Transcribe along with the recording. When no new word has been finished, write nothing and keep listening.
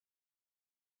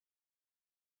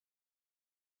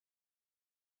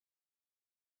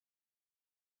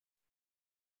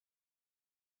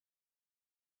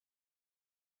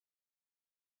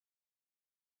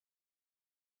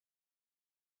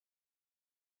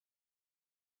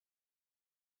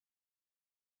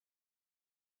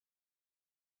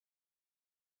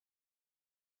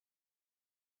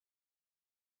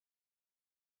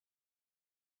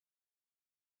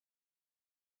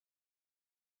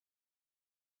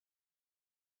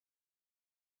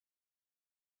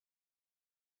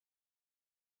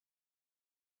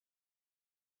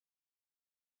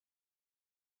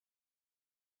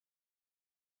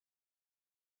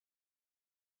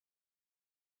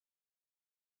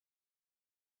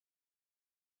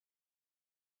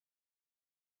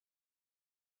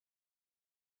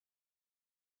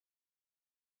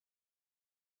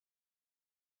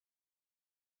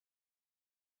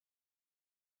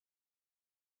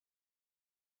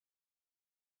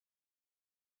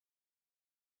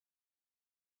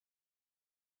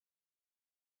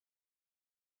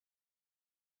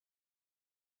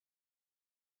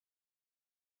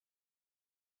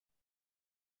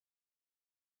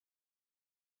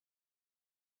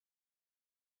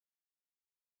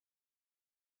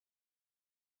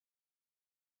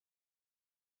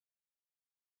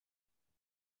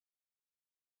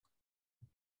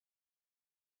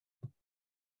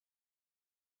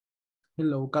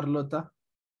Hello, Carlota.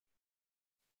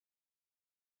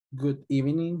 Good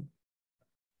evening.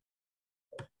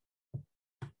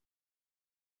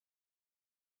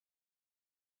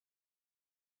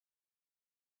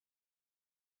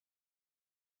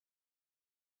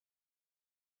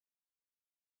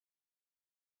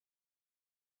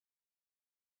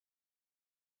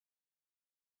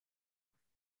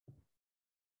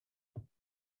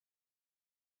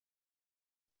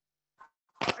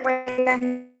 Buenas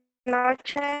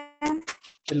noches.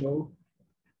 Hello.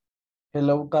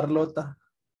 Hello, Carlota.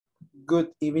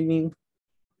 Good evening.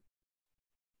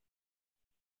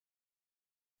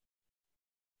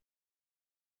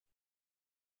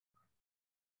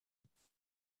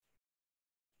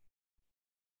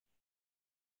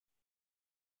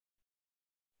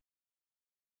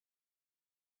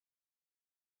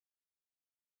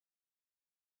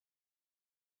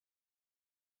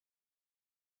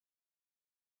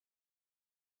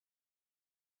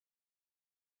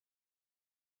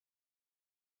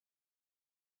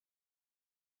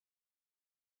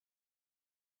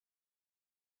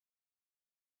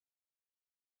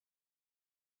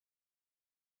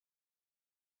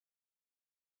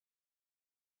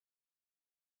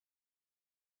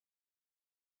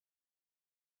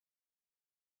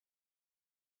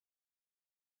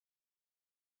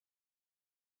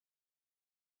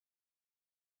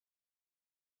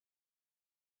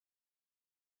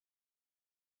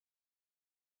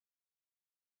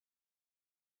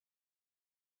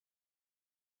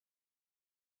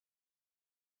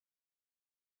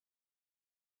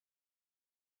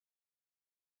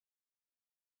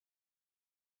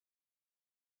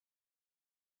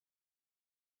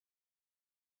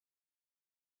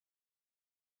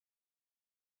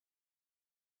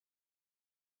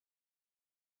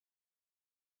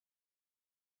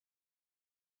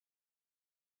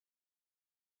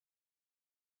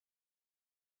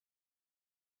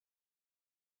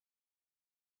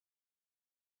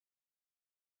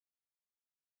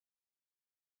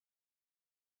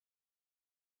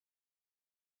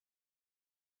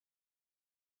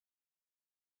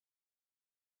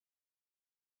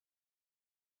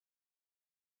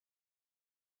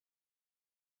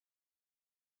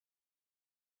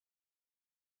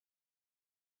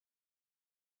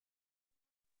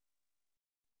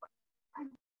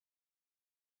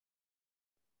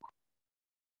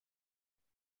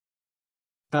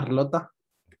 Carlota.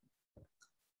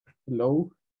 Hello.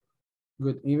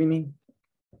 Good evening.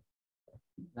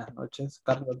 Buenas noches,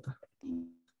 Carlota.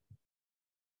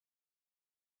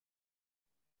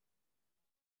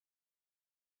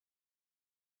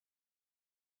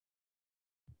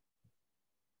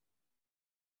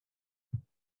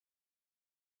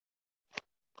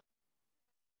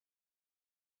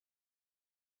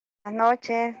 Buenas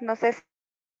noches. No sé si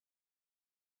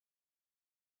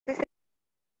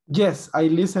Yes, I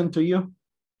listen to you.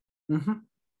 Mhm.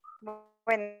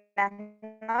 buenas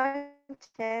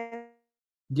noches.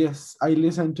 Yes, I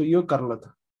listen to you,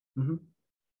 Carlota. Mhm.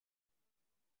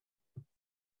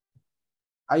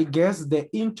 I guess the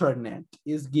internet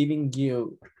is giving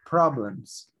you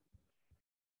problems.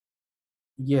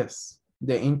 Yes,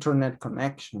 the internet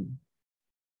connection.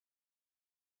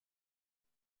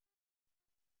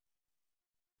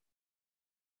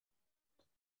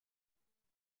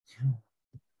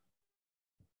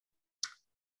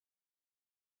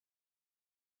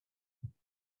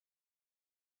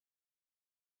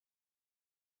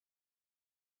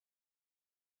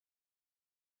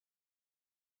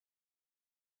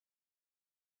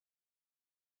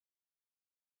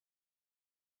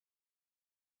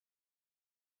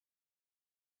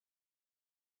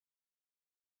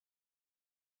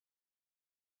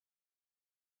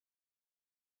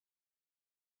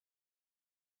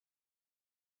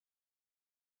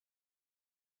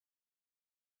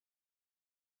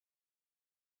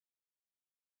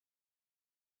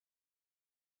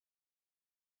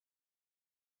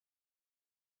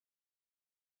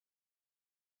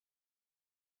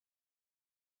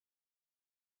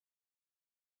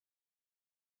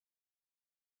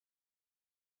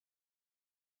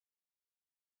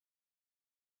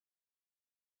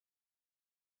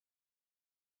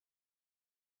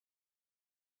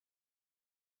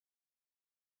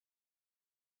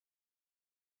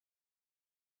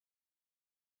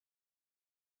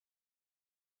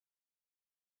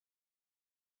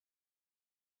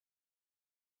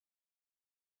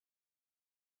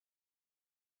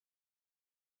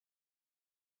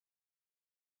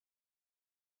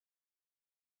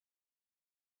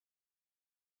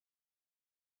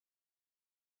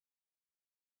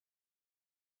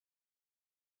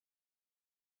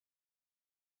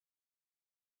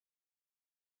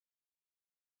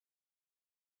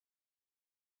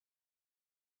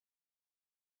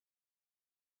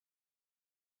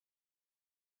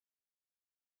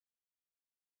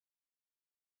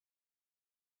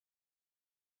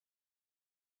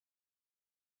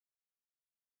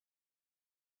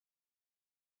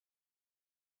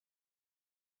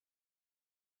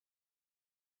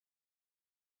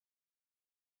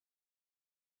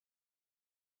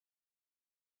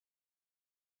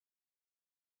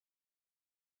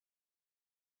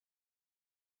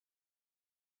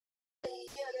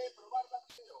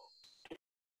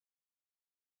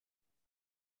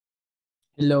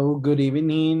 Hello, good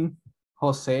evening.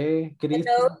 Jose, Hello,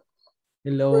 Cristian.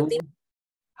 Hello, good evening.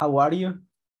 how are you?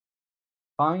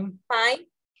 Fine? Fine.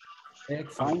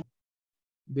 Excellent.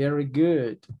 Very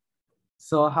good.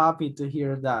 So happy to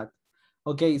hear that.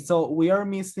 Okay, so we are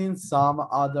missing some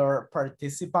other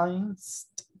participants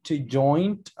to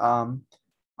join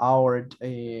our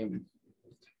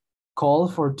call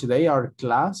for today, our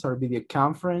class, our video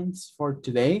conference for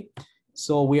today.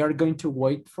 So we are going to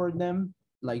wait for them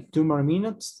like 2 more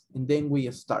minutes and then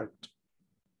we start.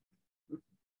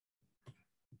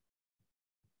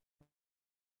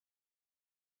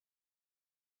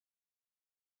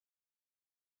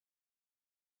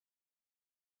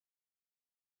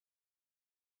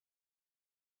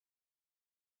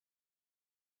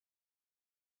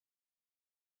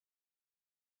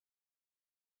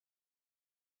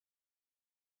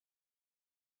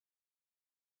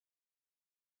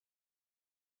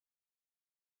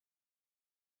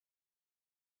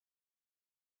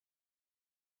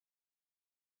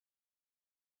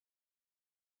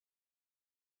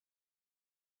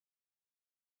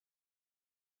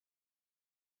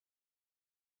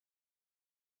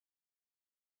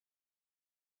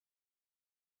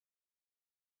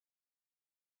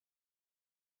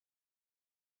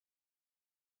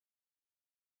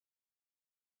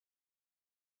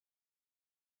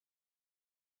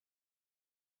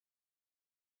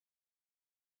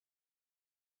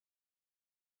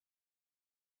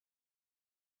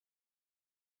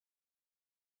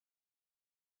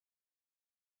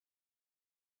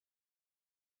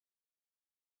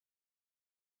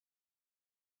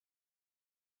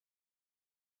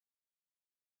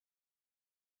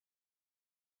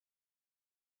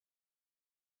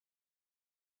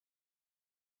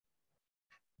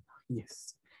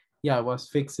 Yes. Yeah, I was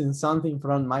fixing something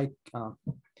from my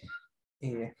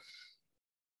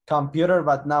computer,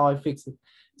 but now I fixed it.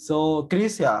 So,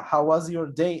 Crisia, how was your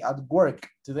day at work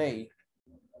today?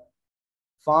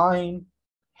 Fine,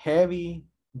 heavy,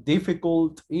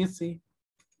 difficult, easy?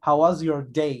 How was your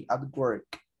day at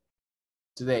work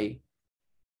today?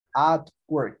 At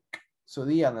work. Su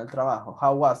día en el trabajo.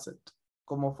 How was it?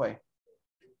 ¿Cómo fue?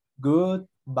 Good,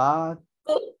 bad?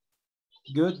 Good.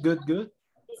 Good, good, good?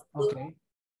 It's good. Okay.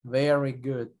 Very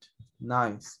good.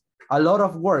 Nice. A lot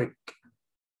of work.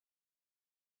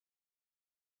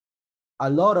 A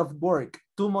lot of work.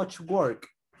 Too much work.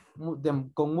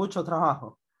 Con mucho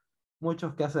trabajo.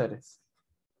 Muchos quehaceres.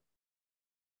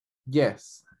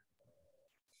 Yes.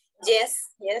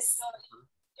 Yes, yes.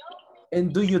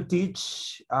 And do you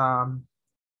teach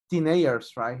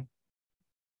teenagers, right?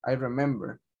 I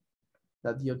remember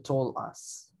that you told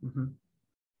us. Mhm.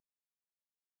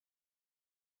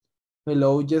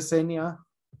 Hello, Yesenia.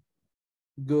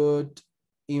 Good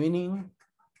evening,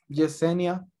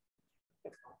 Yesenia.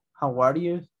 How are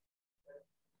you?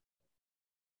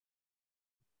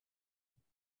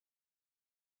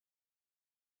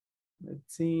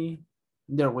 Let's see.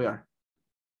 There we are.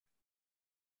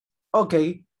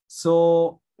 Okay,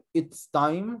 so it's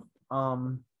time.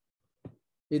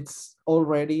 It's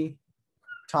already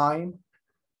time.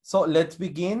 So let's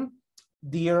begin.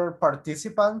 Dear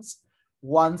participants,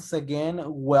 once again,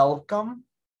 welcome.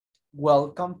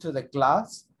 Welcome to the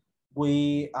class.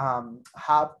 We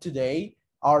have today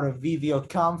our video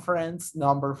conference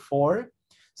number 4.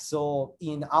 So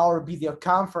in our video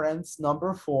conference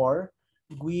number 4,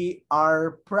 we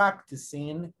are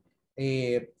practicing,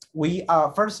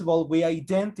 first of all, we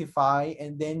identify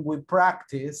and then we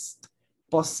practice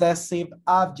possessive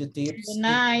adjectives Good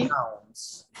night. in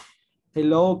nouns.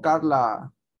 Hello,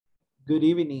 Carla. Good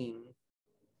evening.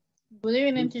 Good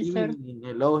evening, Good teacher. evening.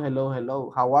 Hello, hello,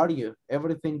 hello. How are you?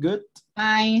 Everything good?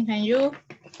 Fine, and you?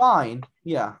 Fine.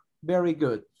 Yeah, very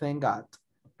good. Thank God.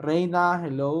 Reina,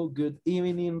 hello. Good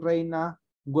evening, Reina.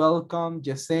 Welcome,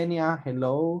 Yesenia.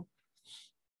 Hello.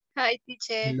 Hi,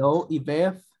 teacher. Hello,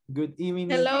 Yvette. Good evening.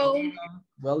 Hello.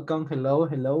 Welcome. Hello,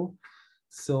 hello.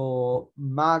 So,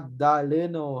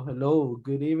 Magdaleno, hello.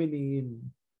 Good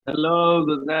evening. Hello,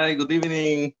 good night, good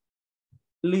evening.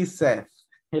 Liseth,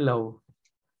 hello.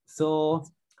 So,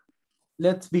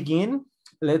 let's begin.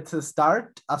 Let's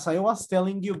start. As I was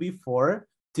telling you before,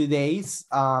 today's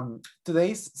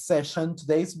session,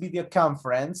 today's video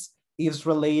conference is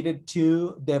related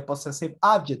to the possessive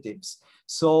adjectives.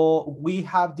 So we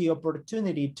have the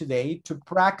opportunity today to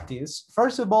practice,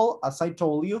 first of all, as I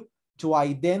told you, to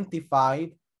identify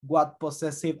what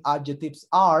possessive adjectives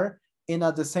are, and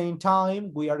at the same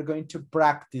time, we are going to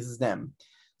practice them.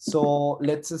 So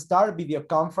let's start video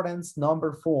conference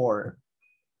number 4.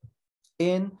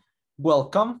 And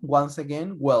welcome, once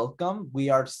again, welcome. We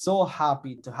are so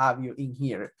happy to have you in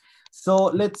here. So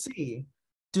let's see.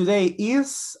 Today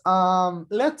is,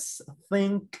 let's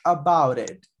think about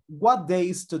it. What day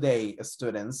is today,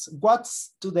 students?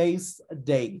 What's today's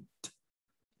date?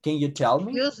 Can you tell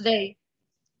me? Tuesday.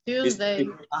 Tuesday.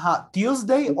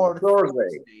 Tuesday or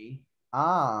Thursday. Thursday?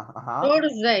 Ah,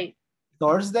 Thursday.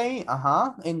 Thursday,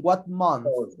 In what month?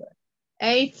 Thursday.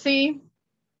 8. It's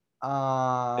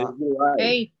July.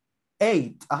 8.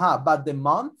 8, but the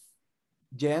month?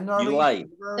 January, July.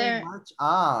 February, March,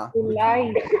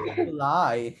 July.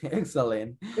 July,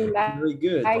 excellent. July. Very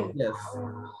good, yes.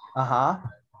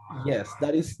 Yes,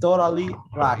 that is totally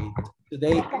right.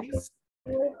 Today is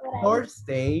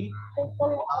Thursday,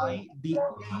 July the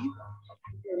 8th,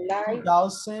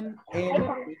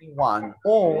 2021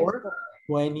 or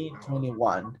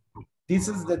 2021. This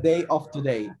is the day of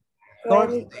today.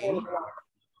 Thursday,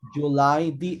 July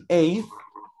the 8th,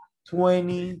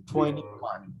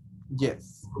 2021.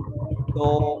 Yes.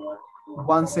 So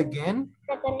once again,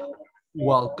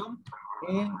 welcome.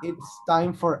 And it's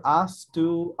time for us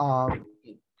to,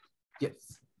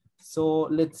 yes. So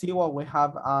let's see what we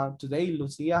have today.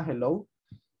 Lucia, hello.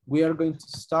 We are going to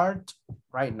start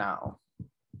right now.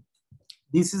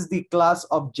 This is the class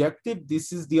objective.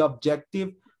 This is the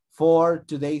objective for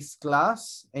today's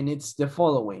class, and it's the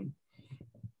following.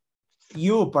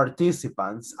 You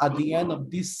participants at the end of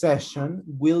this session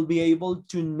will be able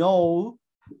to know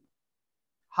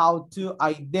how to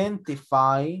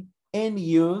identify and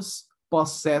use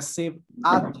possessive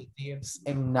adjectives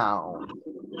and nouns.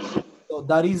 So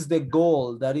that is the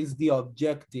goal, that is the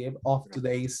objective of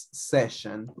today's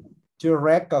session, to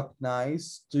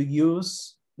recognize, to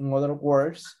use, in other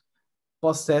words,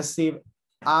 possessive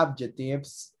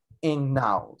adjectives and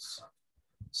nouns.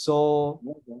 So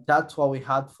that's what we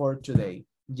had for today.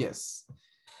 Yes.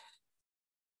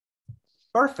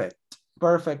 Perfect.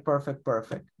 Perfect, perfect,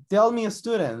 perfect. Tell me,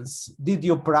 students, did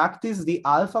you practice the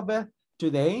alphabet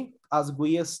today as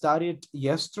we studied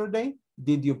yesterday?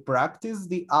 Did you practice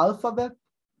the alphabet?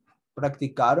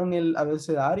 ¿Practicaron el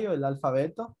abecedario, el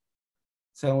alfabeto?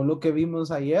 Según lo que vimos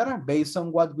ayer, based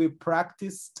on what we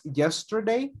practiced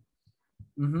yesterday?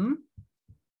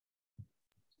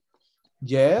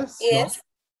 Yes? Yes. No?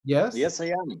 Yes? Yes,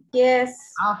 I am. Yes.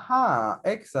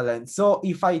 Excellent. So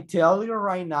if I tell you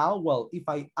right now, well, if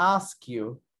I ask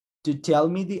you to tell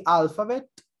me the alphabet,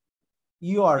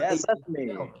 you are Yes, able that's me.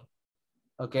 to tell me.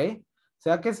 Okay? O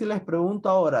sea que si les pregunto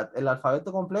ahora el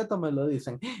alfabeto completo, me lo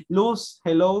dicen. Luz,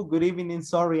 hello, good evening.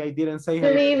 Sorry, I didn't say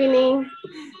hello. Good evening.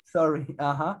 Sorry,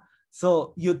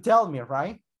 So you tell me,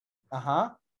 right?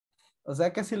 O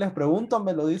sea que si les pregunto,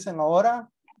 me lo dicen ahora.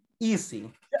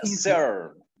 Easy. Yes, Easy.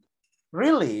 sir.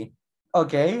 Really?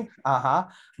 Okay.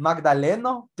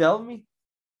 Magdaleno, tell me.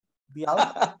 The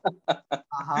alphabet.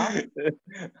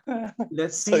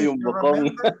 Let's see Soy if un you bocón.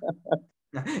 remember.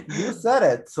 You said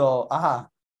it, so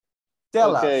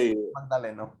tell us,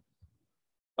 Magdaleno.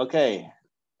 Okay.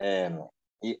 A,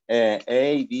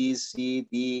 B, C,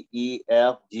 D, E,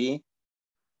 F, G,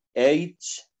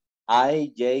 H,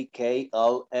 I, J, K,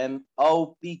 L, M,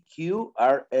 O, P, Q,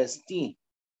 R, S, T,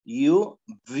 U,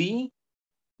 V,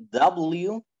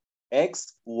 W,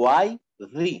 X, Y,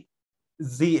 Z.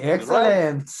 Z,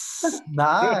 excellent.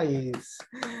 Nice.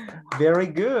 Very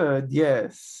good.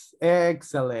 Yes.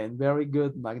 Excellent. Very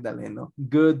good, Magdaleno.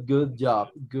 Good job.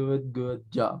 Good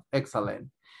job.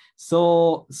 Excellent.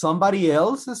 So somebody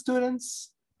else,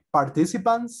 students,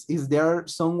 participants, is there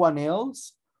someone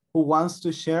else who wants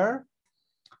to share?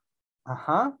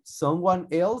 Someone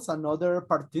else, another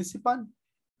participant?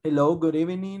 Hello, good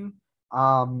evening.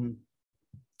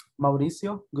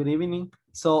 Mauricio, good evening.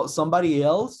 So somebody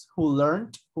else who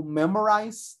learned, who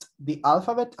memorized the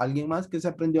alphabet, alguien más que se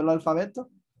aprendió el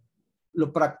alfabeto, lo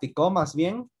practicó más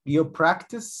bien. You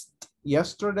practiced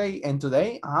yesterday and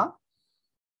today.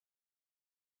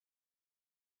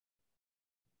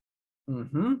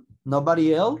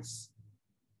 Nobody else?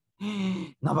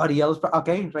 Nobody else.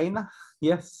 Okay, Reina.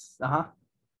 Yes.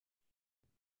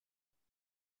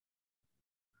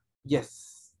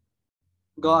 Yes.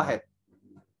 Go ahead.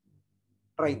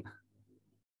 Reina.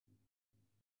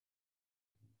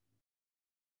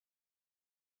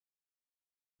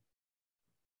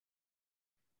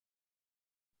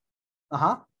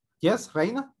 Yes,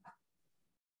 Reina.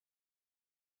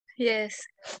 Yes.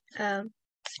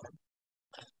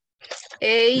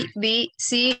 A, B,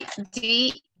 C,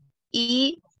 D,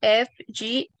 E, F,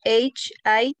 G, H,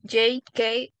 I, J,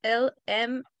 K, L,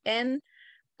 M, N,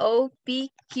 O,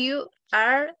 P, Q,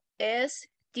 R, S,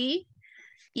 T,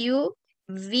 U,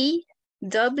 V,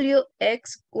 W,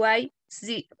 X, Y,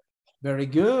 Z. Very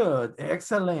good.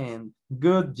 Excellent.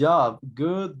 Good job.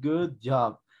 Good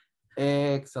job.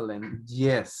 Excellent.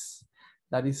 Yes.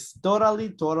 That is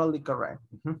totally correct.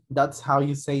 That's how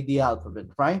you say the alphabet,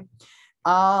 right?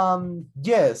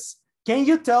 Yes. Can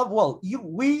you tell, well,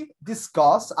 we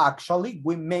discussed, actually,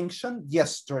 we mentioned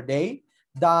yesterday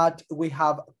that we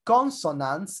have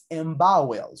consonants and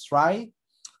vowels, right?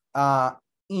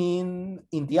 In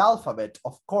the alphabet,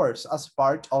 of course, as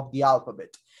part of the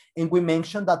alphabet. And we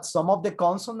mentioned that some of the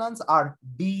consonants are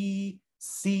B,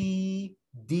 C,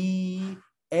 D,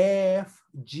 F,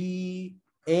 G,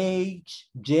 H,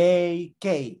 J,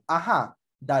 K.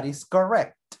 That is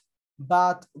correct.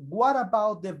 But what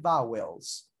about the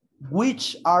vowels?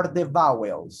 Which are the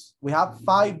vowels? We have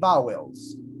 5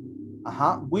 vowels.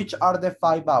 Which are the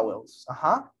 5 vowels?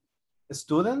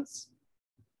 Students,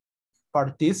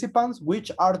 participants,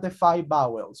 which are the 5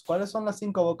 vowels? ¿Cuáles son las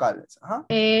 5 vocales? A,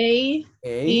 E,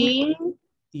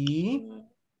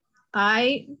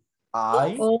 I,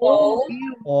 I,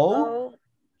 O,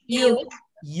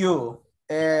 U.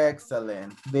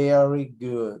 Excellent. Very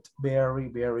good. Very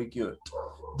good.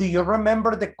 Do you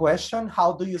remember the question?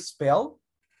 How do you spell?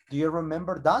 Do you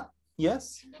remember that?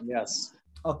 Yes? Yes.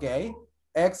 Okay.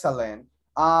 Excellent.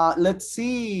 Let's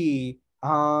see.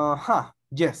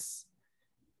 Yes.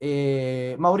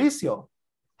 Mauricio,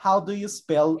 how do you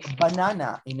spell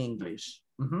banana in English?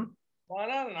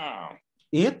 Banana.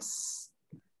 It's...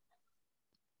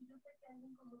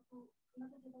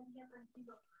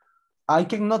 I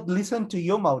cannot listen to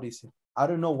you, Mauricio. I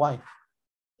don't know why.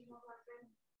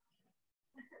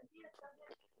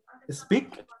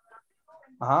 Speak.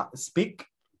 Speak.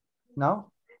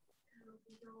 Now.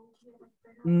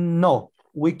 No,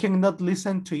 we cannot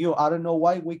listen to you. I don't know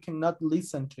why we cannot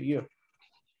listen to you.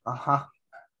 I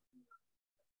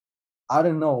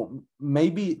don't know.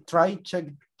 Maybe try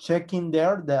checking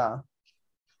there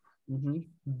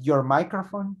your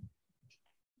microphone.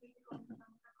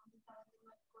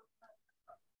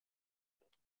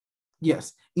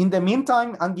 Yes. In the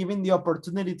meantime, I'm giving the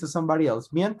opportunity to somebody else.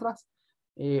 Mientras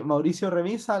Mauricio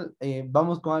revisa,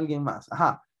 vamos con alguien más.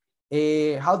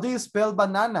 How do you spell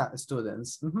banana,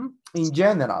 students? In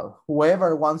general,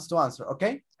 whoever wants to answer,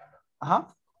 okay?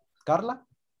 Carla?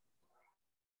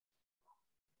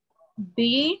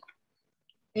 B-A-N-A-N-A.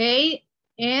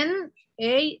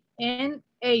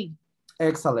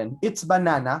 Excellent. It's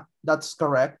banana. That's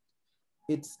correct.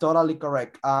 It's totally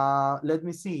correct. Let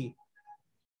me see.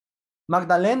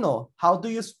 Magdaleno, how do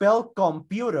you spell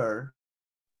computer?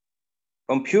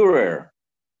 Computer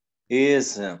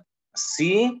is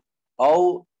C-O-M-P-U-T-E-R.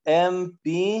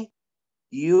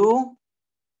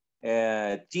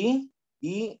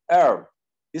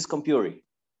 It's computer.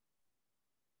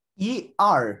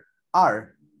 E-R.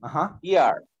 R.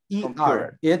 E-R.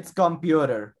 E-R. It's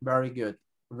computer. Very good.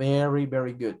 Very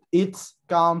good. It's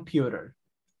computer.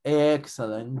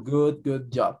 Excellent.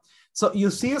 Good job. So you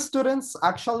see, students,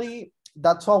 actually,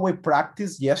 that's what we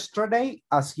practiced yesterday.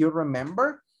 As you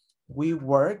remember, we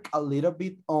work a little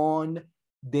bit on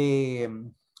the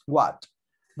what?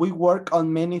 We work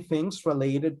on many things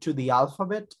related to the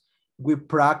alphabet. We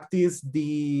practice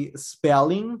the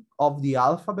spelling of the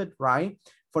alphabet, right?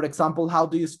 For example, how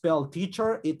do you spell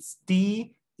teacher? It's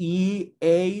T-E-A-C-H-E-R,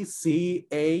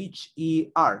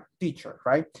 teacher,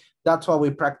 right? That's what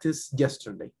we practiced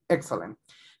yesterday. Excellent.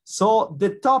 So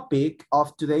the topic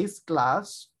of today's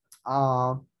class,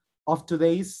 of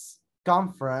today's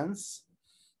conference,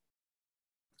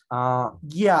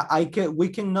 we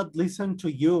cannot listen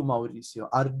to you, Mauricio.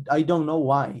 I don't know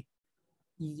why.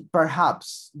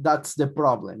 Perhaps that's the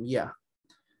problem. Yeah.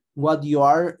 What you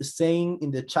are saying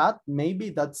in the chat, maybe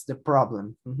that's the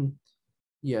problem.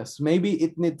 Yes, maybe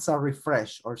it needs a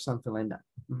refresh or something like that.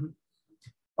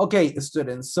 Okay,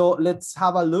 students, so let's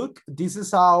have a look. This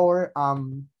is our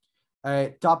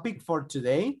topic for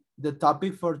today. The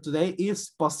topic for today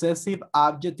is possessive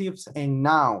adjectives and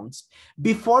nouns.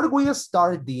 Before we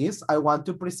start this, I want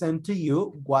to present to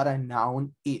you what a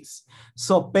noun is.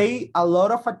 So pay a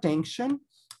lot of attention.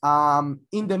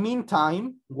 In the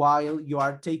meantime, while you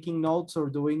are taking notes or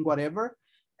doing whatever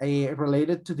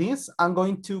related to this, I'm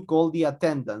going to call the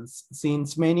attendance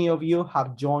since many of you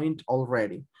have joined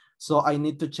already. So I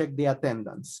need to check the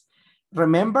attendance.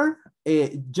 Remember,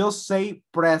 just say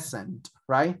present,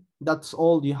 right? That's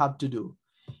all you have to do.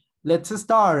 Let's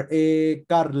start.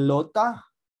 Carlota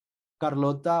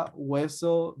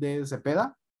Hueso de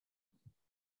Cepeda.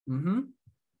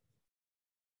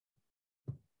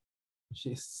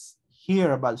 She's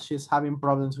here, but she's having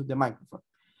problems with the microphone.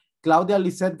 Claudia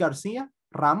Lisette Garcia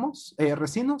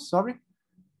Recinos, sorry.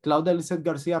 Claudia Lisette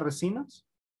Garcia Recinos.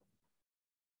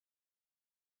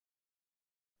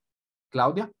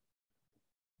 Claudia.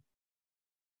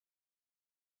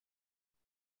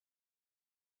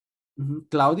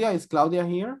 Claudia, is Claudia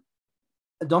here?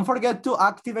 Don't forget to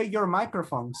activate your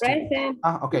microphones. Present.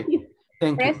 Okay.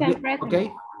 Thank you. Present.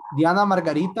 Okay. Diana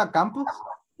Margarita Campos.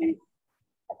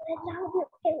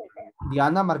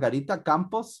 Diana Margarita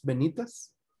Campos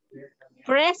Benítez.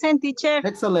 Present, teacher.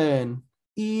 Excellent.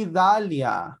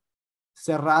 Idalia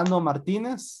Serrano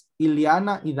Martínez.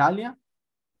 Iliana Idalia.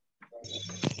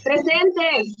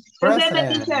 Presente.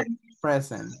 Presente, teacher.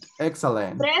 Present.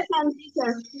 Excellent. Present,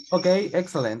 teacher. Okay,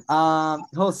 excellent.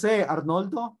 Jose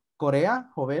Arnoldo Correa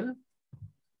Jovel.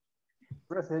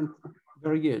 Present.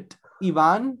 Very good.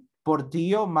 Iván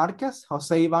Portillo Márquez.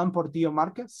 Jose Iván Portillo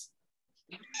Márquez.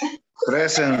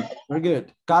 Present. Very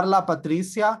good. Carla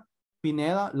Patricia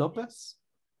Pineda López.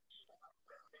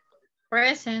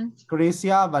 Present.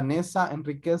 Crisia Vanessa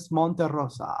Enríquez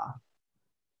Monterrosa.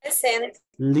 Present.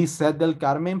 Lisette del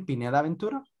Carmen Pineda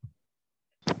Ventura.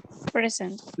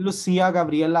 Present. Lucía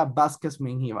Gabriela Vázquez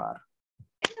Mengíbar.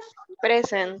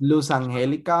 Present. Luz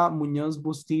Angélica Muñoz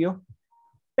Bustillo.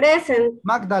 Present.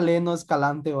 Magdaleno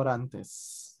Escalante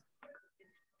Orantes.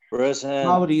 Present.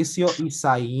 Mauricio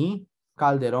Isaí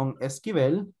Calderón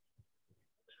Esquivel.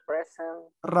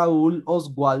 Present. Raúl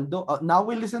Oswaldo. Now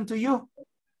we listen to you.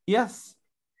 Yes.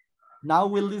 Now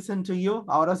we listen to you.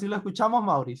 Ahora sí lo escuchamos,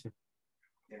 Mauricio.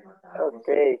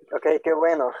 Ok, qué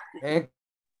bueno.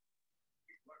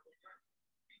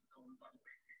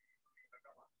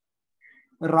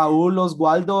 Raúl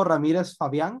Oswaldo Ramírez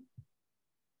Fabián.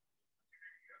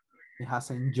 He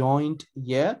hasn't joined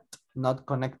yet. Not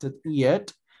connected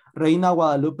yet. Reina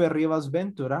Guadalupe Rivas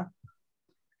Ventura.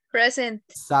 Present.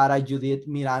 Sara Judith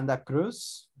Miranda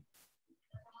Cruz.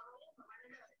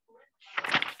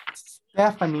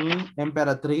 Stephanie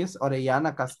Emperatriz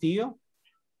Orellana Castillo.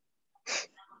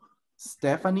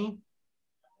 Stephanie.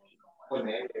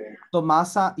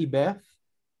 Tomasa Ibeth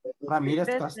Ramírez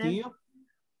Castillo.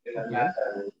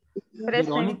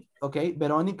 Present.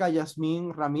 Verónica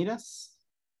Yasmín Ramírez.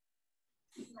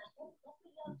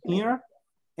 Here.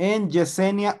 And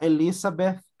Yesenia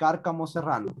Elizabeth Cárcamo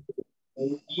Serrano.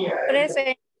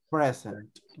 Present.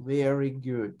 Present. Very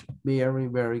good. Very,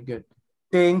 very good.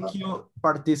 Thank you,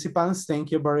 participants.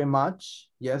 Thank you very much.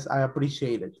 Yes, I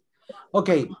appreciate it.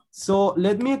 Okay, so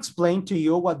let me explain to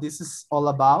you what this is all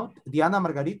about. Diana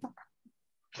Margarita.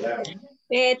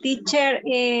 Teacher,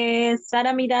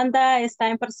 Sara Miranda está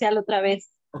en parcial otra vez.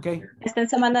 Okay. Está en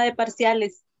semana de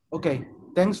parciales. Okay,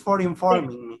 thanks for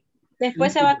informing me.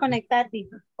 Después se va a conectar,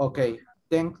 teacher. Okay,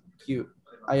 thank you.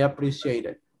 I appreciate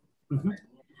it.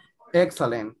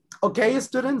 Excellent. Okay,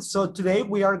 students, so today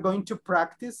we are going to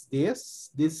practice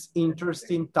this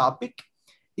interesting topic.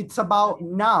 It's about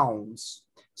nouns.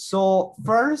 So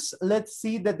first, let's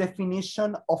see the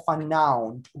definition of a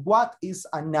noun. What is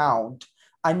a noun?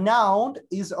 A noun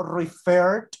is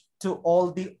referred to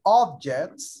all the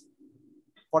objects.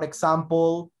 For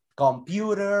example,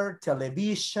 computer,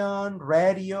 television,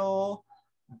 radio,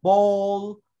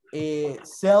 ball, a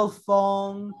cell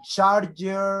phone,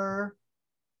 charger.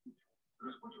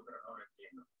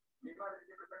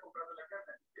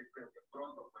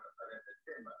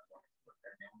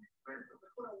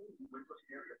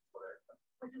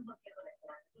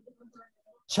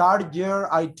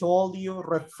 Charger, I told you,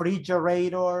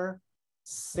 refrigerator,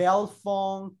 cell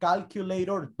phone,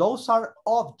 calculator, those are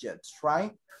objects,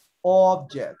 right?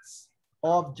 Objects,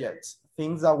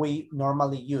 things that we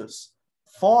normally use.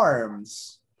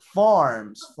 Forms,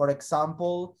 for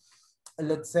example,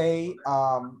 let's say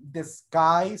the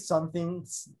sky, some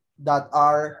things that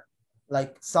are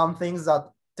like some things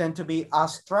that tend to be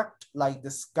abstract, like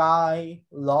the sky,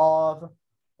 love,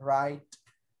 right?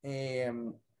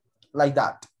 Like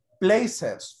that.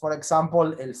 Places, for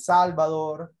example, El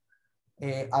Salvador,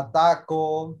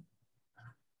 Ataco,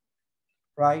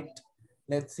 right?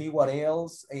 Let's see what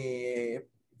else.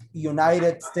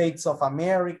 United States of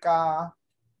America,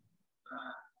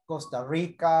 Costa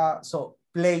Rica. So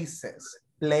places.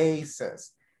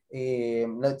 Let's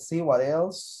see what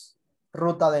else.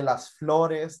 Ruta de las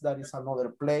Flores, that is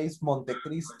another place.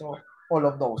 Montecristo, all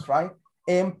of those, right?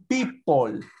 And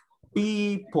people,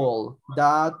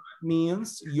 that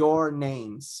means your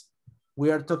names.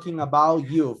 We are talking about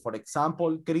you. For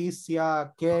example,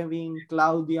 Crisia, Kevin,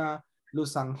 Claudia,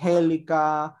 Luz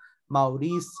Angélica,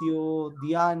 Mauricio,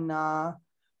 Diana,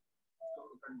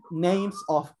 names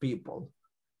of people.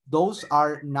 Those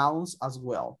are nouns as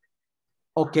well.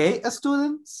 Okay,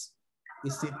 students,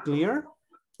 is it clear?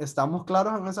 ¿Estamos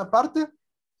claros en esa parte?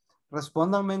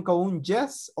 Respóndanme con un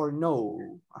yes or no.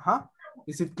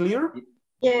 Is it clear?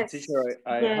 Yes. Teacher,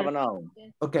 I have a noun.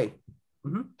 Okay.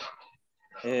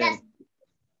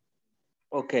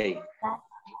 Ok.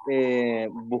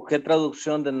 Busqué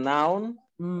traducción de noun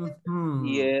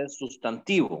y es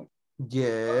sustantivo.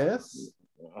 Yes.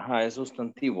 Ajá, es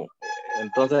sustantivo.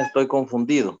 Entonces estoy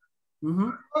confundido.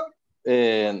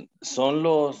 Son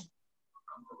los,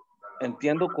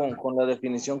 entiendo con la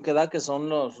definición que da que son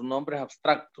los nombres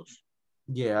abstractos.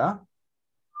 Yeah.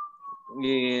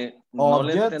 Y no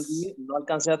le Objects. entendí, no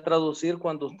alcancé a traducir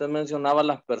cuando usted mencionaba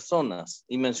las personas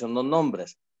y mencionó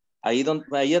nombres. Ahí es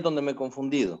donde me he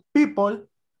confundido. People.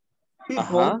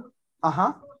 Ajá.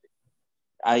 Ajá.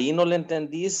 Ahí no le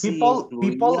entendí si People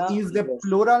incluía is the los-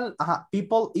 plural.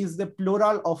 People is the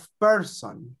plural of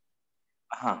person.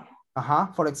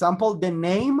 Ajá. For example, the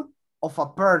name of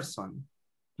a person.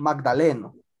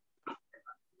 Magdaleno.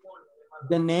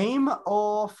 The name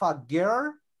of a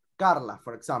girl. Carla,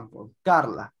 for example.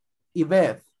 Carla.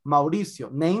 Yvette.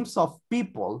 Mauricio. Names of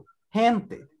people.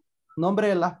 Gente. Nombre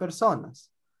de las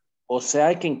personas. O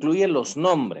sea que incluye los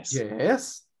nombres.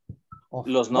 Yes. Of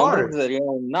Los nombres course. serían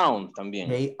un noun también.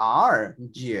 They are.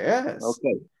 Yes. Ok.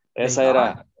 They Esa era.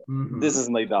 are. This is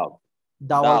my doubt.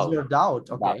 That was your doubt.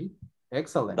 Okay. Doubt.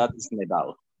 Excellent. That is my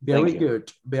doubt. Very Thank you.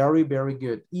 good. Very, very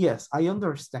good. Yes, I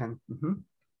understand.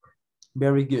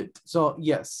 Very good. So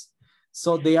yes.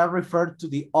 So they are referred to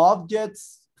the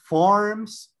objects,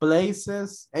 forms,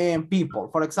 places, and people.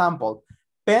 For example,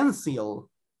 pencil.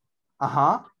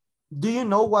 Do you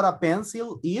know what a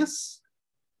pencil is?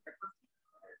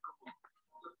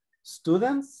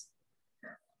 Students,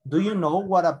 do you know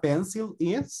what a pencil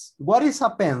is? What is a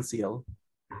pencil?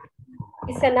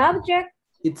 It's an object.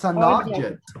 It's an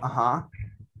object.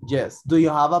 Yes. Do you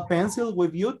have a pencil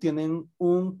with you? ¿Tienen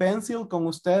un pencil con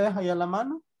ustedes ahí a la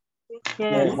mano?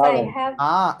 Yes, I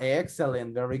have.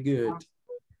 Excellent. Very good.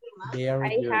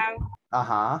 Very good.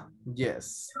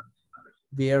 Yes.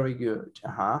 Very good.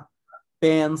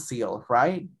 Pencil,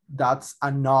 right? That's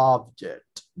an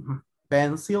object.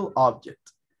 Pencil, object.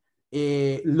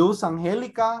 Luz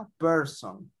Angelica,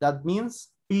 person. That means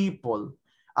people.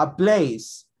 A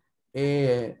place.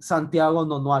 Santiago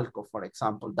Nonualco, for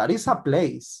example. That is a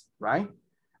place, right?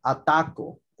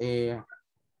 Ataco.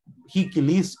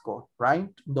 Jiquilisco, right?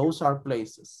 Those are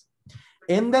places.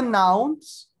 And the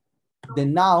nouns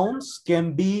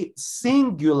can be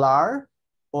singular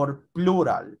or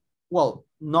plural. Well,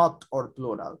 not or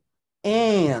plural,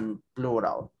 and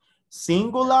plural.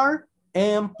 Singular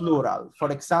and plural.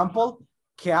 For example,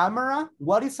 camera.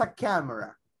 What is a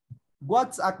camera?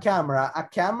 What's a camera? A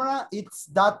camera, it's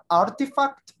that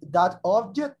artifact, that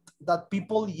object that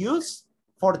people use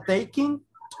for taking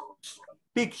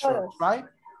pictures, right?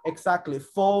 Exactly,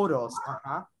 photos.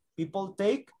 People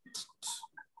take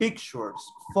pictures,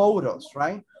 photos,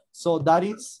 right? So that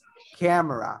is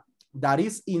camera. That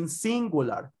is in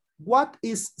singular. What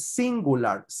is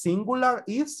singular? Singular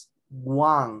is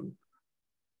one.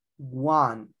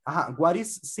 One. What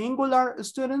is singular,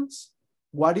 students?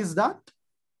 What is that?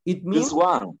 It means Just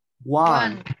one.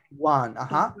 One.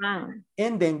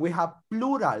 And then we have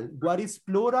plural. What is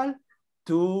plural?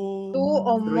 Two,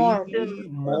 or more.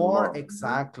 More,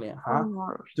 exactly.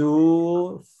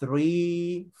 2,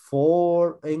 3,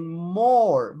 4, and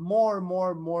more.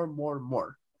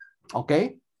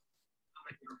 Okay?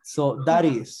 So that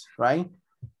is, right?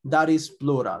 That is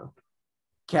plural.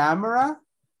 Camera,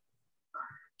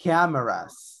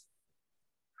 cameras.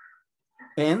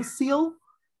 Pencil,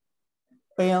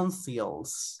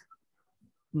 pencils.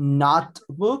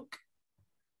 Notebook,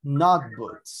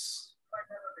 notebooks.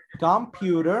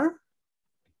 Computer,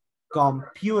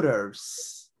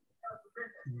 computers.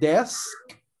 Desk,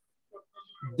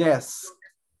 desk.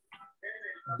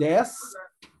 Desk,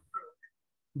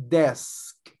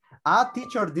 desk.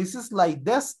 Teacher, this is like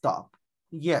desktop.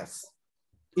 Yes,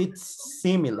 it's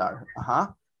similar.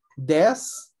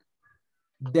 Desk,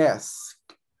 desk.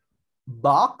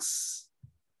 Box,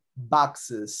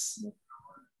 boxes.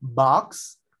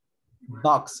 Box,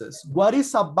 boxes. What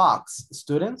is a box,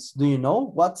 students? Do you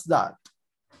know? What's that?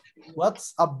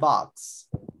 What's a box?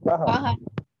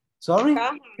 Sorry?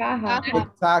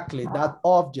 Exactly, that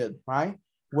object, right?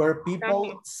 Where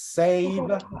people save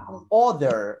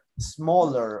other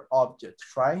smaller objects,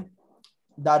 right?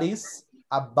 That is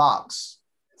a box,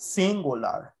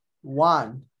 singular,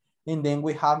 one. And then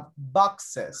we have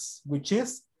boxes, which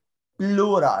is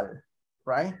plural,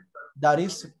 right? That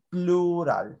is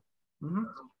plural,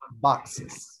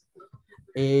 boxes.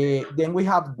 Then we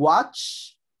have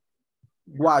watch,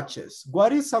 watches.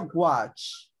 What is a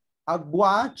watch? A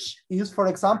watch is, for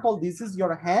example, this is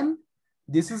your hand.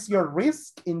 This is your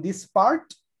wrist in this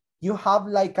part. You have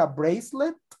like a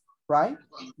bracelet, right?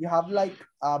 You have like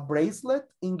a bracelet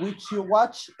in which you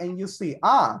watch and you see,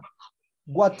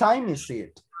 what time is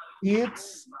it?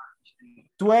 It's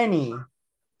 20.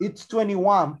 It's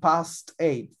 21 past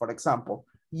 8, for example.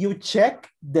 You check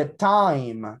the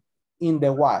time in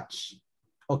the watch.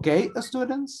 Okay,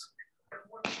 students?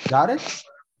 Got it?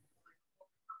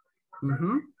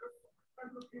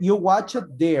 You watch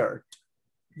it there.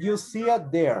 You see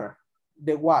it there.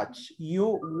 The watch.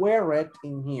 You wear it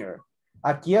in here.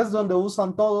 Aquí es donde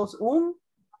usan todos un...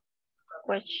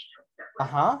 Watch.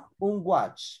 Ajá, un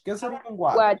watch. ¿Qué sería un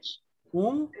watch? Watch.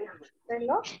 Un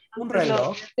reloj. Un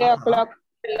reloj. The clock.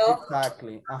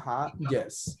 Exactly.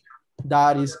 Yes.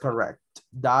 That is correct.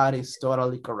 That is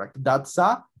totally correct. That's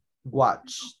a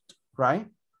watch, right?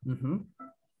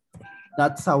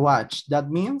 That's a watch. That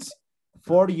means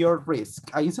for your wrist.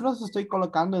 Ahí se los estoy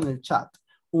colocando en el chat.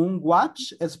 Un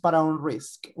watch es para un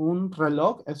wrist. Un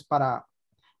reloj es para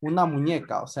una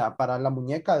muñeca, o sea, para la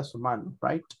muñeca de su mano,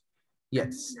 right?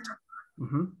 Yes.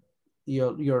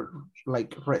 Your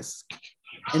like wrist.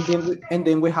 And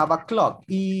then we have a clock.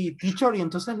 Y teacher, y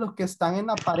entonces los que están en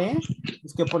la pared,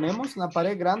 los que ponemos en la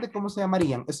pared grande, ¿cómo se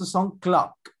llamarían? Esos son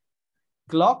clock.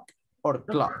 Clock or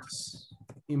clocks,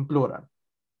 in plural.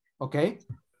 Okay?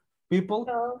 People?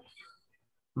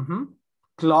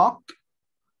 Clock,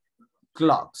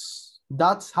 clocks.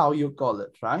 That's how you call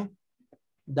it, right?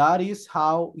 That is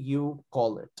how you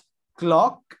call it.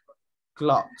 Clock,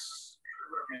 clocks.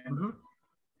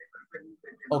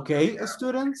 Okay,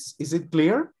 students, is it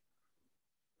clear?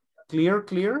 Clear?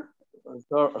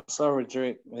 Sorry,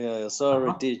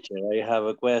 teacher, I have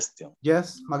a question.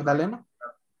 Yes, Magdalena?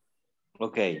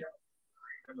 Okay.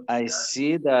 I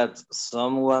see that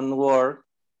someone work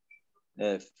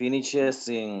finishes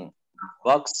in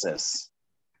boxes.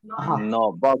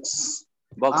 No, box.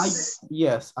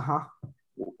 Yes,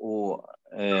 do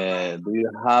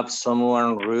you have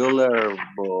someone ruler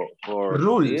for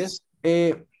rules?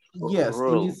 this? Yes,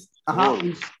 rules.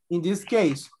 In this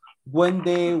case, when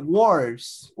the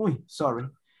words,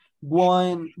 when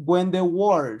the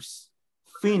words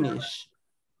finish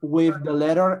with the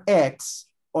letter X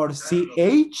or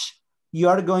CH, you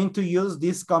are going to use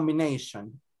this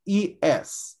combination,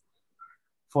 ES,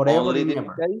 forever Only and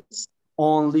ever.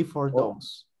 Only for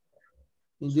those.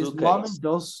 In this moment,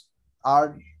 those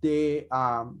are the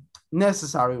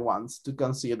necessary ones to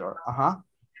consider.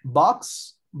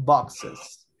 Box,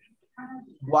 boxes.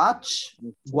 Watch,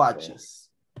 watches.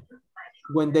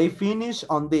 When they finish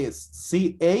on this,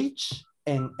 CH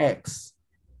and X.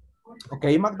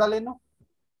 Okay, Magdalena?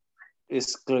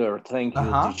 It's clear. Thank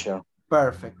you, teacher.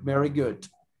 Perfect. Very good.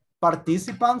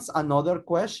 Participants, another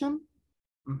question?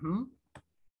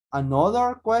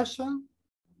 Another question?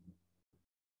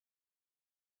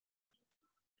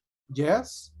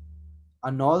 Yes?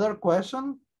 Another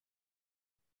question?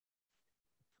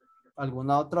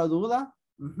 ¿Alguna otra duda?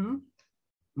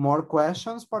 More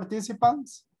questions,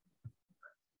 participants?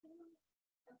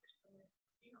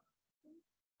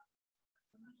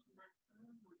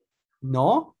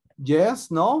 No? Yes,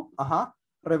 no?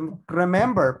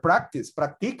 Remember, practice,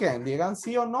 practiquen, digan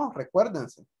sí o no,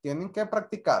 recuérdense, tienen que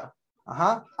practicar.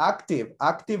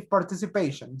 Active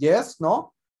participation. Yes,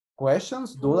 no?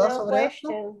 Questions, dudas sobre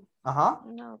esto?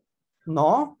 No.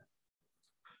 No?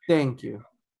 Thank you.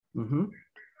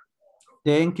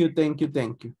 Thank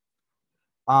you.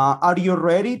 Are you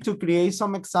ready to create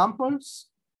some examples?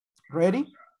 Ready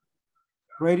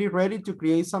to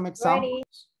create some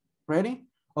examples? Ready?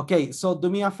 Okay, so do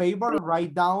me a favor,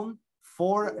 write down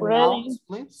 4 nouns,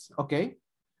 please. Okay.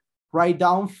 Write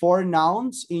down 4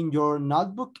 nouns in your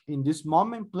notebook in this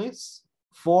moment, please.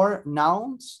 4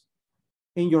 nouns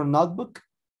in your notebook.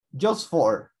 Just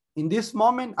 4. In this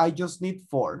moment, I just need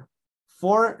 4.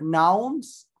 4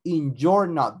 nouns in your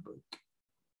notebook.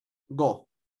 Go.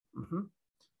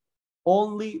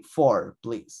 Only 4,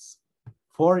 please.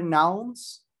 4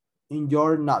 nouns in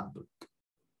your notebook.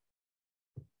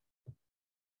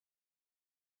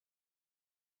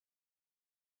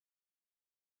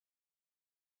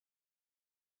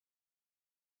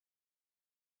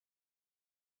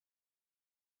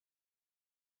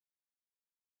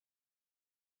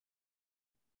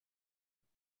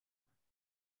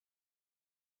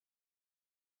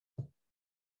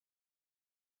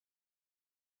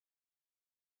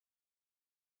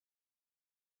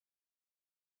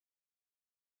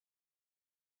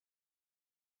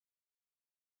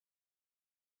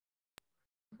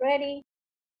 Ready.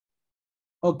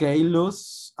 Okay,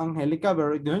 Luz, Angelica,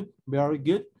 very good. Very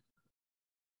good.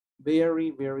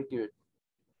 Very good.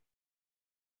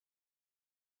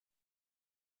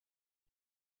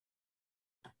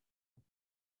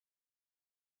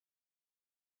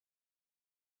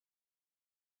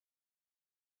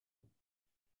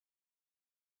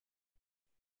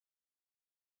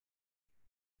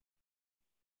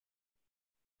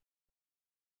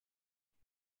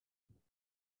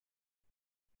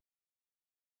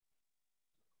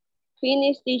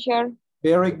 Finish, teacher.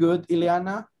 Very good,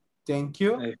 Ileana. Thank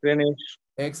you. I finished.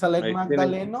 Excellent, I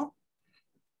Magdaleno.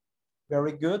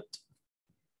 Very good.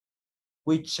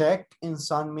 We check in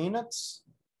some minutes.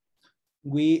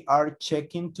 We are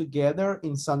checking together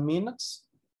in some minutes.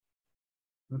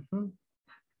 Mhm.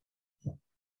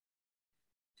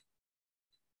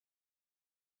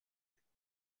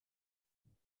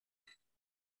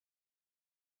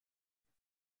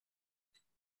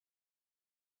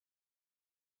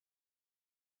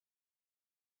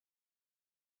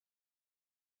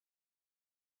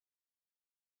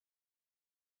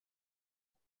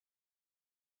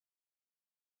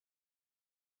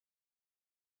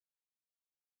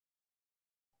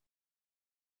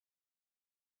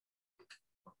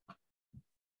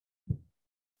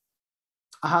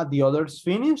 Ajá, the others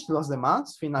finish, los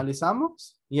demás,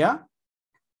 finalizamos, ¿ya?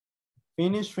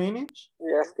 Finish, finish.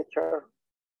 Yes, teacher.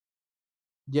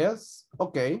 Yes,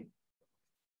 okay.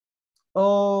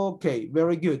 Okay,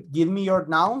 very good. Give me your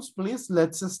nouns, please.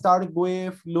 Let's start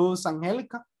with Luz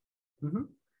Angelica. Mhm.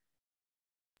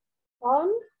 On,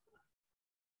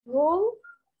 rule.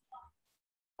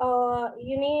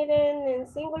 You need in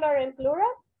singular and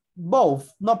plural?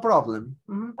 Both, no problem.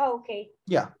 Mhm. Oh, okay.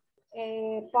 Yeah.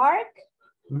 Park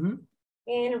Mhm.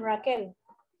 and Raquel.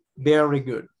 Very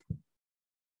good.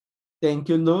 Thank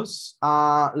you, Luz.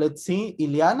 Let's see,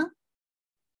 Ileana.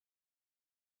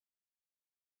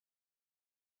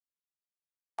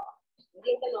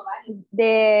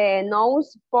 The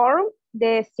nose form,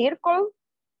 the circle,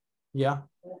 Yeah.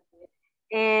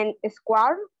 and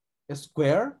square,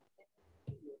 Square.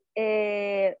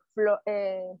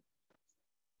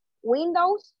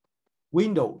 windows,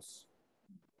 Windows.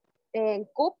 and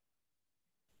cup,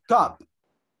 Cup.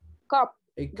 cup.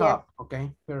 A cup.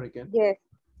 Okay, very good. Yes.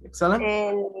 Excellent.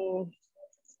 And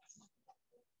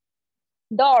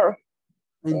door.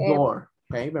 And door.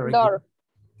 Okay, very Door. good.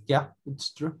 Yeah,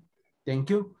 it's true. Thank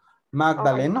you.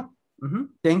 Magdalena.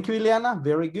 Thank you, Ileana.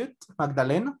 Very good.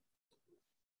 Magdalena.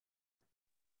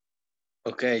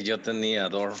 Okay, yo tenía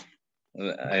door.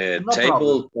 No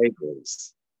Table, problem.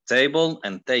 tables. Table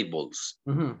and tables.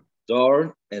 Mhm.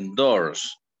 Door and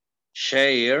doors.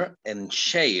 Chair and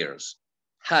chairs.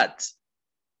 Hat.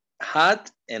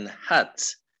 Hat and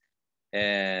hats.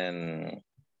 And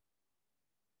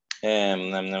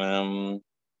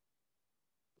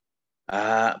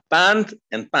pant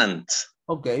and pants.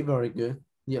 Okay, very good.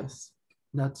 Yes,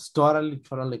 that's totally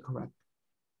correct.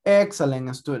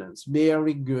 Excellent, students.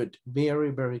 Very good.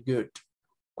 Very, very good.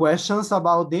 Questions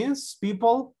about this,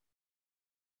 people?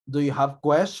 Do you have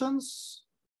questions?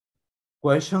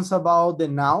 Questions about the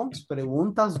nouns?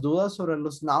 Preguntas, dudas sobre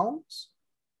los nouns?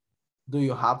 Do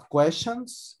you have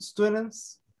questions,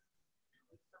 students?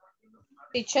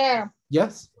 Teacher,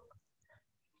 Yes.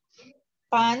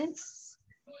 pants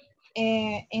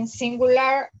in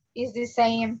singular is the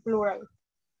same in plural.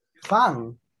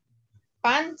 Fan.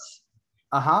 Pants?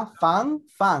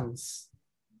 Fans.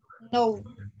 No,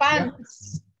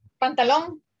 pants. Yeah.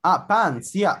 Pantalón?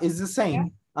 Pants, yeah, it's the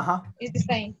same. Yeah. It's the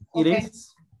same. It okay.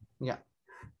 is. Yeah.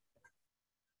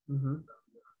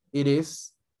 It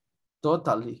is.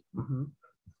 Totally.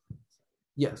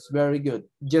 Yes, very good.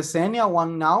 Yesenia,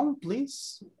 one noun,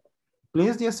 please.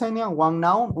 Please, Yesenia, one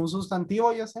noun, un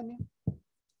sustantivo, Yesenia.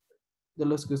 De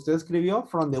los que usted escribió,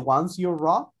 from the ones you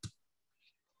wrote.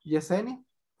 Yesenia.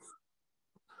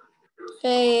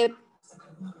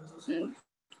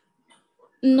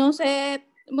 No sé,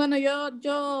 bueno,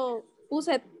 yo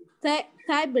puse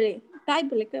table,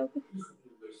 creo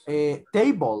que.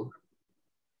 Table.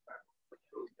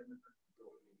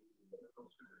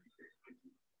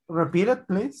 Repeat it,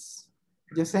 please.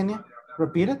 Yesenia,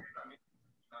 repeat it.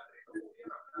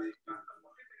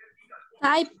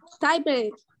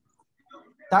 Table.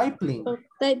 Typing.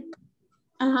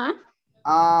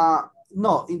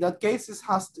 No, in that case,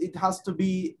 it has to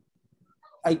be,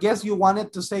 I guess you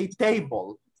wanted to say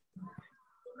table,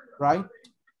 right?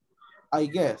 I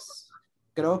guess.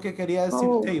 Creo que quería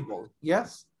decir table,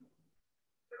 yes?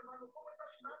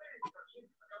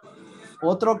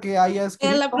 Otro que haya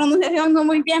escrito. La pronunciación no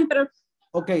muy bien, pero.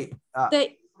 Ok.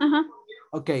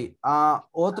 Ok.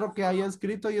 Otro que haya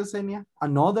escrito, Yesenia.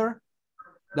 Another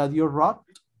that you wrote.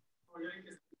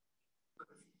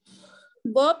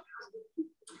 Boat.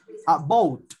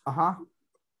 Boat.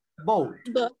 Boat.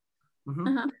 Boat.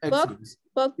 Excellent.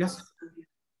 Boat. Yes.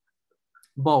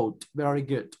 Boat. Very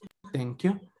good. Thank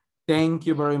you. Thank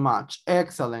you very much.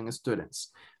 Excellent,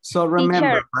 students. So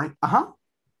remember, Teacher, right?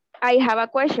 I have a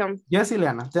question. Yes,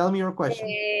 Ileana, tell me your question.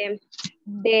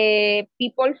 The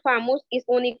people famous is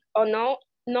unique or no,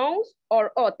 nouns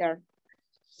or other?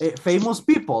 Famous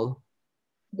people.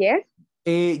 Yes.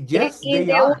 Yes, Is they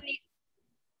the are.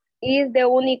 is the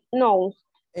unique nouns.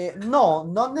 No,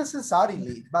 not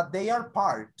necessarily, but they are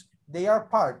part. They are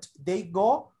part. They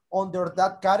go under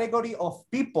that category of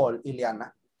people,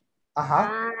 Ileana.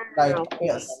 Like, Okay.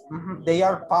 yes, they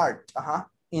are part.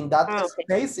 In that Okay.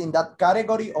 space, in that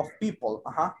category of people.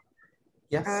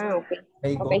 Yes, Okay.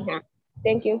 they go. Okay.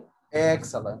 Thank you.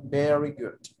 Excellent, very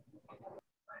good.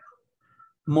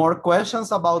 More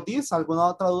questions about this? ¿Alguna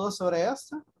otra duda sobre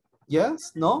esto?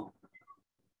 Yes, no?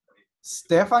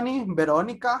 Stephanie,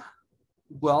 Verónica,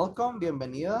 welcome,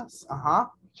 bienvenidas.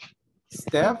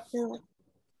 Steph,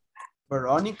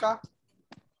 Verónica.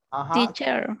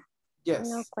 Teacher, Yes,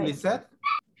 Lisette.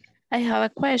 I have a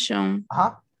question.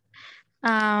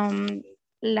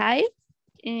 Life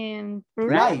in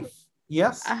plural? Life,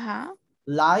 yes.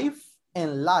 Life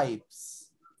and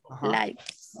lives.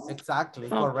 Lives. Exactly,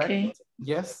 Okay. correct.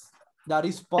 Yes, that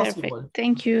is possible. Perfect.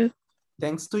 Thank you.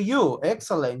 Thanks to you.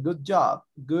 Excellent. Good job.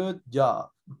 Good job.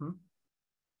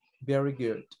 Very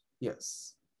good.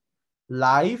 Yes.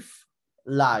 Life,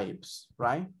 lives,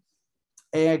 right?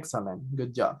 Excellent.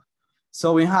 Good job.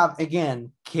 So we have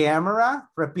again camera.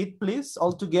 Repeat, please,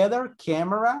 all together.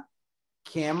 Camera,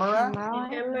 camera,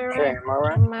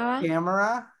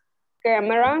 camera,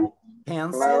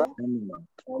 pencil,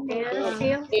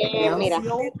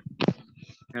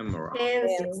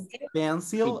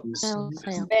 pencil,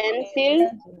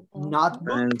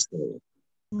 notebook,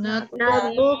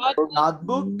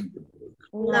 notebook,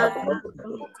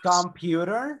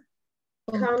 computer,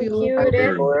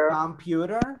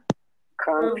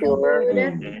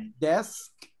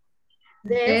 desk,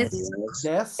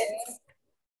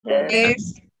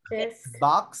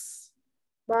 box,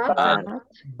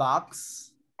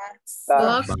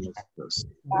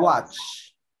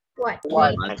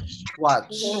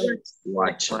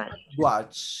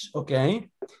 watch, okay.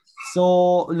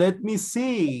 So let me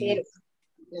see.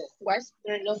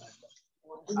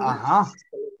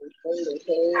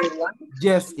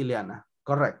 Yes, Ileana,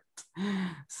 correct.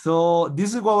 So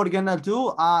this is what we're gonna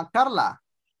do. Carla,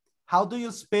 how do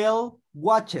you spell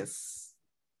watches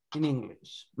in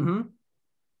English?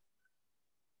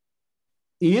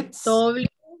 It's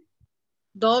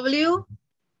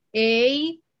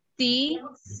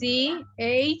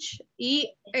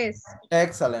W-A-T-C-H-E-S.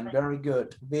 excellent, very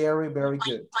good, very, very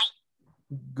good.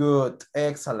 Good,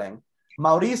 excellent.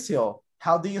 Mauricio,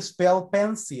 how do you spell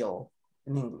pencil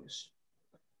in English?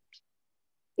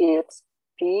 It's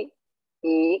P-E-N-C-I-L.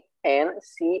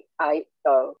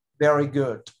 Very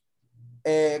good.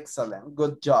 Excellent.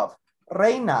 Good job.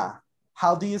 Reina,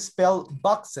 how do you spell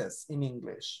boxes in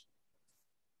English?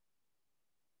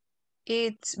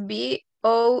 It's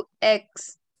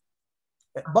B-O-X.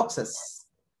 Boxes.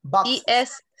 Boxes.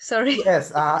 E-S, sorry.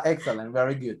 Yes, excellent.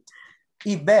 Very good.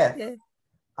 Ibeth. Yeah.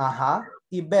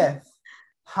 Ibeth,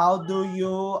 how do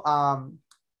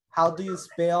you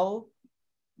spell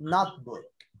notebook?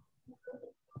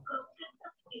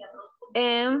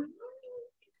 N-O-T-E-B-O-O-Q.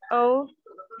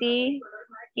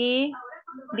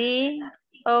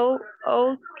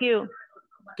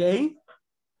 Okay.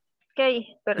 Okay,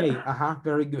 Okay,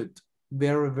 very good.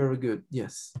 Very, very good.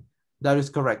 Yes, that is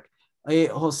correct.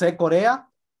 Jose Correa,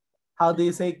 how do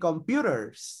you say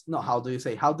computers? No, how do you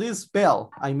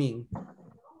spell? I mean,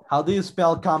 how do you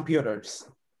spell computers?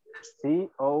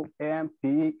 C-O-M-P-U-T-E-R.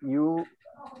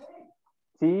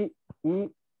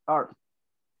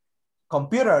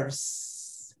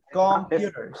 Computers.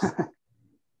 Computers.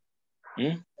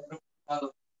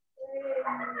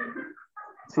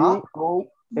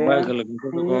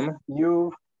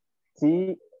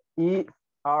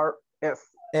 C-O-M-P-U-T-E-R-S.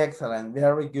 Excellent.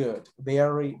 Very good.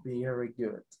 Very, very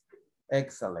good.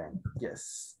 Excellent.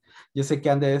 Yes. Yo sé que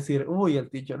han de decir, uy, el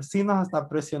teacher sí nos está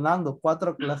presionando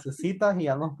 4 clasecitas y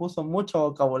ya nos puso mucho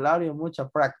vocabulario, mucha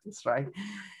practice, right?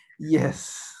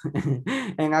 Yes.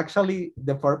 And actually,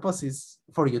 the purpose is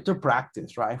for you to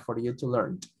practice, right? For you to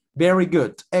learn. Very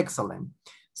good. Excellent.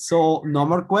 So, no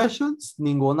more questions.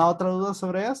 ¿Ninguna otra duda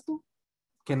sobre esto?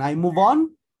 Can I move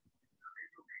on?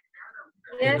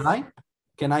 Yes.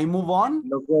 Can I move on?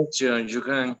 No question, you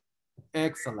can.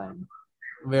 Excellent.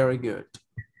 Very good.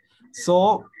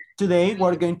 So today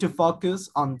we're going to focus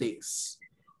on this.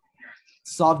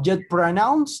 Subject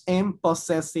pronouns and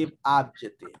possessive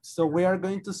adjectives. So we are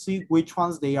going to see which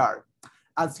ones they are.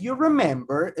 As you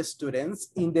remember,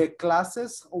 students, in the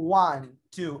classes 1,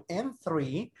 2, and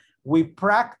 3, we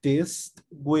practiced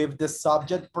with the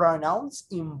subject pronouns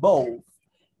in both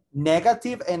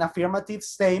negative and affirmative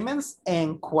statements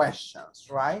and questions,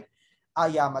 right? I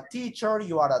am a teacher,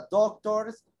 you are a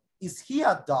doctor. Is he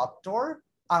a doctor?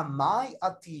 Am I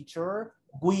a teacher?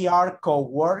 We are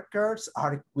co-workers.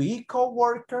 Are we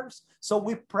co-workers? So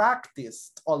we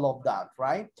practiced all of that,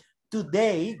 right?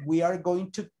 Today, we are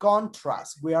going to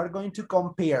contrast. We are going to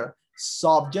compare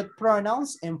subject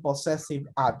pronouns and possessive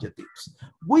adjectives.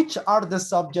 Which are the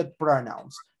subject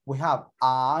pronouns? We have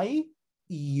I,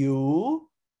 you,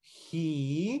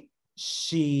 he,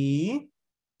 she,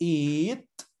 it,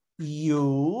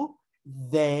 you,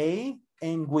 they,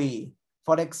 and we.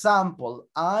 For example,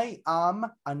 I am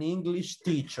an English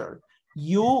teacher.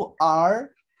 You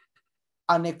are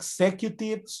an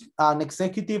executive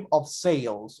of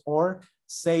sales or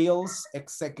sales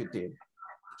executive.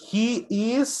 He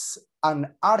is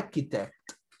an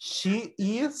architect. She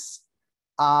is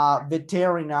a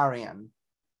veterinarian.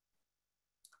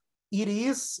 It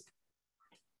is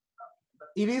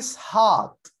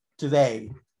hot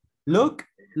today. Look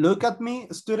at me,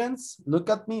 students. Look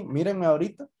at me. Mírenme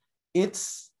ahorita.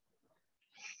 It's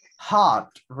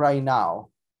hot right now.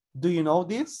 Do you know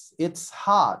this? It's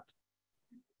hot.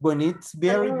 When it's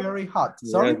very, very hot.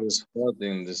 Sorry? Yeah, it's hot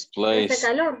in this place.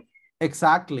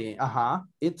 Exactly.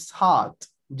 It's hot.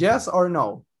 Yes or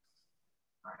no?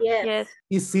 Yes.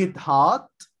 Is it hot?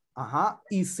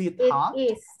 Is it hot?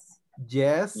 It is.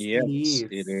 Yes, Yes, it is.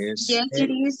 it is. Yes,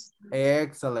 it is.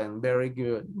 Excellent. Very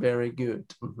good. Very good.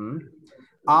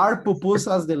 Are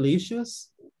pupusas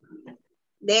delicious?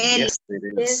 Yes, it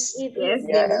Yes, is. it Yes, is.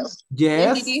 yes.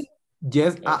 Yes. Yes, it is.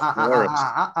 Yes. Of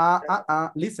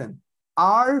course. Listen.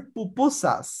 Are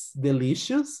pupusas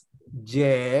delicious?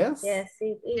 Yes. Yes,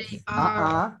 it is. They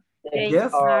are.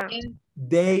 Yes. are.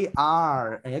 They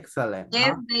are. Excellent.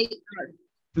 Yes, they are.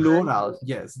 Plural.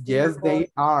 Yes. Yes, they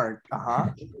are.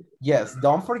 Yes.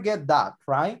 Don't forget that,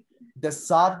 right? The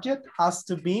subject has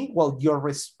to be, well, your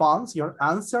response, your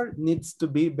answer needs to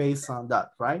be based on that,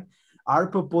 right? Are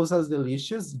pupusas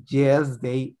delicious? Yes,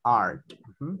 they are.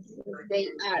 They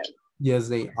are. Yes,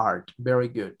 they are. Very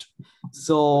good.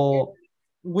 So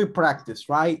we practice,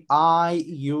 right? I,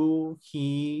 you,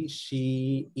 he,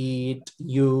 she, it,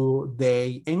 you,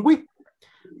 they, and we.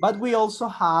 But we also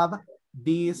have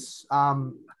these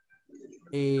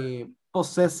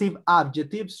possessive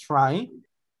adjectives, right?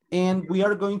 And we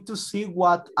are going to see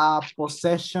what a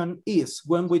possession is.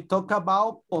 When we talk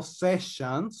about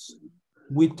possessions,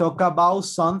 we talk about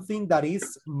something that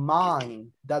is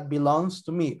mine, that belongs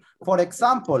to me. For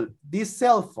example, this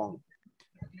cell phone,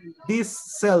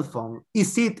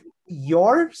 is it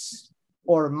yours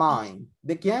or mine?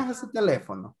 ¿De quién es ese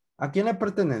teléfono? ¿A quién le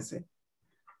pertenece?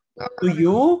 To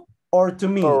you or to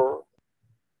me? Your.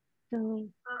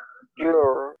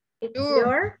 It's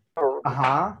your.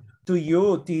 To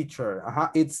you, teacher.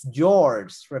 It's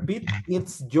yours. Repeat,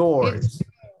 it's yours.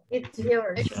 It's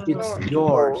yours. It's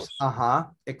yours.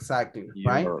 Exactly,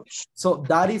 right? Yours. So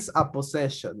that is a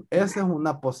possession. Esa es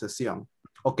una posesión.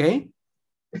 Okay?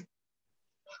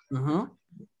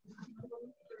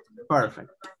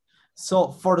 Perfect.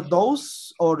 So for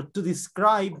those, or to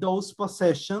describe those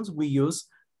possessions, we use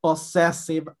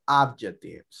possessive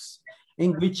adjectives.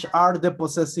 In which are the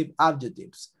possessive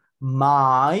adjectives?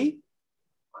 My,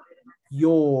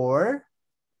 your,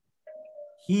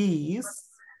 his,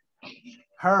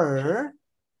 her,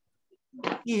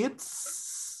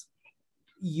 its,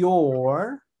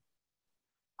 your,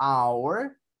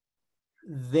 our,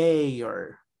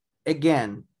 their.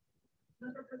 Again,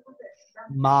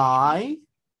 my,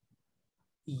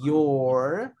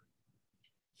 your,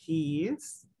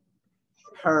 his,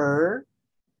 her,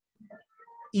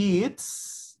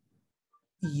 its,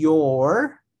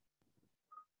 your,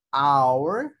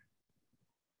 our,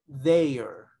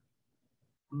 their.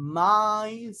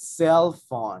 My cell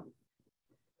phone,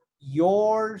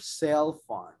 your cell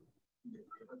phone,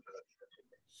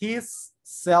 his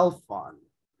cell phone,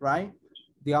 right?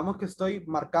 Digamos que estoy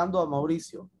marcando a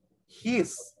Mauricio.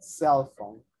 His cell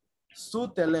phone, su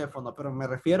teléfono, pero me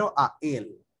refiero a él,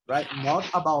 right? Not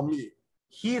about me.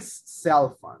 His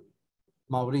cell phone,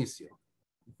 Mauricio.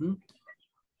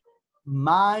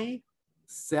 My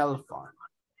cell phone,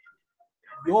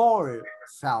 your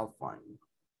cell phone,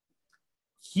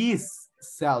 his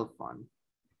cell phone.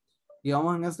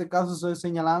 Digamos, en este caso estoy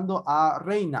señalando a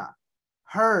Reina.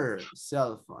 Her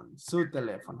cell phone, su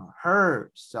teléfono,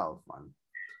 her cell phone.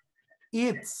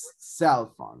 Its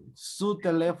cell phone, su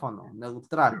teléfono,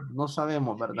 neutral, no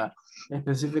sabemos, ¿verdad?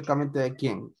 Específicamente de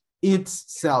quién. Its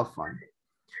cell phone.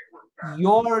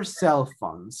 Your cell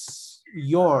phones,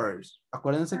 yours.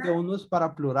 Acuérdense que uno es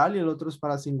para plural y el otro es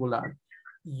para singular.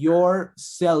 Your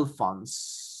cell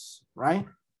phones, right?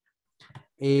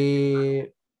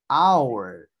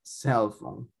 Our cell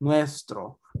phone,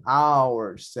 nuestro,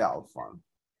 our cell phone.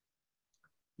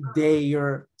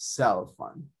 Their cell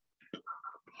phone.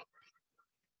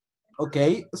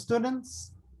 Okay,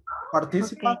 students,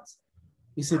 participants,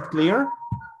 is it clear?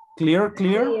 Clear?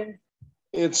 Clear.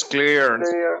 It's clear.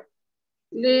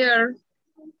 Clear.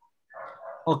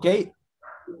 Okay,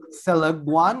 select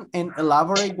one and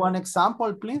elaborate one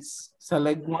example, please.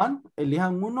 Select one,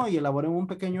 elijan uno y elaboren un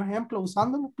pequeño ejemplo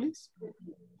usándolo, please.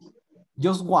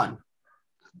 Just one.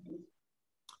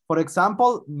 For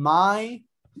example, my,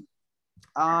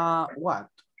 what?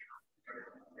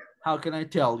 How can I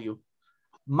tell you?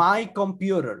 My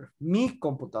computer, mi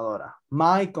computadora,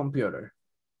 my computer.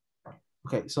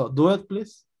 Okay, so do it,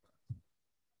 please.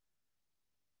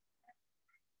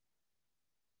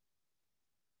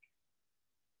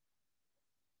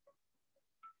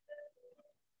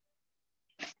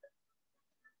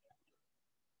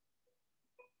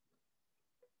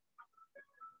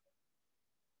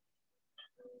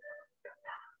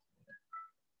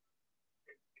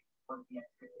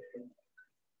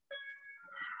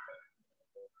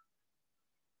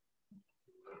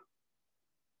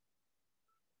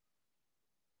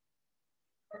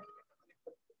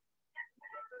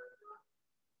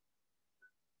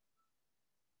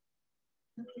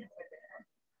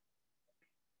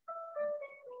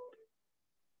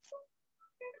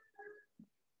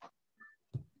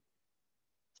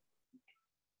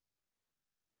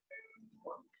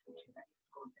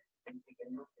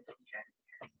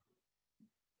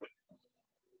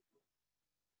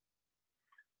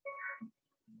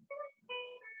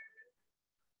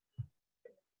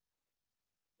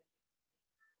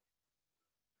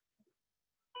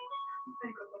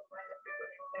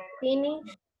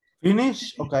 Finish.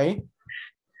 Finish, okay.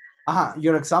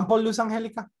 Your example, Luz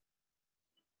Angelica?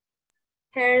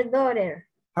 Her daughter.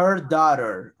 Her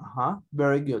daughter,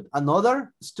 very good.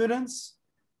 Another, students?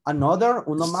 Another,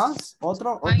 uno más,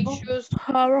 otro.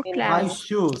 Her My class.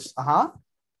 shoes,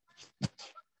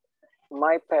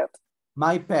 My pet.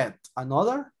 My pet,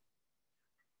 another?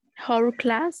 Her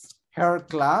class. Her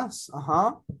class,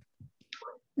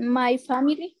 My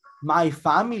family. My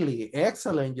family,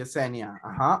 excellent, Yesenia.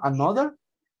 Another?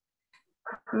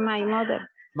 My mother.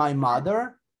 My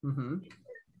mother.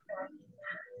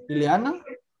 Ileana?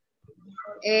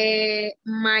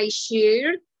 My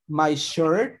shirt. My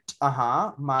shirt,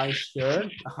 my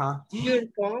shirt, Your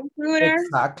computer.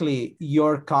 Exactly,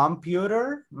 your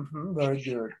computer, very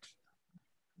good.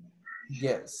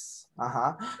 Yes,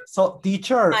 So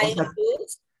teacher, My o sea,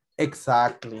 shoes.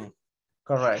 exactly,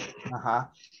 correct,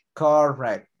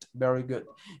 correct, very good.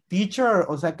 Teacher,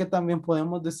 o sea que también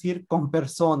podemos decir con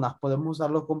personas, podemos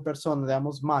usarlo con personas,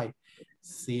 digamos my,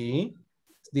 sí,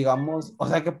 digamos, o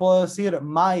sea que puedo decir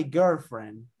my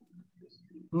girlfriend,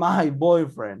 my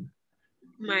boyfriend.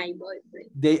 My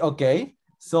boyfriend. Okay,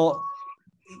 so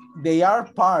they are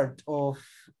part of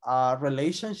a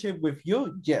relationship with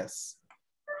you, yes.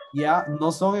 Ya,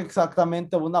 no son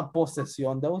exactamente una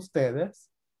posesión de ustedes.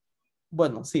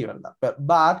 Bueno, sí, ¿verdad?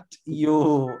 But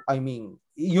you, I mean,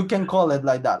 you can call it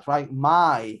like that, right?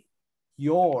 My,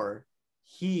 your,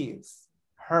 his,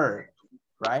 her,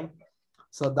 right?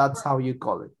 So that's how you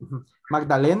call it.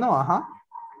 Magdaleno,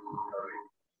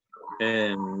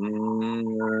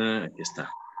 Aquí está.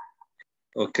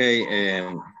 Okay,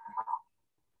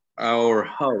 our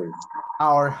house.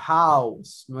 Our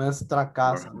house, nuestra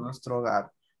casa, nuestro hogar.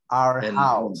 Our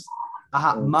house.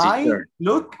 My, Teacher.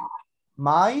 look,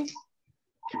 my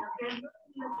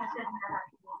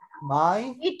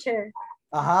Teacher.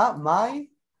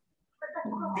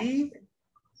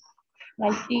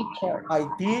 my teacher. My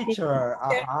teacher,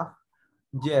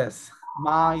 yes,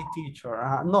 my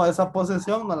teacher. No, esa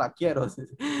posesión no la quiero.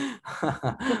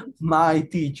 My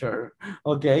teacher,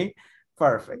 okay,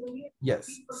 perfect. Yes,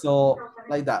 so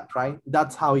like that, right?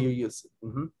 That's how you use it.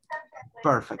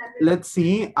 Perfect. Let's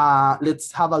see,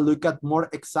 let's have a look at more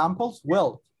examples.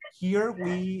 Well, here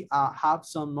we have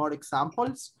some more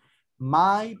examples.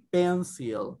 My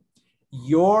pencil,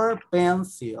 your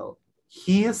pencil,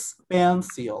 his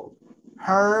pencil,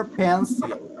 her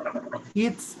pencil,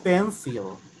 its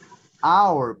pencil,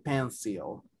 our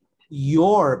pencil,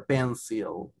 your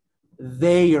pencil,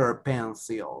 their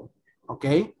pencil,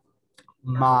 okay?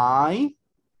 My,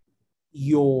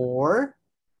 your,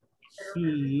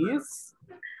 his,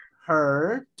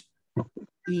 her,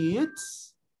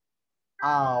 its,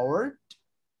 our,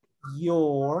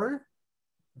 your,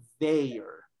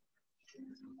 their.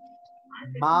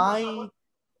 My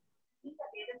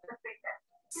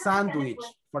sandwich,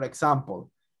 for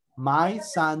example, my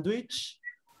sandwich,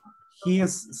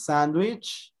 his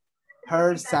sandwich,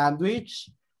 her sandwich,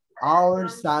 our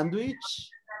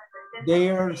sandwich,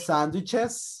 their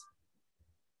sandwiches,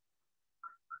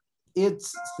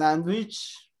 its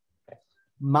sandwich,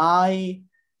 my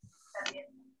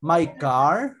My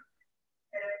car,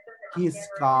 his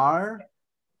car,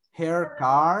 her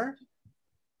car,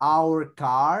 our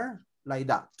car, like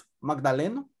that.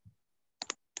 Magdaleno.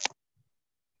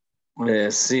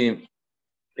 Sí,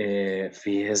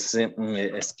 fíjese,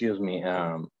 excuse me,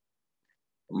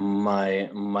 my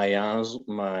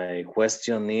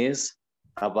question is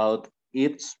about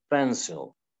its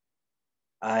pencil.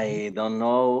 I don't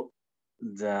know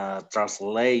the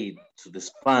translate to the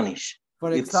Spanish.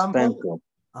 For It's example, pencil.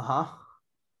 For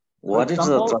What is the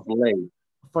example, translate?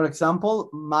 For example,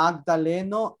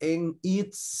 Magdaleno and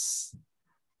its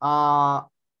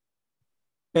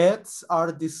pets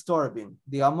are disturbing.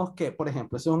 Digamos que, por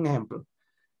ejemplo, ese es un ejemplo.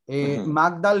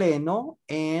 Magdaleno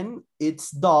and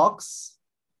its dogs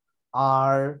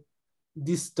are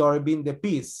disturbing the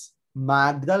peace.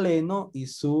 Magdaleno y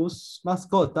sus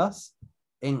mascotas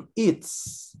and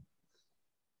its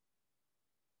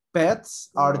pets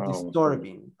are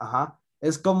disturbing. Ajá.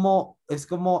 Es como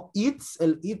its,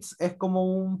 el its es como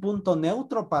un punto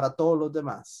neutro para todos los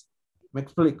demás. ¿Me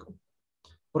explico?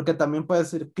 Porque también puede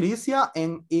decir Crisia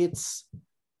and its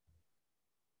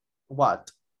what?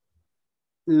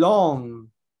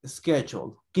 Long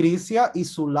schedule. Crisia y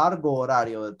su largo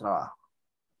horario de trabajo.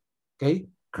 ¿Ok?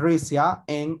 Crisia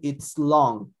and its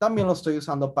long. También lo estoy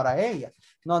usando para ella.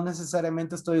 No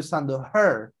necesariamente estoy usando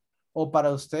her. O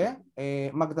para usted,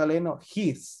 Magdaleno,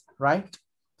 his, right?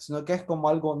 Sino que es como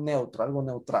algo neutro, algo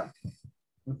neutral.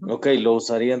 Ok, lo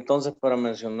usaría entonces para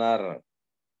mencionar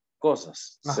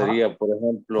cosas. Sería, por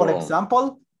ejemplo... Por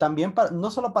ejemplo, también para, no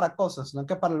solo para cosas, sino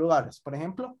que para lugares. Por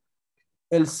ejemplo,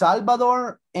 El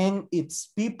Salvador and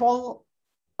its people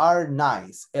are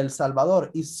nice. El Salvador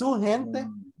y su gente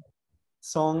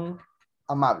son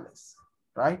amables,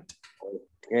 right?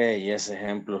 Ok, ese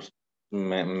ejemplo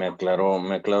me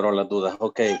aclaró las dudas.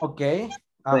 Ok. Ok.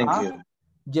 Thank you.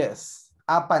 Yes.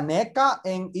 Apaneca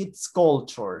and its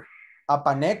culture.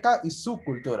 Apaneca y su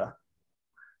cultura.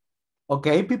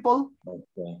 Okay, people?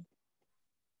 Okay.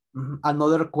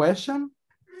 Another question?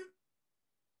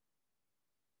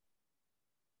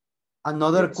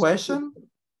 Another question?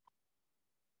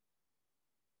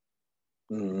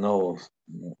 No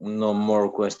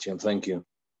more question. Thank you.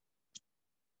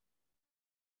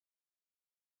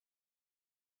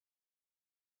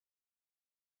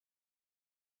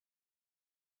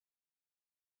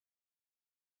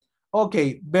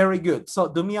 Okay, very good. So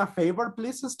do me a favor,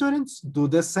 please, students. Do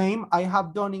the same I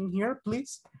have done in here,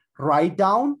 please. Write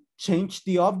down, change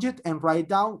the object, and write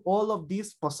down all of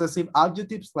these possessive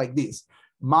adjectives like this.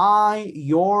 My,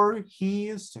 your,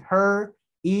 his, her,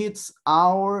 its,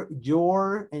 our,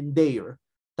 your, and their.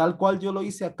 Tal cual yo lo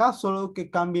hice acá, solo que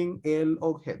cambien el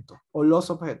objeto o los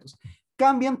objetos.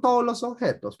 Cambien todos los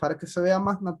objetos para que se vea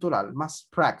más natural, más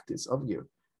practice of you,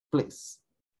 please.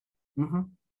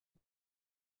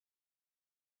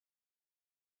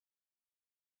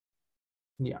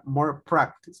 Yeah, more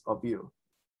practice of you.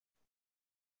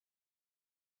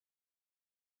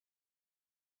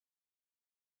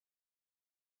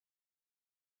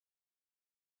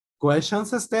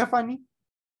 Questions, Stephanie?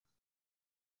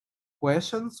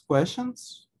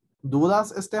 Questions?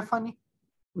 ¿Dudas, Stephanie?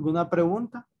 ¿Alguna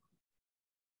pregunta?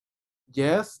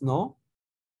 Yes, no?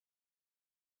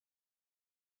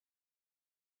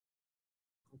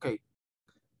 Okay.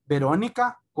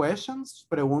 Verónica, questions,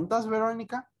 preguntas,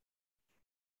 Verónica?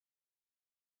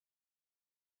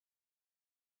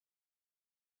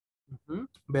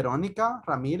 Verónica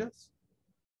Ramírez.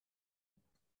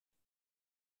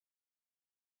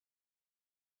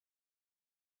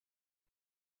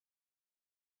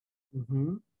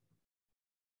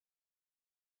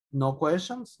 No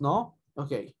questions, no?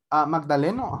 Ok.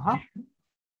 Magdaleno, ajá.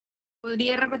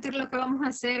 ¿Podría repetir lo que vamos a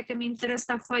hacer? Que mi internet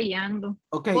está fallando.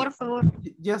 Okay. Por favor.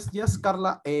 Yes,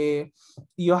 Carla.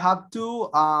 You have to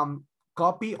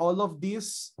copy all of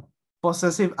these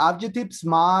possessive adjectives,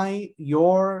 my,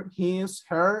 your, his,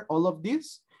 her, all of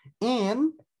this,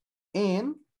 and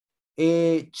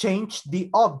change the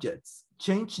objects,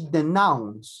 change the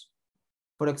nouns.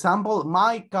 For example,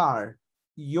 my car,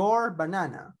 your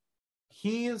banana,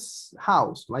 his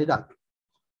house, like that.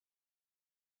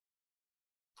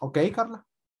 Okay, Carla?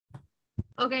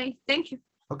 Okay, thank you.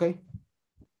 Okay.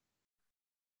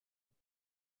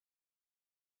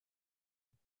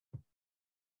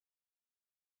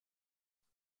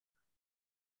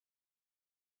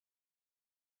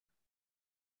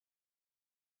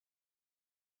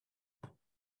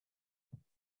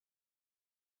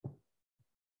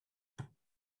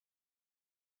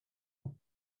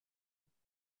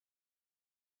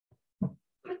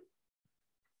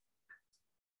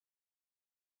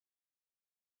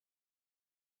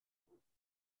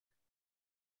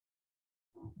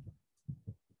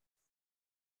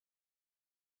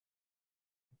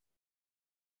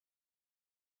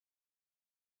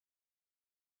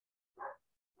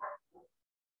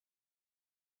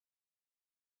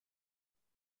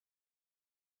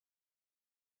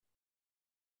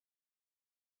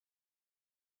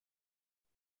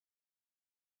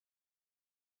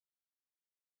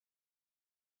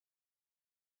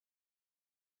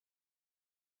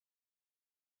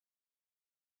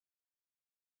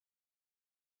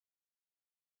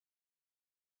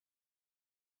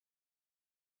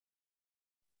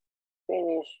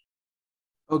 Finish.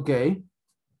 Okay.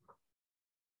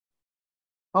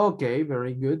 Okay,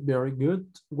 very good, very good.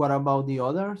 What about the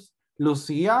others?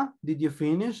 Lucia, did you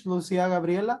finish? Lucia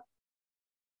Gabriela?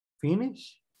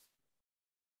 Finish?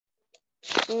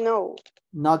 No.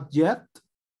 Not yet?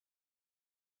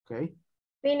 Okay.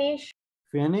 Finish.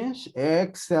 Finish?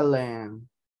 Excellent.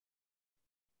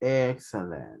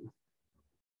 Excellent.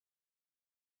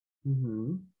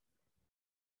 Mhm.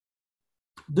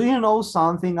 Do you know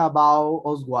something about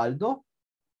Oswaldo?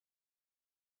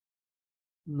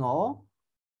 No,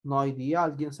 no idea.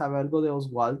 ¿Alguien sabe algo de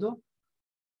Oswaldo?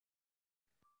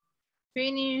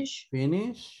 Finish.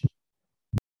 Finish.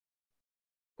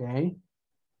 Okay.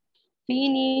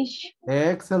 Finish.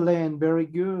 Excellent. Very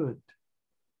good.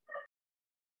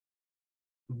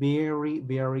 Very,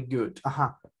 very good.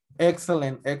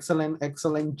 Excellent, excellent,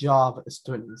 excellent job,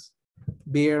 students.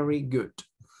 Very good.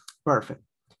 Perfect.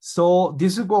 So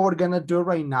this is what we're gonna do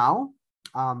right now.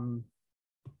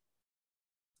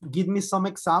 Give me some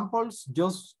examples.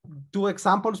 Just 2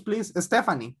 examples, please.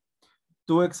 Stephanie,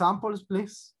 2 examples,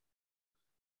 please.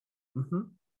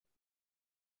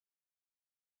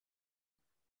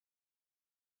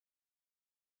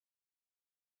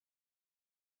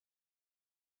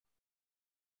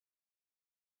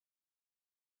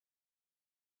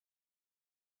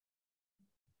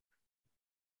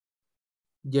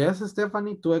 Yes,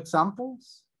 Stephanie, 2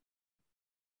 examples.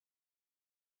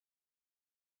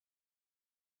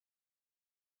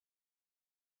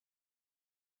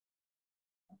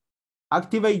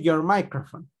 Activate your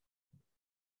microphone.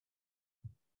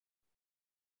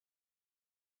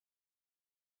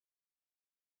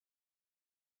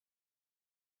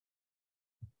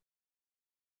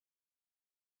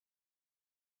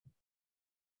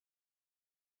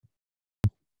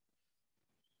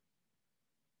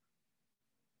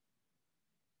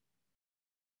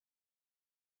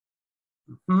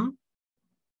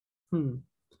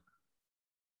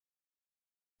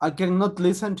 I cannot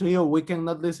listen to you. We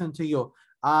cannot listen to you.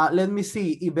 Let me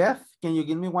see. Ibeth, can you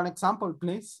give me one example,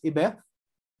 please? Ibeth?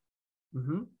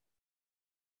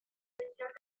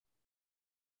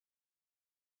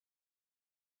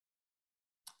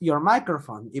 Your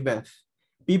microphone, Ibeth.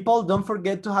 People, don't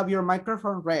forget to have your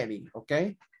microphone ready,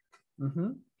 okay?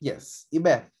 Yes,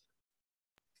 Ibeth.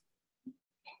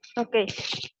 Okay.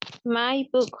 My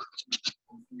book.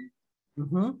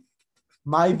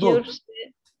 My book.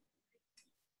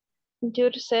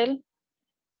 Yourself.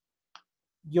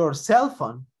 Your cell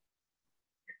phone.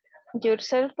 Your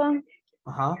cell phone.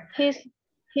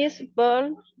 His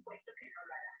ball.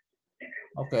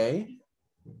 Okay.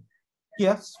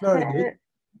 Yes, very good.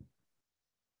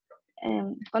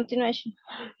 Continuation.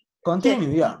 Continue,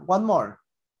 yeah. One more.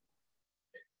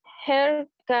 Her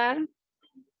car.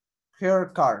 Her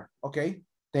car. Okay.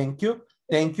 Thank you.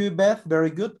 Thank you, Beth. Very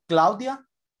good. Claudia,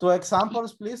 2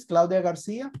 examples, please. Claudia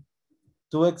Garcia.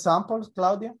 2 examples,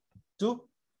 Claudia. 2.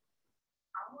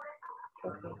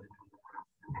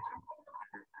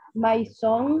 My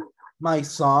son. My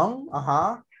son.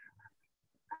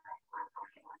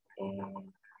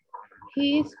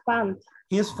 His pants.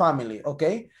 His family.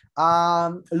 Okay.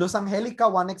 Luz Angelica,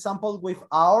 1 example with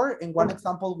our and 1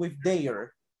 example with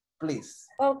their, please.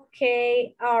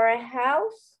 Okay. Our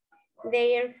house,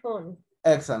 their phone.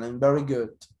 Excellent. Very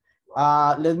good.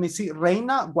 Let me see.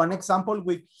 Reina, 1 example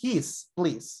with his,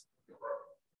 please.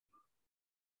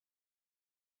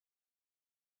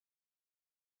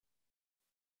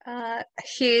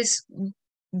 His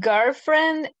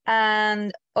girlfriend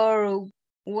and our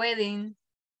wedding.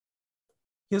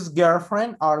 His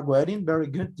girlfriend, our wedding. Very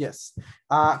good. Yes.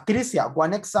 Crisia,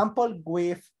 1 example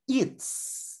with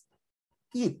its.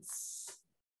 Its.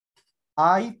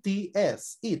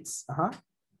 I-T-S. Its.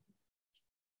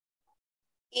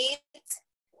 It's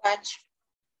watch.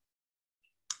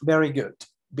 Very good.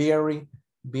 Very,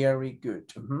 very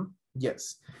good.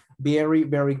 Yes. Very,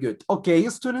 very good. Okay,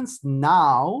 students,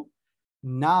 now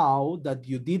that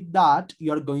you did that,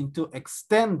 you're going to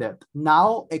extend it.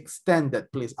 Now extend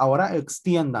it, please. Ahora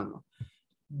extiéndanlo.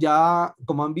 Ya,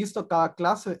 como han visto, cada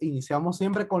clase iniciamos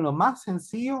siempre con lo más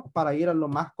sencillo para ir a lo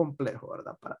más complejo,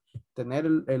 ¿verdad? Para tener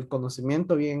el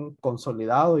conocimiento bien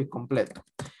consolidado y completo.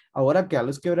 Ahora que ya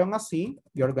lo escribieron así,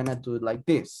 you're gonna do it like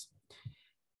this.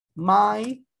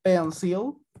 My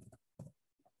pencil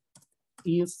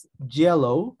is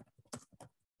yellow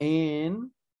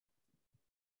and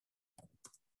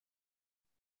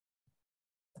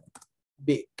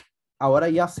big. Ahora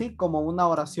ya sí como una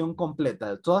oración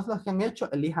completa. De todas las que han hecho,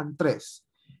 elijan 3.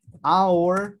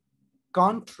 Our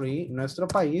country, nuestro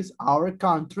país, our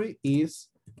country is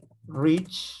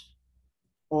rich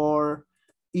or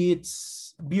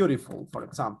it's beautiful, for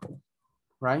example.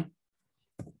 right?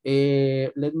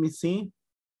 Let me see.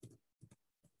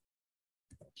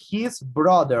 His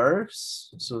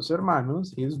brothers, sus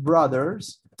hermanos, his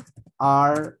brothers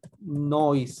are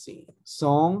noisy.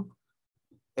 Son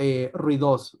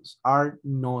ruidosos, are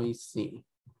noisy,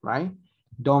 right?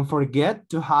 Don't forget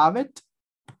to have it.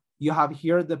 You have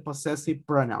here the possessive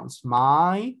pronouns,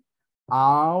 my,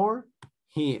 our,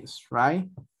 his, right?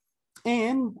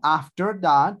 And after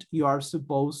that, you are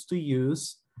supposed to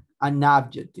use an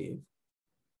adjective.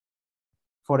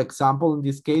 For example, in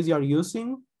this case, you are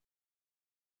using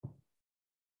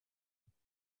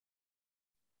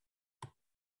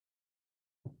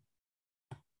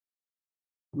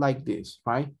like this,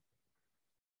 right?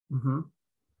 Mm-hmm.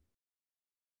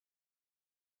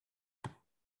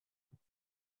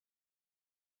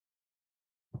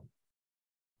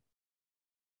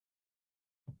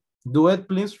 Do it,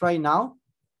 please, right now.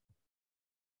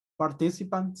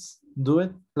 Participants, do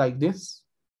it like this.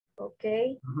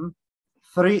 Okay. Mm-hmm.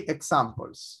 3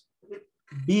 examples.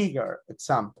 Bigger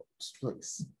examples,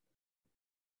 please.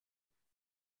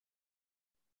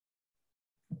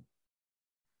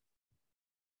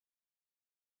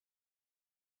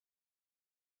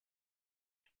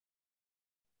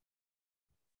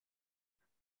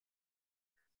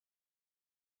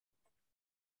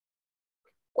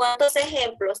 ¿Cuántos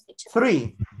ejemplos, teacher?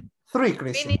 3. 3,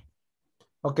 Christine.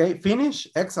 Okay, finish.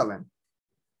 Excellent.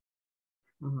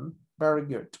 Mm-hmm. Very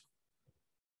good.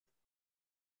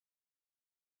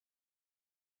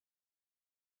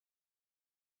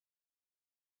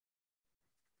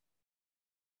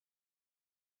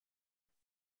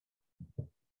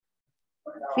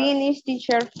 Finish,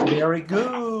 teacher. Very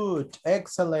good.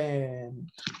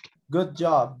 Excellent. Good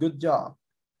job. Good job.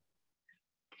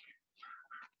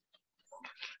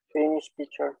 Finish,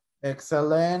 teacher.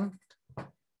 Excellent.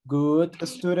 Good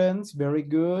students. Very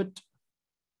good.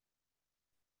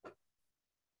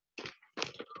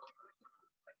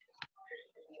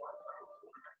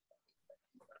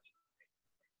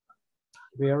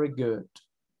 Very good.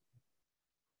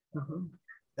 Mm-hmm.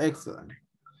 Excellent.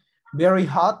 Very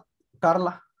hot,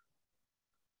 Carla.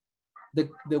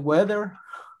 The weather.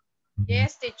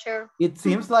 Yes, teacher. It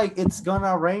seems like it's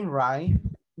gonna rain, right?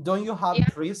 Don't you have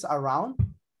trees around?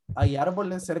 ¿Hay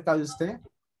árboles cerca de usted?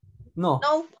 No.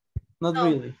 No. Not No.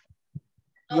 really.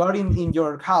 No. You are in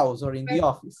your house or in the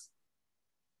office?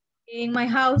 In my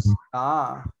house.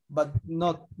 Ah, but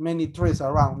not many trees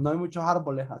around. No hay muchos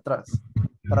árboles atrás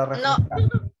para refrescar.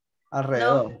 No.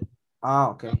 Alrededor. No. Ah,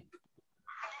 okay.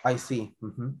 I see.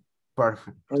 Mm-hmm.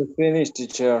 Perfect. I finished,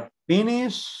 teacher.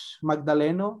 Finish,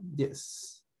 Magdaleno?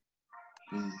 Yes.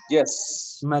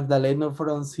 Yes. Magdaleno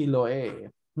from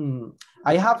Siloé.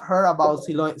 I have heard about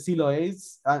Siloé. Siloé,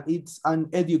 it's an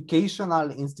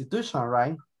educational institution,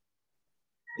 right?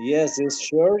 Yes, it's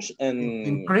church and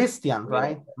in Christian,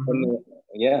 right? Mm-hmm.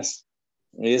 Yes,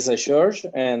 it's a church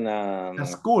and a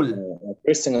school. A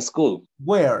Christian school.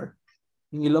 Where?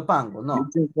 In Ilopango, no.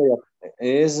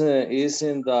 It's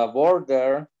in the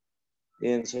border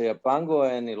in Soyapango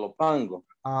and Ilopango.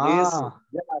 Ah.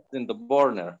 It's in the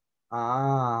border.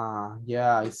 Ah,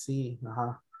 yeah, I see.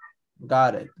 Uh-huh.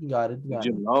 Got it. Did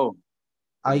you know?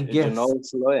 I guess. You know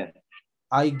Siloé?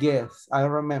 I guess. I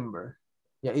remember.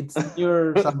 Yeah, it's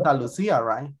near Santa Lucia,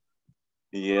 right?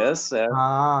 Yes, sir.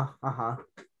 Ah, uh-huh.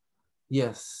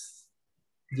 Yes.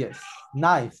 Yes.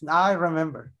 Nice. I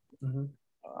remember. Mm-hmm.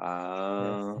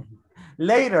 Yes.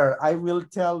 Later, I will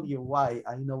tell you why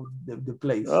I know the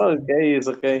place. Okay, it's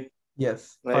okay.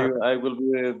 Yes. I will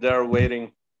be there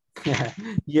waiting.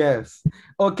 Yes.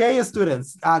 Okay,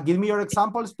 students. Give me your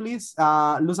examples, please.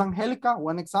 Luz Angelica,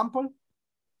 one example.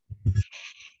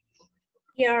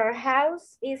 Your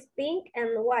house is pink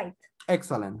and white.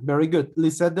 Excellent. Very good.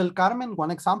 Lisette del Carmen,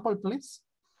 one example, please.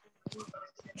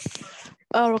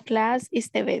 Our class is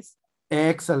the best.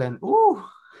 Excellent.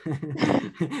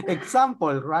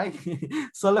 Example, right?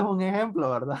 Solo es un ejemplo,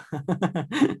 ¿verdad?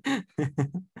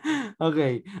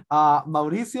 Okay.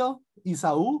 Mauricio,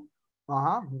 Isaú.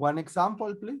 One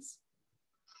example, please.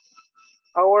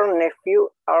 Our nephews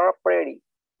are pretty.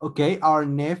 Okay, our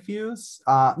nephews,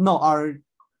 no,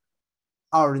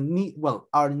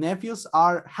 our nephews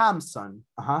are handsome.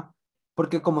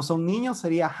 Porque como son niños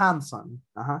sería handsome.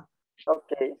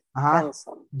 Okay,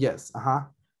 handsome. Yes,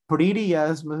 Pretty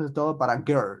es todo para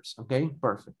girls. Okay,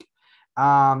 perfect.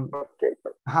 Okay,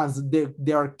 perfect.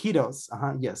 They are kiddos.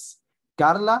 Yes.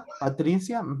 Carla,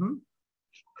 Patricia.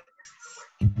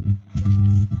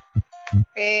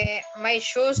 My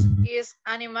shoes is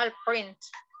animal print.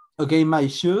 Okay, my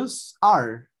shoes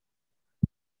are.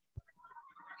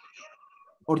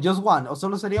 Or just one, o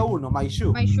solo sería uno, my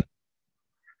shoe. My shoe.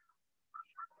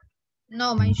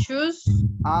 No, my shoes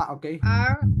Okay.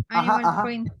 are animal Ajá.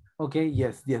 print. Okay,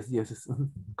 yes.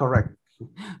 Correct.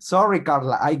 Sorry,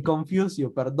 Carla, I confused you.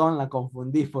 Perdón, la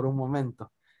confundí por un momento.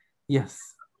 Yes.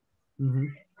 Mhm.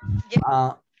 Yes.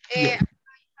 Yes.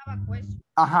 I have a question.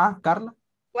 Ajá, Carla.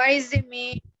 What is the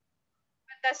mean?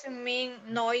 What does it mean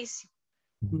noise?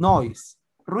 Noise.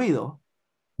 Ruido.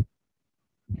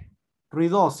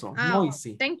 Ruidoso.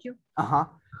 Noisy. Thank you. Ajá.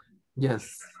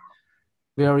 Yes.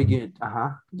 Very good.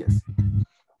 Ajá. Yes.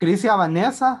 Crisia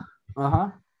Vanessa.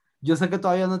 Ajá. Yo sé que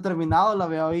todavía no he terminado, la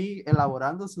veo ahí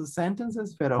elaborando sus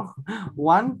sentences, pero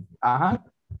one. Ajá.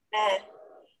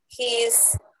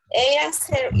 His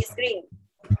answer is green.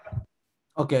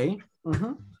 Okay.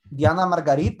 Mhm. Diana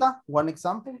Margarita, one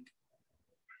example.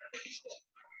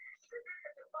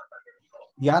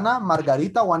 Diana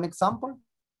Margarita, one example.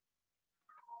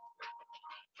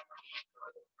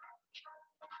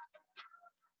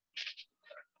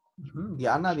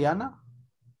 Diana.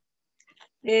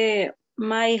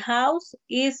 My house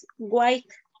is white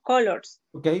colors.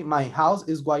 Okay, my house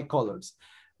is white colors.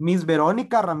 Miss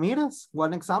Verónica Ramirez,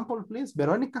 one example, please.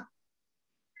 Verónica.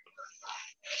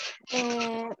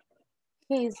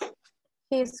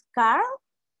 His car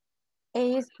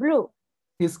is blue.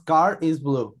 His car is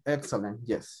blue. Excellent,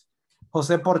 yes.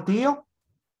 Jose Portillo,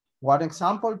 one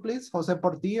example, please. Jose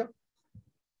Portillo.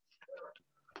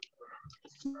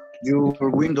 Your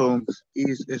window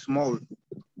is small.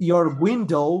 Your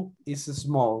window is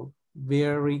small.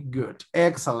 Very good.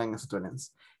 Excellent,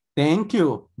 students. Thank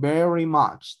you very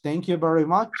much. Thank you very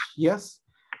much. Yes,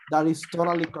 that is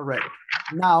totally correct.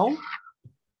 Now,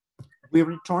 we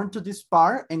return to this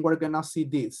part and we're gonna see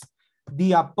this,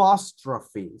 the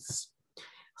apostrophes.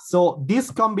 So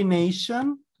this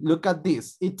combination, look at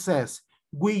this. It says,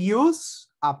 we use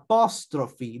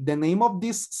apostrophe. The name of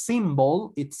this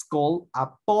symbol, it's called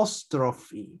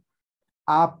apostrophe.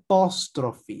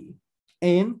 Apostrophe.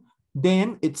 And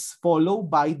then it's followed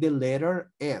by the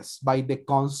letter S, by the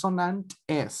consonant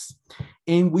S.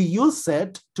 And we use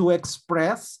it to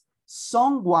express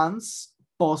someone's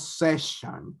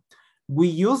possession. We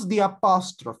use the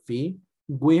apostrophe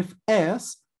with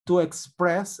S to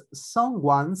express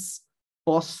someone's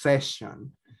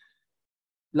possession.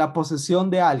 La posesión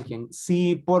de alguien.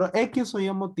 Si por X o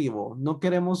Y motivo no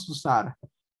queremos usar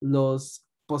los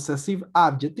possessive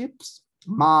adjectives,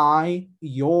 my,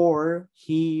 your,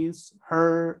 his,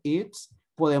 her, its,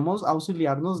 podemos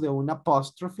auxiliarnos de un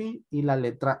apostrophe y la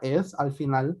letra S al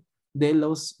final de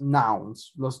los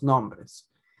nouns, los nombres.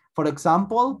 For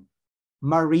example,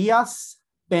 Maria's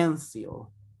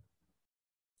pencil.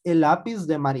 El lápiz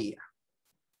de María.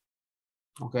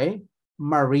 Ok.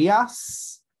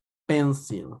 Maria's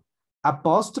pencil.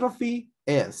 Apostrophe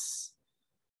S.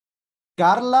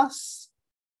 Carla's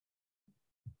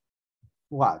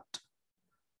what?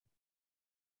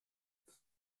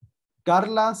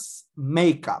 Carla's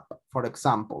makeup, for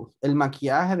example. El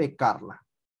maquillaje de Carla,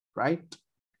 right?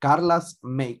 Carla's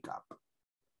makeup.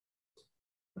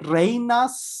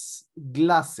 Reina's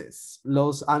glasses,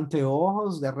 los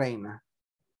anteojos de reina.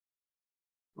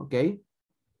 Okay.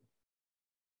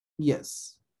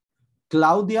 Yes.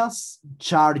 Claudia's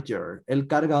charger, el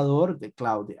cargador de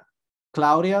Claudia.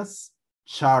 Claudia's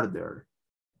charger,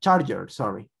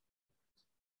 sorry.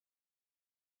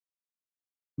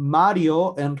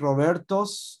 Mario and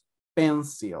Roberto's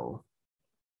pencil,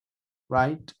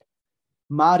 right?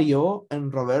 Mario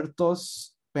and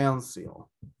Roberto's pencil.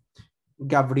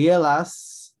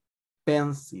 Gabriela's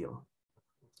pencil,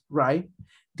 right?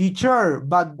 Teacher,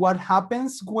 but what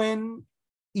happens when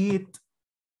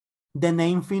the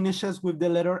name finishes with the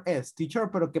letter S? Teacher,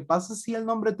 pero ¿qué pasa si el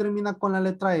nombre termina con la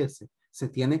letra S? ¿Se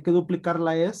tiene que duplicar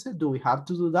la S? Do we have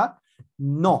to do that?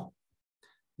 No.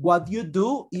 What you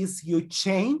do is you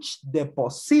change the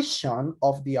position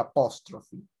of the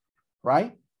apostrophe,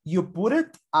 right? You put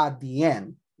it at the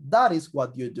end. That is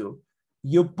what you do.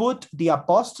 You put the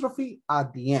apostrophe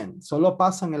at the end. Solo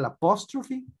pasan el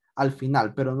apostrophe al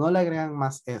final, pero no le agregan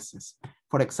más S.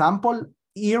 For example,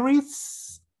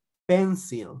 Iris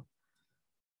pencil.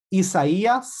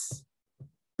 Isaías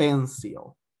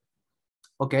pencil.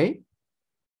 Okay?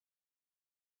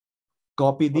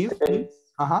 Copy this, please.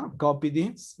 Ajá, copy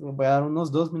this. Les voy a dar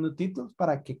unos 2 minutitos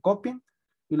para que copien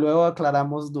y luego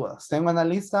aclaramos dudas. Tengo en la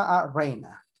lista a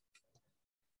Reina.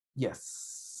 Yes.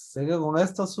 Sé que con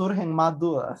esto surgen más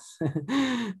dudas.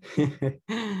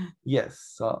 Yes,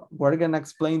 so we're going to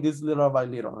explain this little by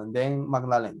little and then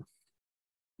Magdalena.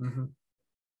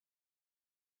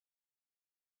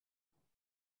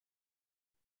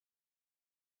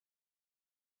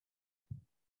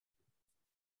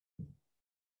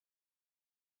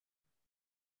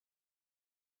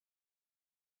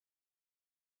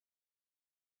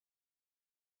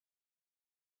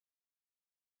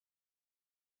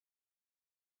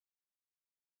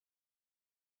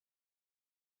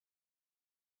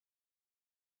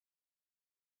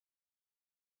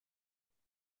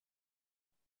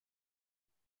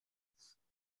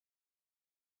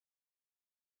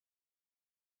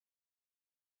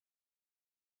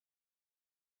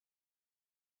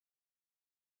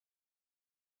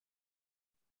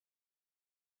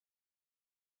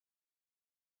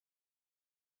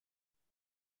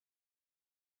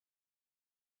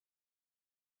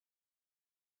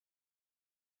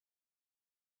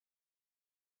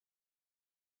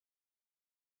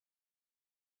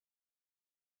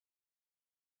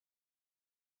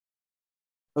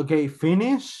 Okay,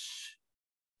 finish.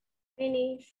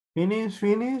 Finish. Finish,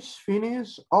 finish,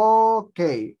 finish.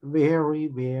 Okay, very,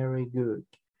 very good.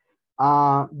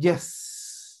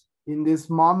 Yes, in this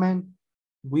moment,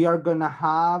 we are gonna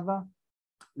have,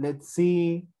 let's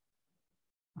see,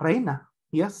 Reina.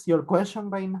 Yes, your question,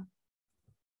 Reina.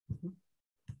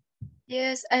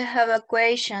 Yes, I have a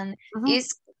question.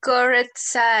 Is correct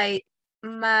side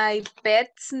my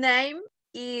pet's name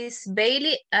is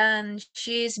Bailey and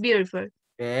she is beautiful.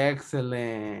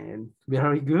 Excellent.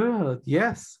 Very good.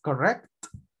 Yes, correct.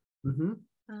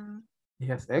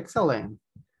 Yes, excellent.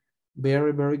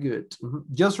 Very, very good.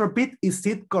 Just repeat, is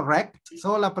it correct?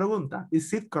 Solo la pregunta,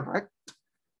 is it correct?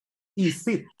 Is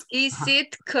it? Is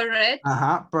it correct?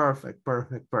 Perfect,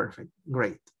 perfect, perfect.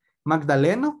 Great.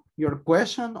 Magdaleno, your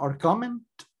question or comment?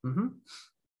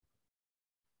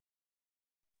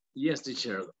 Yes,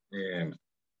 teacher.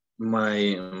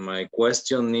 My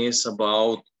question is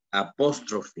about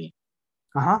apostrophe.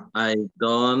 I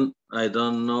don't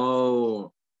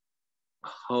know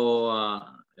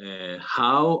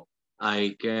how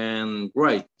I can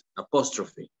write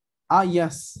apostrophe.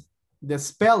 Yes, the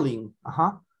spelling.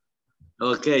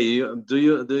 Okay, do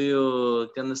you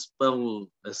can spell?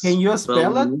 Can you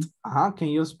spell it? Can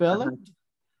you spell it?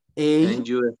 Can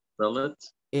you spell it?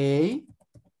 A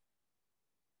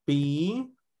P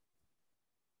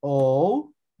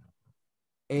O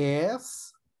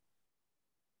S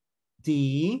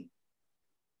T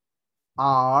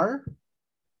R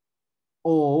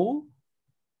O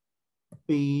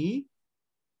P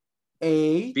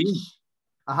H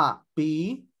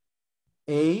P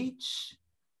H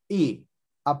E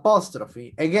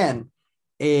apostrophe. Again,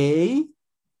 A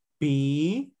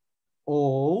P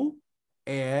O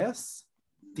S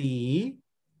T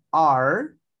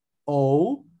R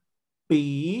O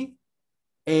P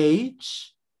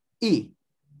H E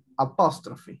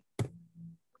apostrophe.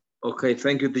 Okay,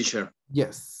 thank you, teacher.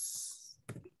 Yes.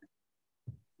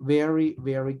 Very,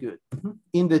 very good.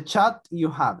 In the chat, you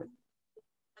have it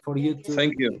for you to.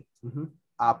 Thank you.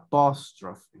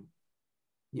 Apostrophe.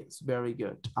 Yes, very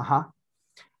good.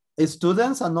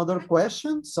 Students, another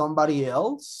question? Somebody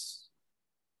else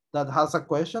that has a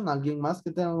question? ¿Alguien más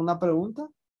que tenga una pregunta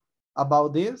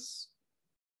about this?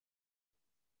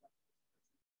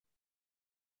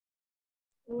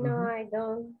 No, I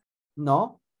don't.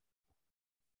 No?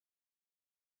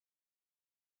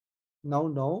 No,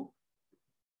 no.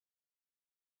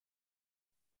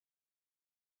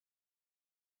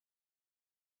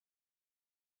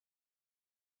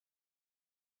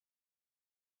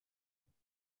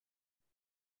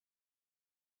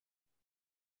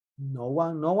 No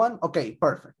one, no one? Okay,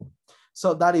 perfect.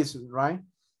 So that is right.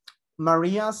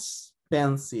 Maria's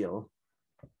pencil.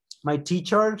 My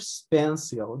teacher's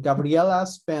pencil.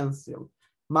 Gabriela's pencil.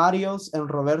 Mario's and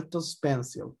Roberto's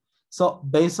pencil. So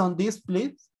based on this,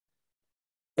 please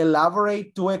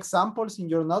elaborate 2 examples in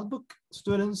your notebook.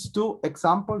 Students, 2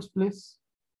 examples, please.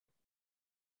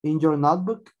 In your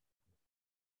notebook.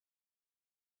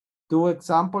 2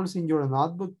 examples in your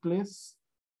notebook, please.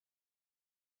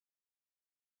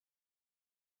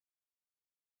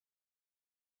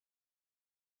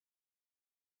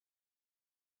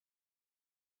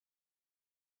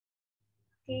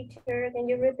 Teacher, can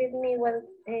you repeat me what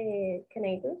can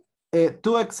I do?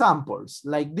 2 examples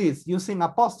like this using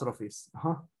apostrophes.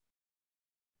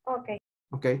 Okay.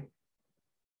 Okay.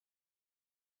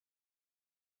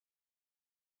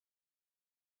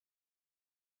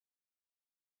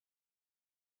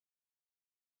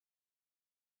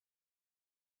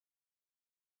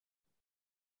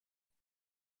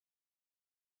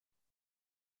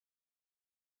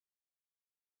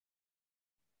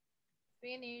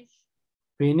 Finish.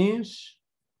 Finish.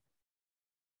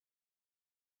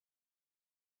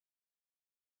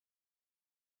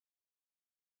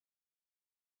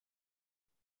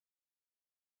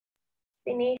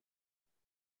 Finish.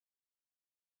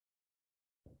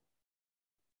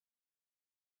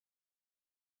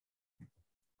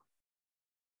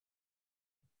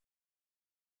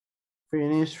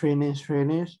 Finish, finish,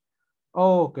 finish.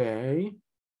 Okay.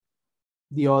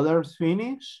 The others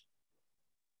finish?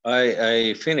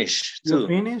 I finished too. You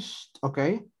finished?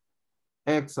 Okay.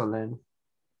 Excellent.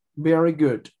 Very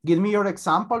good. Give me your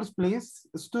examples, please,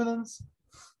 students.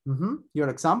 Your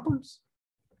examples.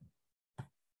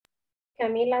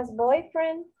 Camila's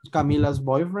boyfriend. Camila's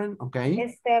boyfriend. Okay.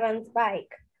 Esteban's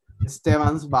bike.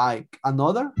 Esteban's bike.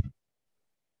 Another?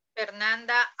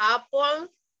 Fernanda apple.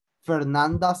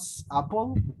 Fernanda's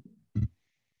apple.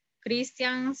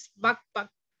 Christian's backpack.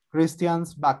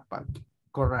 Christian's backpack.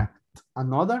 Correct.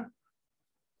 Another?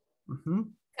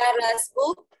 Carla's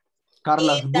book.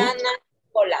 Carla's y book. Dana's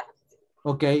cola.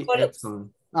 Okay,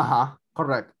 excellent.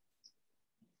 Correct.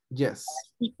 Yes.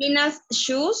 Christina's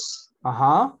shoes.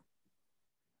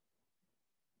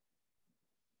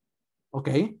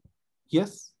 Okay.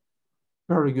 Yes.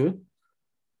 Very good.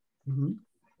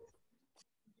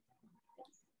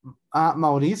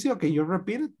 Mauricio, can you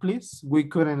repeat it, please? We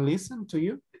couldn't listen to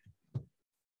you.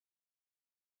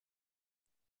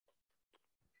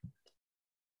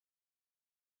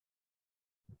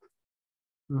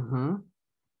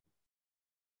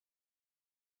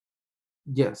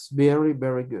 Yes, very,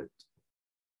 very good.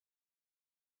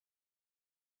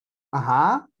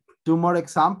 Two more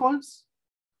examples.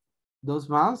 Dos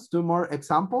más, two more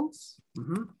examples.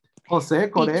 Jose,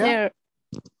 Correa.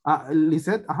 Teacher,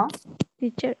 Lisette,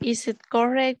 teacher, is it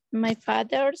correct? My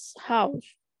father's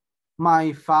house.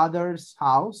 My father's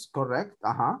house, correct.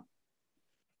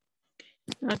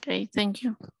 Okay, thank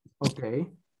you. Okay,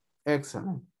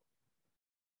 excellent.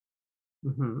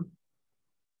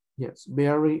 Yes,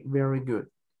 very, very good.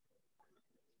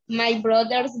 My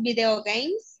brother's video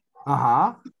games.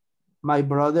 My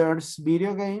brother's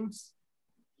video games.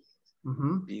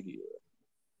 Video.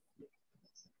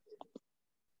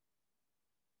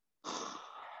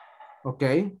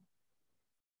 Okay.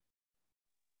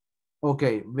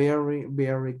 Okay, very,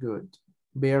 very good.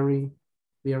 Very,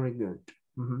 very good.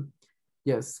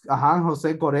 Yes.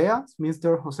 Jose Correa,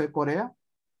 Mr. Jose Correa.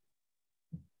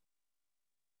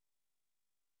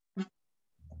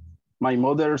 My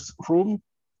mother's room.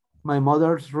 My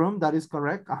mother's room, that is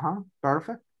correct.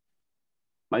 Perfect.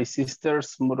 My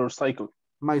sister's motorcycle.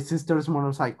 My sister's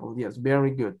motorcycle, yes,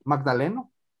 very good. Magdaleno?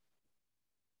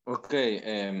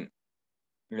 Okay.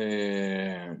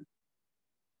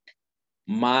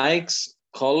 Mike's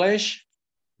college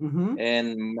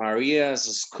and Maria's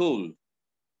school.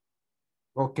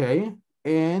 Okay,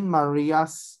 and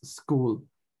Maria's school.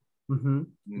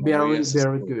 Very,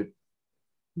 very good.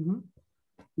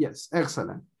 Yes,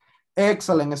 excellent.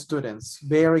 Excellent students,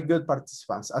 very good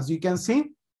participants. As you can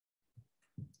see,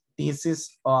 this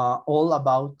is all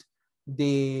about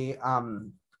the,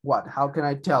 how can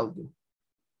I tell you?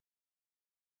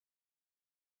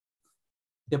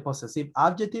 The possessive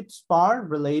adjectives part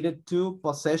related to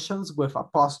possessions with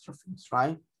apostrophes,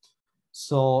 right?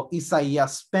 So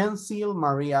Isaiah's pencil,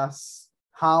 Maria's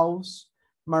house.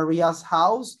 Maria's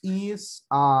house is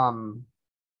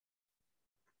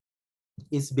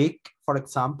big, for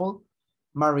example.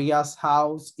 Maria's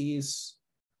house is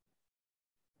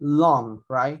long,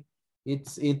 right?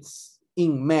 It's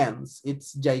immense,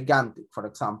 it's gigantic, for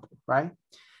example, right?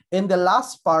 And the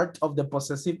last part of the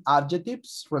possessive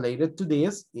adjectives related to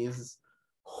this is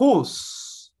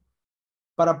whose.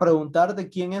 Para preguntar de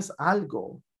quién es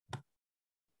algo.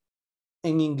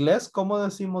 En inglés, ¿cómo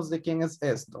decimos de quién es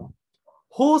esto?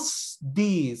 Whose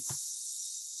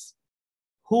this?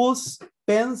 Whose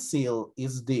pencil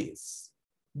is this?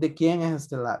 ¿De quién es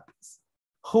este lápiz?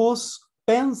 Whose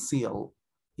pencil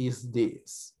is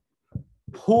this?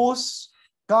 Whose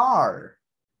car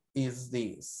is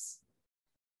this?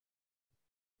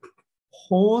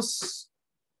 Whose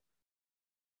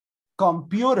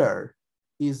computer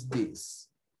is this?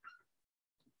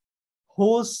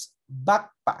 Whose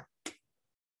backpack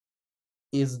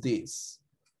is this?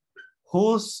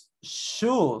 Whose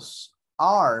shoes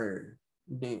are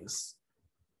these?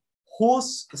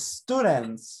 Whose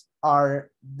students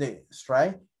are these,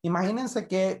 right? Imagínense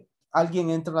que alguien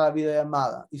entra a la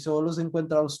videollamada y solo se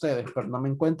encuentra a ustedes, pero no me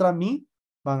encuentra a mí,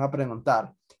 van a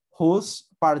preguntar, whose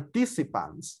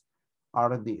participants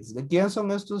are these? ¿De quién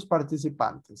son estos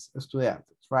participantes?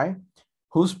 Estudiantes, right?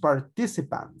 Whose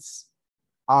participants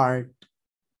are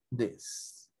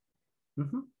these?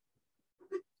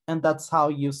 And that's how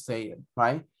you say it,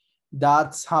 right?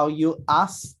 That's how you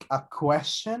ask a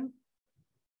question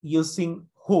using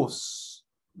whose.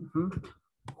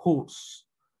 Whose.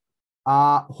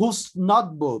 Whose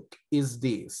notebook is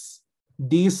this?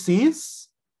 This is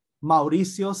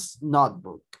Mauricio's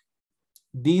notebook.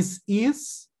 This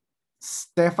is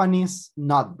Stephanie's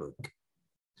notebook.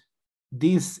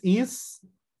 This is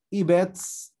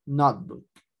Yvette's notebook.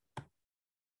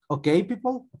 Okay,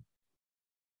 people?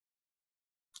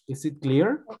 Is it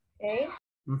clear? Okay.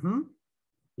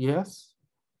 Yes.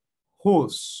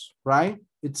 Whose, right?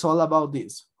 It's all about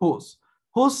this. Whose.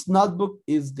 Whose notebook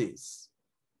is this?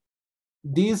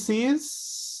 This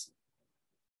is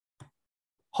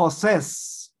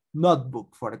Jose's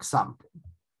notebook, for example.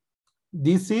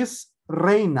 This is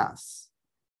Reina's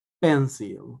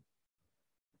pencil.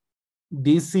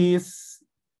 This is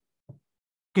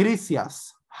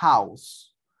Crisia's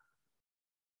house.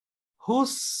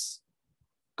 Whose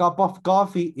cup of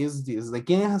coffee is this? ¿De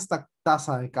quién es esta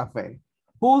taza de café?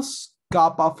 Whose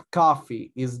cup of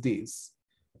coffee is this?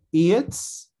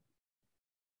 It's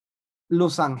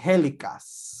Los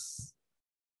Angelicas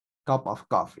cup of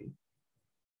coffee.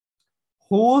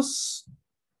 Whose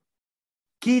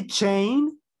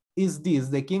keychain is this?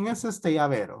 ¿De quién es este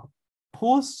llavero?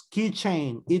 Whose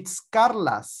keychain? It's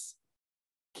Carla's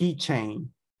keychain.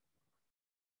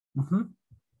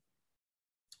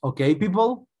 Okay,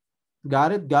 people.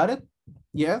 Got it, got it?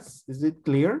 Yes, is it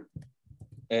clear?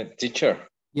 Teacher.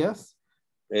 Yes.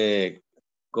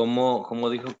 ¿Cómo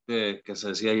dijo que se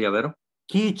decía llavero?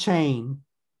 Keychain.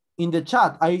 In the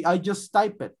chat, I just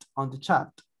type it on the chat.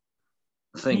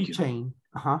 Thank you. Keychain.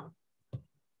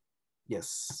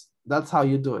 Yes, that's how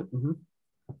you do it.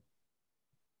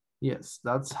 Yes,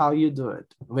 that's how you do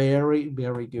it. Very,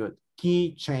 very good.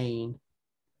 Keychain.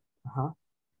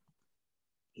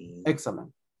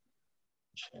 Excellent.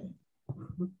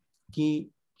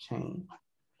 Keychain.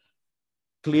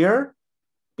 Clear,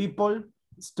 people,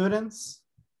 students,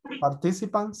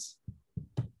 participants?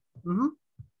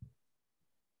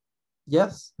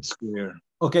 Yes. It's clear.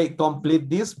 Okay, complete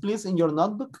this, please, in your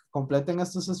notebook. Completen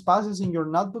estos espacios in your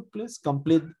notebook, please.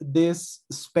 Complete these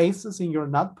spaces in your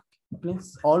notebook,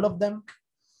 please. All of them.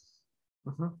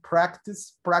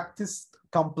 Practice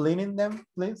completing them,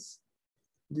 please.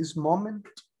 This moment.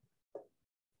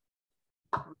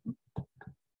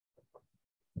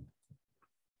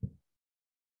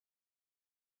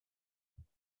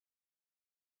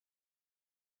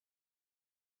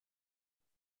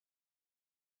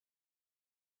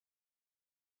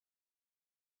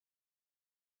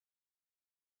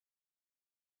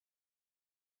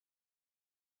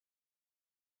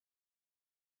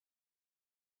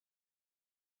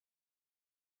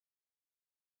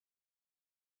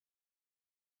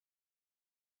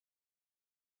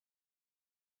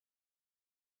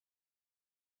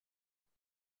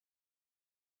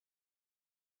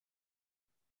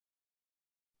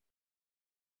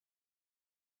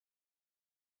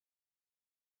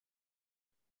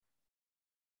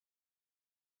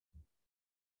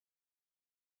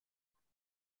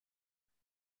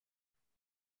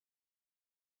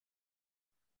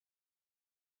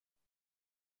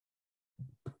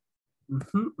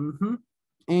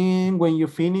 And when you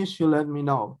finish, you let me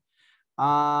know.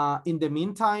 In the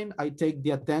meantime, I take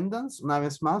the attendance. Una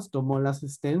vez más, tomo la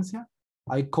asistencia.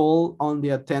 I call on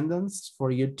the attendance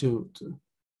for you to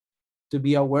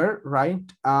be aware, right?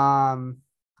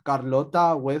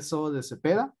 Carlota Hueso de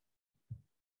Cepeda.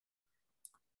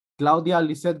 Claudia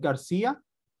Lisette García.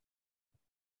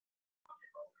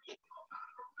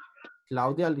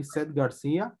 Claudia Lisette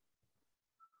García.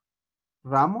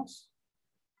 Ramos.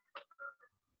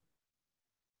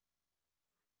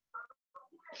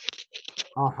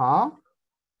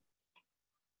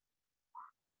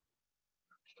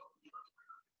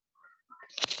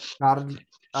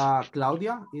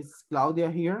 Claudia, is Claudia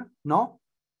here? No?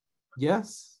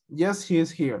 Yes, yes, she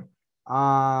is here.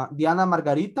 Diana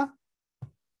Margarita?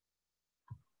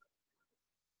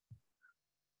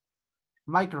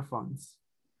 Microphones.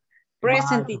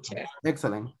 Present, teacher.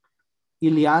 Excellent.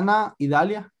 Ileana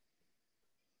Idalia?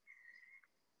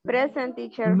 Present,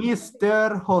 teacher.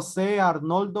 Mr. José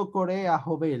Arnoldo Correa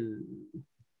Jovel.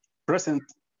 Present.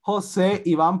 José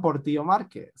Iván Portillo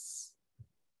Márquez.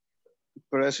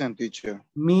 Present, teacher.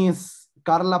 Miss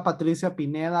Carla Patricia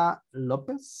Pineda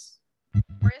López.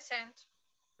 Present.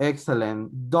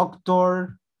 Excellent.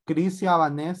 Doctor Crisia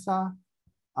Vanessa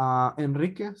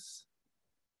Enríquez.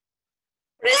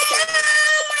 Present.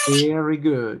 Very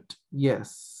good.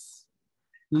 Yes.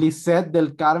 Lisette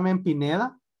del Carmen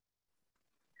Pineda.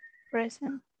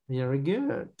 Present. Very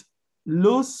good.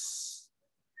 Luz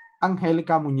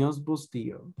Angélica Muñoz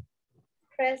Bustillo.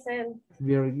 Present.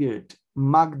 Very good.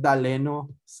 Magdaleno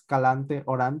Escalante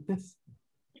Orantes.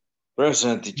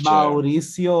 Present, teacher.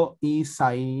 Mauricio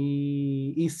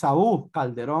Isaú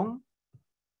Calderón.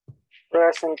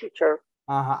 Present, teacher.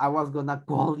 I was gonna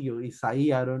call you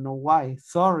Isaí. I don't know why.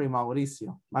 Sorry,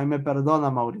 Mauricio. Ay, me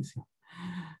perdona, Mauricio.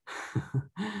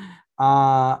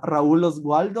 Raúl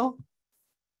Oswaldo.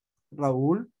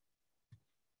 Raúl.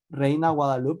 Reina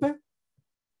Guadalupe.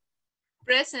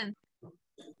 Present.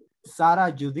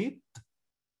 Sara Judith.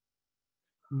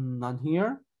 Not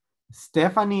here.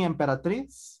 Stephanie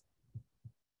Emperatriz.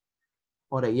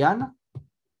 Orellana.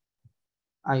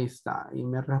 Ahí está. Y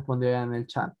me respondió ya en el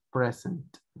chat.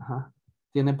 Present.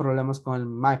 Tiene problemas con el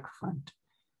micrófono.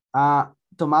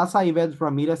 Tomasa Ivette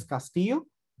Ramírez Castillo.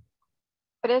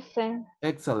 Present.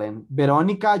 Excellent.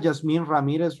 Verónica Yasmín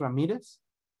Ramírez Ramírez.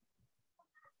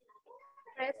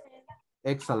 Present.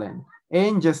 Excellent.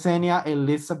 And Yesenia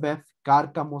Elizabeth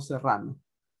Cárcamo Serrano.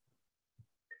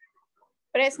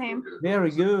 Present.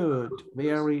 Very good.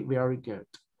 Very, very good.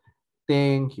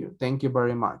 Thank you. Thank you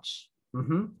very much.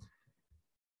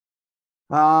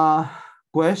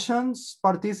 Questions,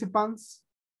 participants?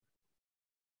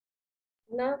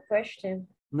 No question.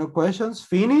 No questions?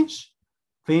 Finish?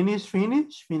 Finish,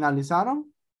 finish? ¿Finalizaron?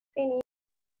 Finish.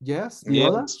 Yes, the Yes,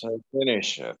 others? I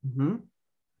finished it.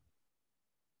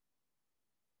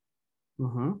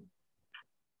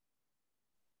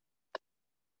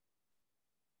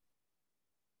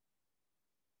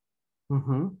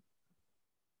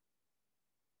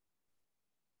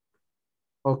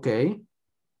 Okay.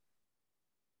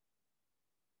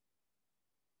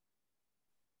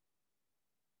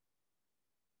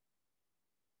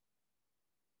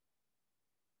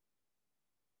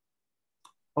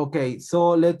 Okay, so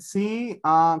let's see.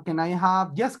 Can I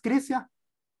have, yes, Crisia,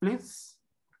 please.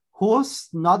 Whose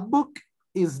notebook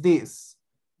is this?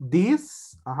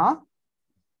 This,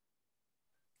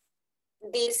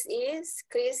 This is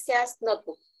Christian's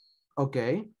notebook.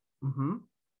 Okay.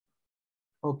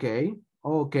 Okay.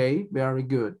 Okay. Very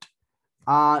good.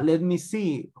 Let me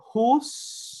see.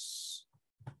 Whose?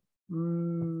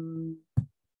 There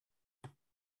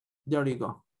you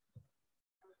go.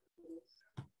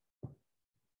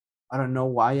 I don't know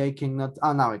why I cannot.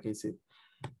 Oh, now I can see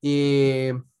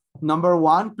it. Number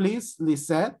one, please,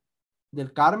 Lisette del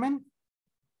Carmen.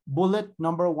 Bullet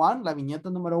number one, la viñeta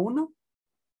número uno.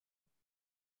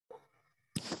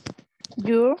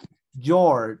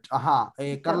 George. Ajá.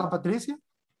 Carla Patricia.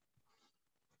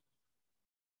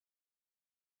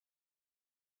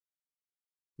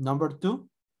 Number two.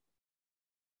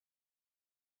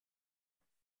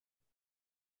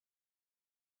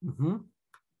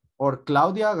 Or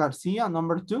Claudia Garcia,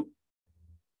 number two.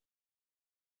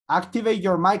 Activate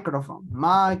your microphone.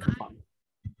 Microphone.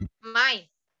 Mine.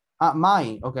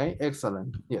 Mine. Okay,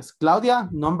 excellent. Yes. Claudia,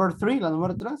 number three. La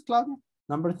número tres, Claudia.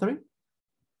 Number three.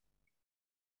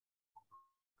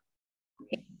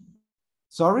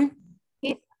 Sorry?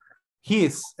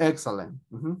 His. Excellent.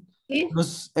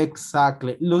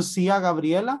 Exactly. Lucia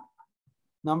Gabriela,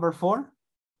 number four.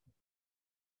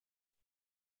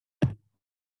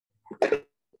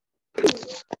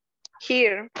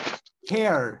 Here.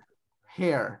 Hair.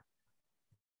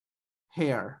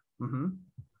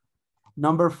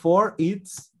 Number four,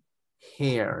 it's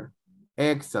hair.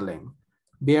 Excellent.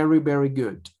 Very, very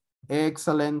good.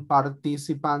 Excellent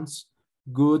participants.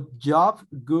 Good job.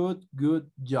 Good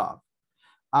job.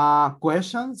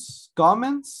 Questions,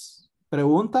 comments,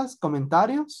 preguntas,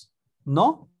 comentarios?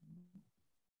 No?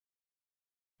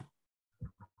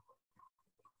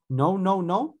 No.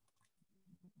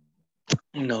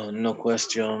 No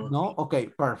question. No, okay,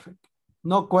 perfect.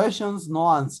 No questions, no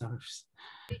answers.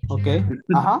 Okay,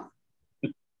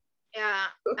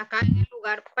 Acá en el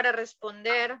lugar para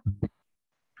responder.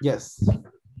 Yes.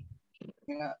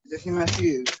 Decime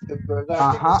así, de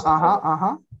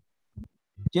verdad.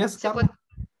 Yes, Se puede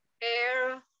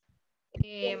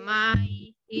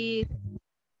my, it,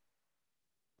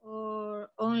 or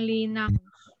only nouns.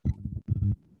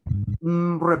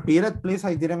 Repeat it, please.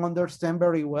 I didn't understand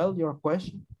very well your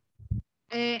question.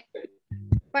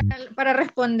 Para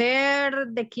responder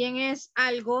de quién es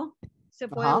algo, se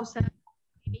puede usar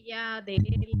ella, de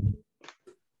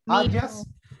él. Yes.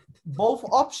 Both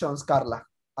options, Carla.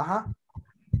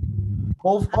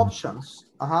 Both options.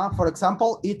 For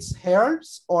example, it's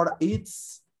hers or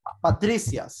it's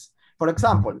Patricia's. For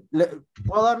example,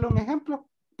 ¿puedo darle un ejemplo?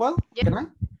 ¿Puedo? Yeah. Can I?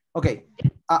 Okay.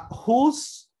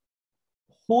 Whose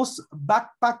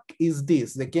backpack is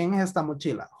this? ¿De quién es esta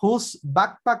mochila? Whose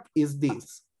backpack is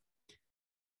this?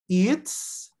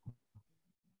 It's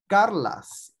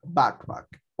Carla's backpack.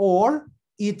 Or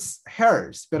it's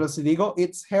hers. Pero si digo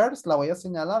it's hers, la voy a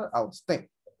señalar a usted.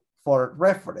 For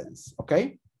reference,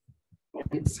 okay?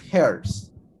 It's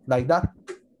hers. Like that.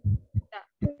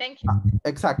 Thank you.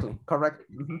 Exactly, correct.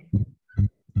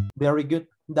 Very good.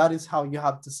 That is how you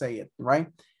have to say it, right?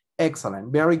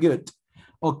 Excellent, very good.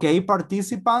 Okay,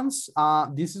 participants,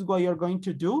 this is what you're going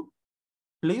to do.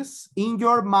 Please, in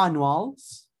your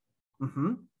manuals,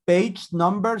 page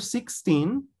number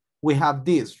 16, we have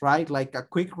this, right? Like a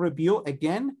quick review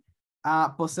again,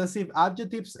 possessive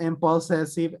adjectives and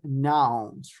possessive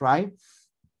nouns, right?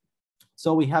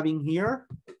 So we have in here,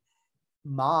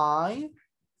 my,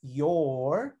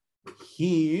 your,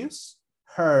 his,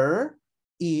 her,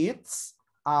 its,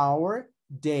 our,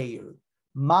 their.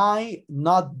 My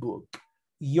notebook,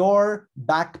 your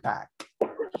backpack,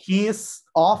 his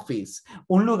office.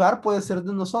 Un lugar puede ser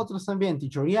de nosotros también,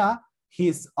 teacher. Yeah,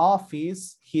 his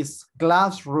office, his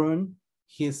classroom,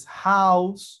 his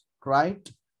house,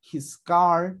 right? His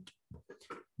car,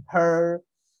 her,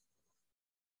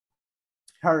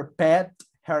 her pet,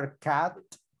 her cat,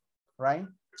 right?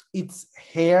 Its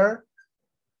hair,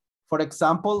 for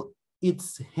example,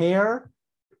 its hair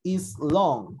is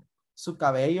long. Su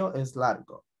cabello es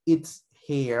largo. Its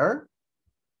hair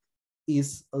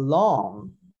is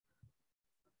long,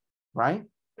 right?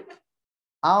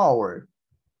 Our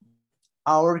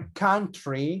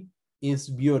country is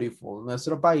beautiful.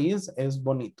 Nuestro país es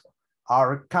bonito.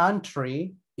 Our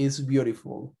country is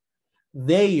beautiful.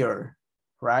 Their,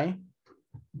 right?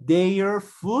 Their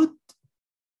food,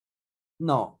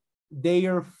 no.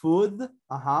 Their food,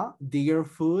 their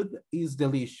food is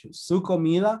delicious. Su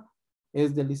comida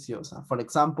es deliciosa. For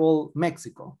example,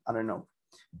 Mexico, I don't know.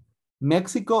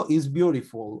 Mexico is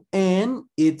beautiful and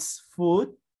its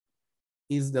food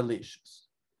is delicious.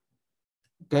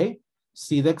 Okay,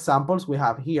 see the examples we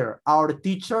have here. Our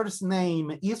teacher's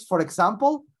name is, for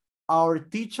example, our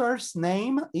teacher's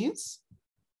name is?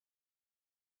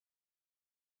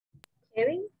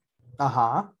 Kevin.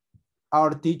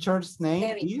 Our teacher's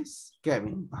name is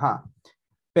Kevin.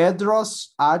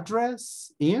 Pedro's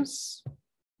address is?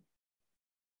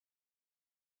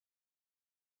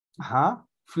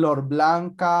 Flor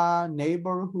Blanca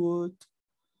neighborhood.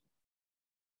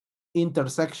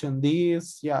 Intersection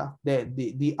this, yeah,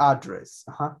 the address.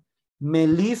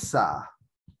 Melissa.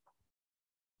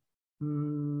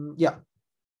 Yeah.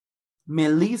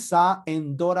 Melissa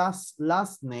and Dora's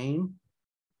last name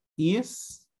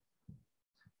is,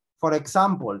 for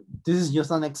example, this is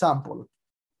just an example.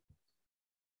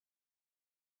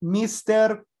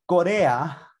 Mr.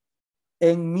 Correa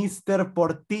and Mr.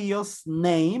 Portillo's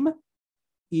name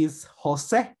is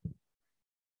Jose.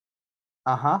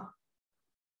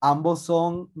 Ambos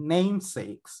son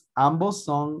namesakes. Ambos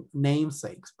son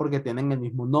namesakes porque tienen el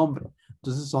mismo nombre.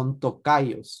 Entonces son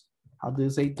tocayos. How do you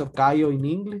say tocayo in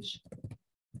English?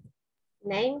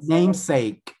 Namesake.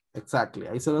 Namesake. Exactly.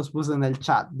 Ahí se los puse en el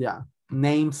chat. Yeah.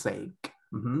 Namesake.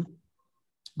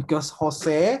 Because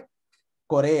Jose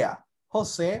Correa,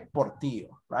 Jose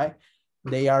Portillo, right?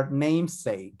 They are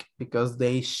namesake because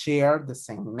they share the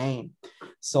same name.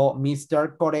 So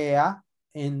Mr. Correa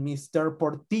and Mr.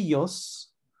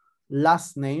 Portillo's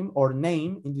last name or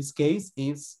name in this case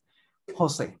is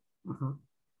Jose.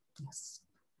 Yes.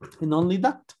 And only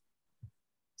that.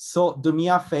 So do me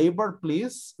a favor,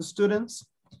 please, students.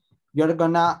 You're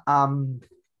gonna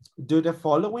do the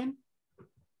following.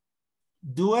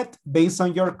 Do it based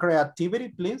on your creativity,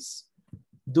 please.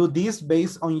 Do this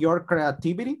based on your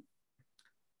creativity.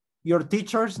 Your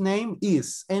teacher's name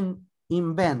is, and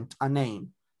invent a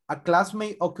name. A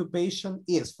classmate occupation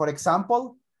is, for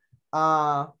example,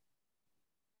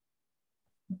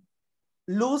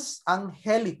 Luz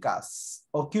Angelica's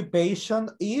occupation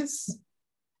is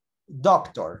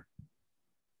doctor.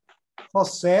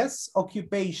 Jose's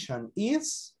occupation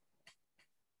is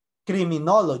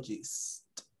criminologist.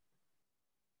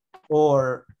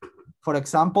 Or, for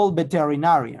example,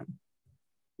 veterinarian.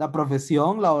 La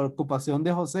profesión, la ocupación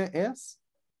de José es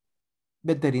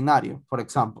veterinario, for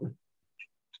example.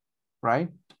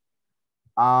 Right?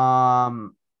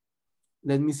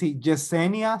 Let me see.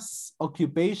 Yesenia's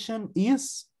occupation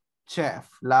is chef.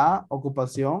 La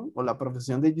ocupación o la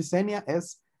profesión de Yesenia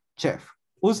es chef.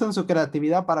 Usen su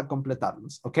creatividad para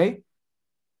completarlos, ¿ok?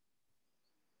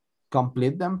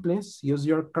 Complete them, please. Use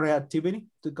your creativity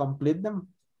to complete them.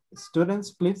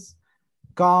 Students, please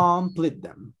complete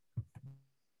them.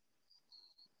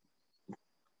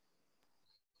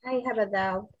 I have a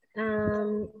doubt.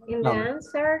 In the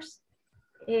answers,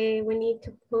 we need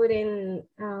to put in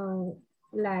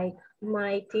like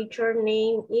my teacher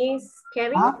name is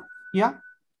Kevin. Yeah,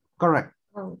 correct.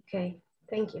 Okay,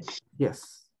 thank you.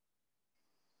 Yes.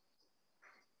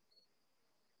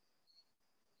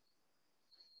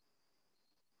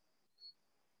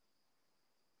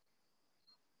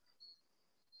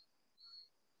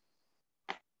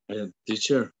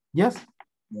 Teacher. Yes.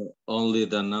 Only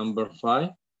the number 5.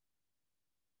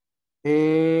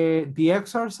 The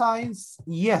exercise,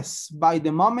 yes. By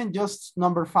the moment, just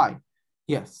number 5.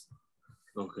 Yes.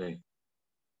 Okay.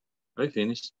 I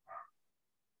finished.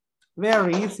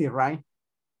 Very easy, right?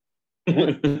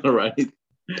 Right.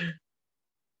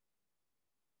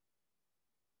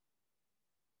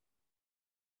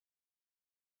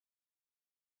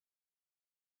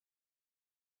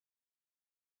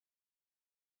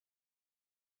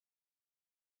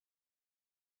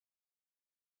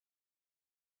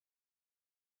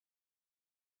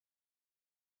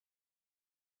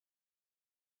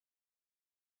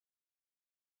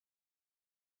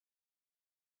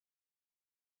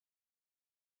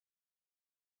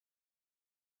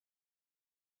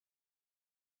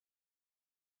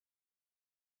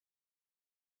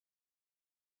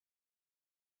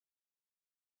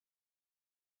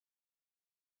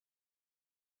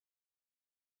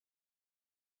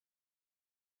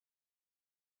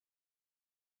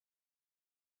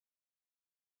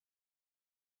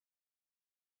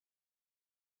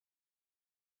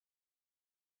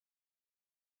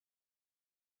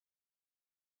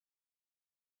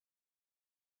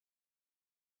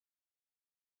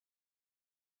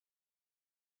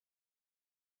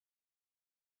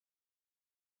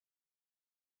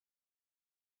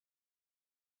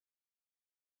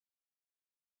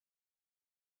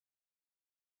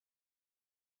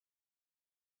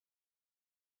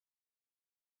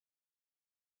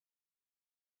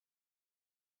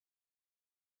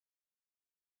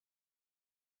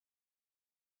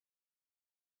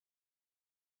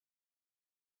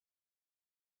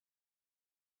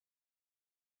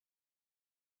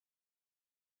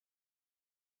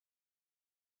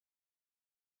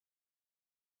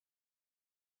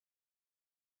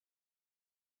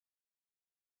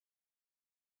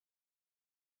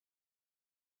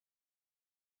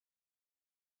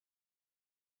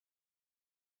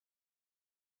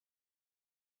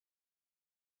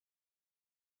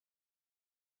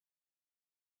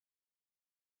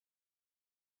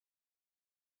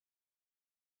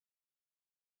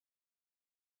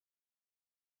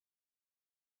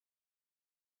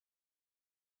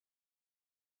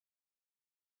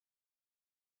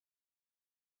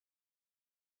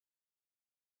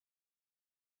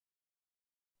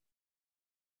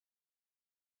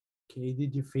 Okay,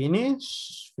 did you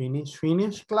finish?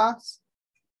 Finish, class?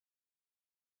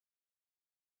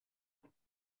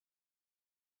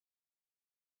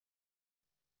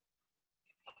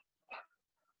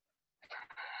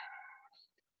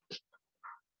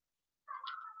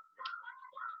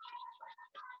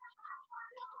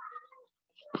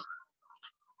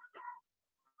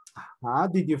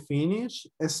 Did you finish?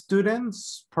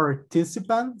 Students,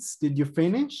 participants, did you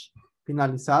finish?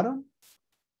 ¿Finalizaron?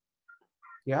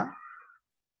 Yeah.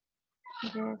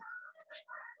 Yes.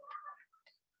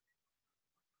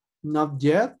 Not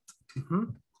yet.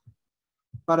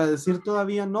 Para decir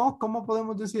todavía no, ¿cómo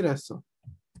podemos decir eso?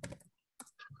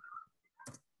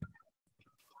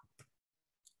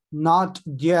 Not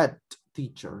yet,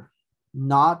 teacher.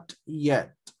 Not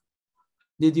yet.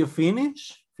 Did you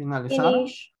finish? ¿Finalizaron?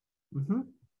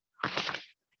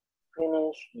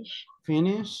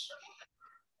 Finish.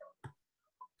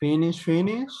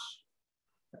 Finish.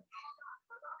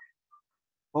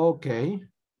 Okay.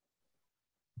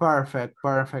 Perfect.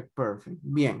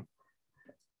 Bien.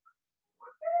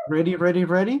 Ready?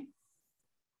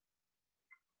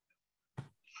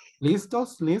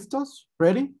 ¿Listos?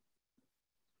 Ready?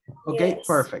 Okay, Yes.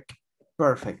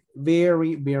 Perfect.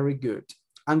 Very good.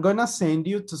 I'm gonna send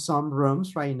you to some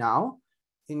rooms right now.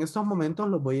 En estos momentos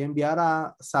los voy a enviar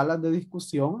a salas de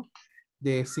discusión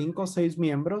de 5 o 6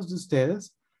 miembros de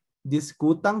ustedes.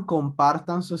 Discutan,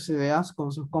 compartan sus ideas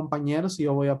con sus compañeros y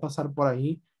yo voy a pasar por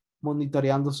ahí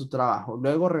monitoreando su trabajo.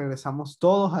 Luego regresamos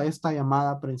todos a esta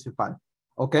llamada principal.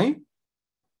 ¿Ok?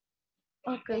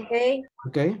 Ok.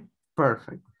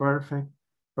 Perfect.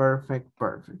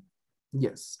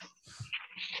 Yes.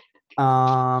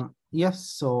 Yes,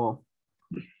 so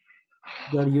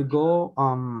there you go.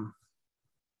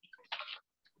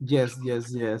 Yes.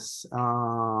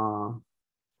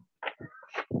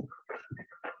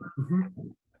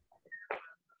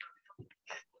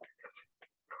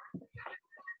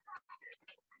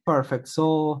 Perfect.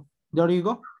 So there you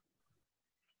go.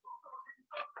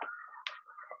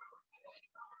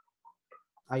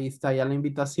 Ahí está ya la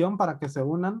invitación para que se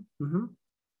unan.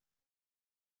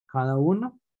 Cada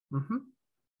uno.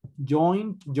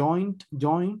 Join.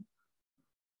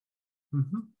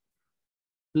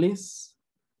 Please.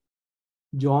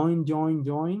 Join.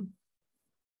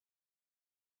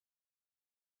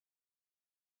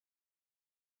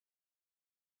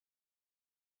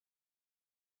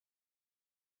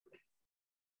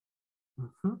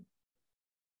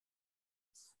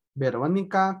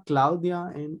 Verónica,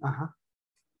 Claudia,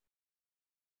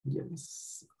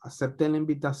 Yes. Acepte la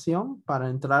invitación para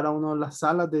entrar a una de las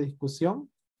salas de discusión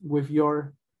with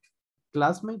your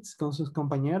classmates, con sus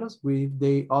compañeros, with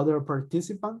the other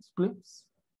participants, please.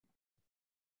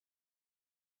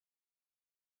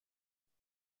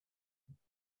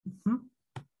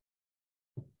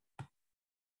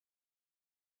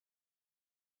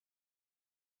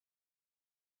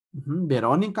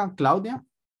 Verónica, Claudia.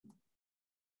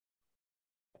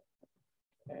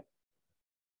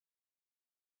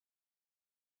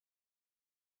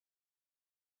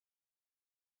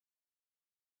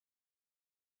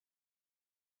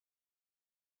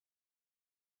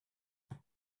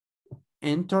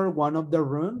 Enter one of the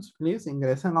rooms, please.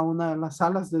 Ingresen a una de las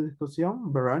salas de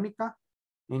discusión. Verónica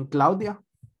and Claudia.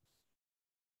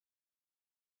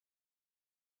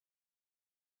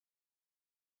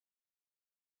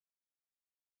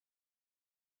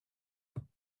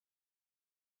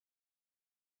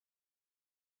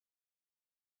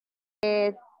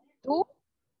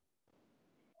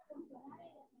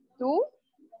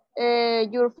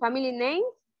 Your family names,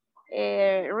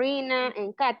 Rina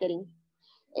and Catherine.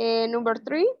 Number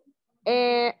 3,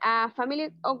 a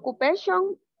family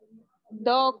occupation,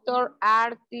 doctor,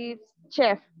 artist,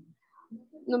 chef.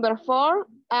 Number 4,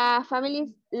 a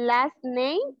family's last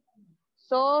name,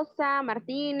 Sosa,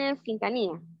 Martínez,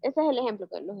 Quintanilla. Ese es el ejemplo,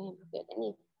 los ejemplos que yo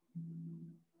tenía.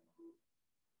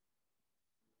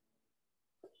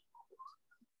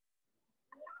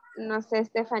 No sé,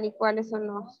 Stephanie, cuáles son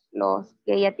los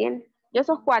que ella tiene. Yo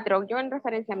esos 4, yo en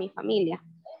referencia a mi familia.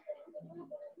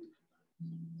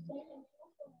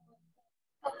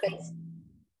 Ok.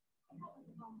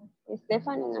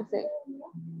 Stephanie, no sé.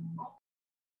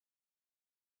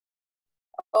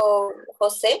 O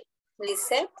José,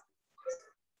 Lisette.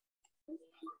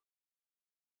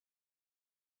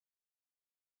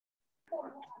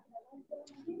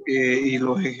 Y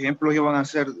los ejemplos iban a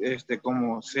ser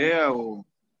como sea o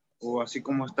así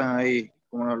como están ahí,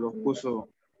 como los puso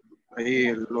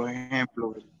ahí los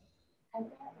ejemplos.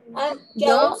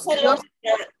 Yo se lo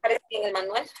apareció en el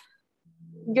manual.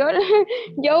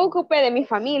 Yo ocupé de mi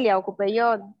familia,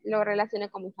 yo lo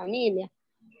relacioné con mi familia.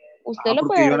 Usted lo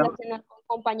porque puede yo era- relacionar con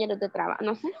compañeros de trabajo,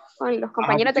 no sé, con los Ajá,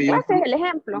 compañeros de porque yo en clase, el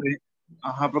ejemplo.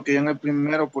 Ajá, porque yo en el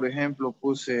primero, por ejemplo,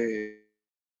 puse...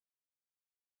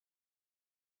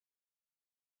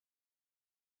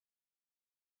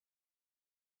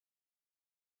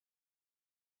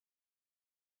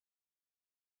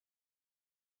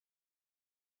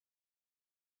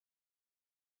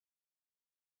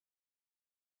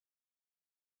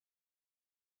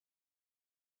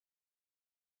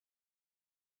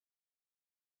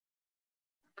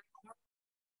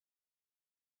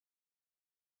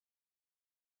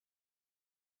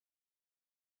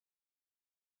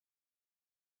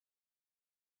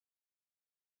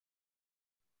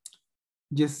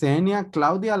 Yesenia,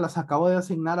 Claudia, las acabo de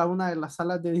asignar a una de las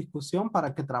salas de discusión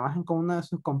para que trabajen con una de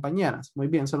sus compañeras. Muy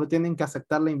bien, solo tienen que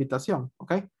aceptar la invitación,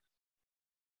 ¿ok?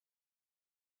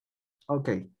 Ok.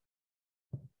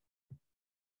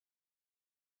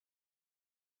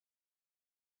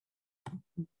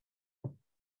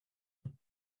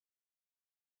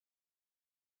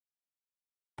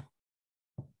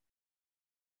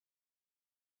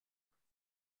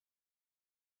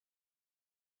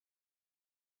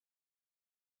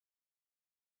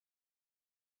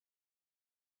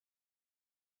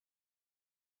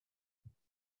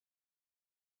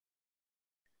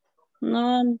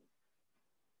 No,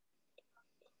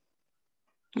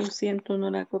 lo siento,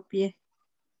 no la copié.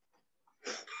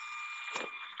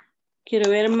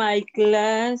 Quiero ver my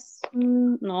class.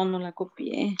 No, no la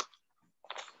copié.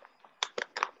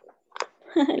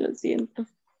 Lo siento.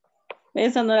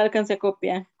 Esa no la alcancé a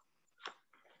copiar.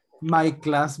 My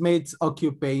classmate's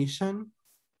occupation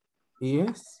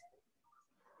is...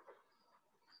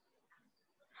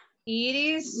 It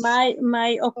is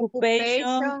My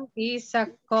occupation is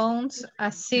accounts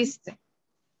assistant.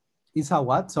 Is a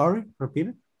what? Sorry, repeat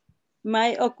it.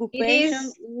 My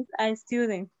occupation is a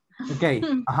student. Okay,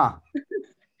 ajá.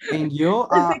 And you,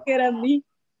 Pensé que era mí.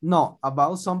 no,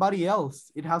 about somebody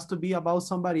else. It has to be about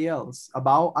somebody else,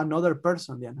 about another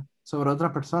person, Diana. Sobre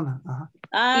otra persona. Ajá.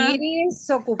 It is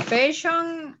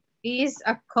occupation is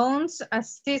accounts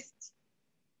assistant.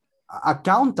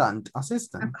 Accountant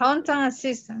assistant. Accountant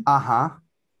assistant. Ajá.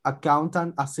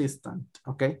 Accountant assistant.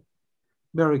 Okay.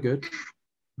 Very good.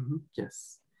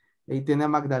 Yes. Ahí tiene a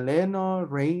Magdaleno,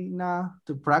 Reina,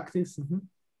 to practice.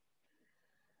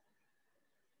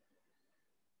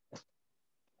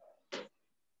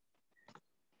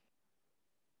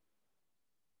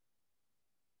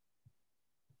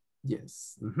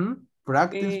 Yes.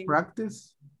 Practice,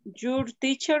 practice. Your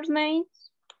teacher's name?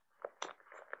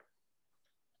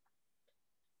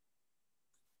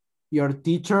 Your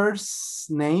teacher's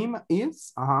name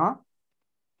is?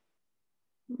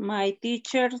 My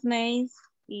teacher's name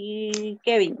is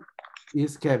Kevin.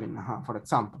 Is Kevin, for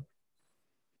example.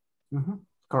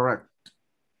 Correct.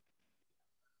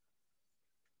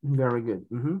 Very good.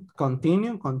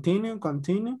 Continue, continue,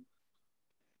 continue.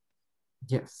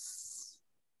 Yes.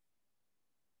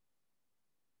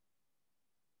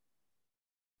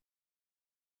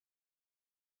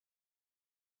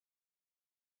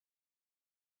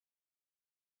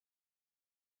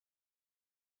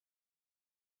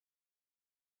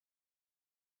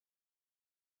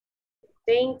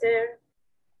 Painter,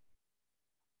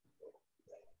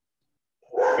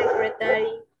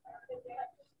 secretary.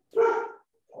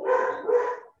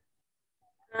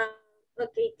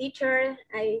 Okay, teacher,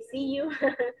 I see you.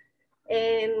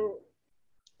 And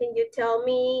can you tell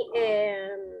me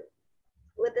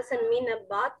what does it mean a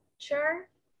butcher?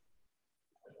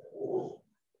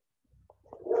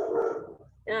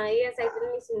 Yes, I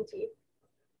didn't listen to you.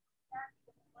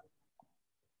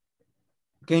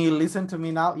 Can you listen to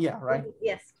me now? Yeah, right.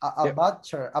 Yes. A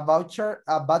butcher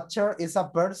is a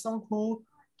person who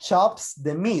chops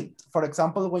the meat. For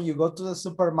example, when you go to the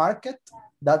supermarket,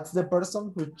 that's the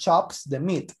person who chops the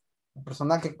meat. La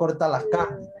persona que corta la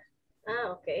carne.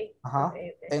 Okay.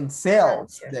 Okay. And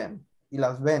sells them. Y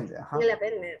las vende. Y las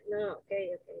vende. No,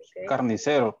 okay.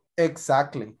 Carnicero.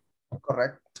 Exactly.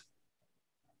 Correct.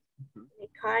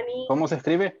 Carne. ¿Cómo se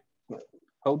escribe?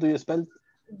 How do you spell?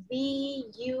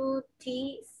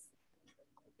 B-U-T.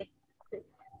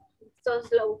 So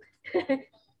slow.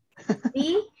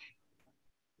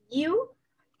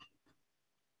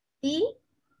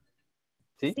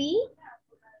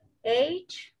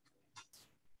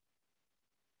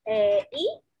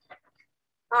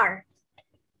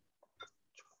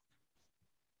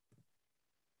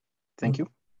 Thank you.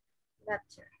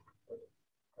 Butcher.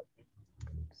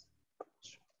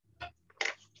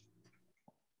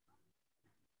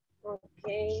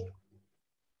 Okay.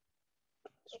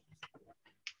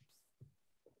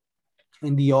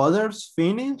 And the others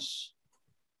finish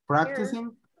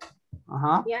practicing?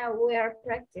 Uh-huh. Yeah, we are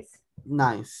practice.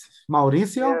 Nice.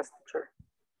 Mauricio? Yes, teacher.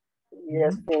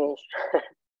 Yes, finish.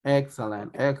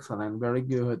 Excellent, excellent, very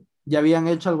good. ¿Ya habían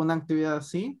hecho alguna actividad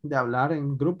así? ¿De hablar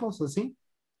en grupos así?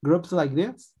 Groups like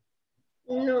this?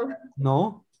 No.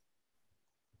 No.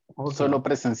 Okay. Solo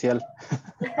presencial.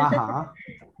 Ajá.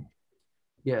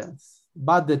 Yes.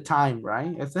 But the time,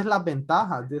 right? Esa es la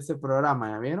ventaja de ese programa.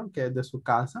 ¿Ya vieron? Que desde su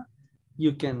casa,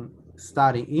 you can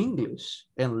study English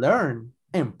and learn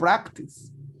and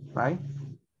practice, right?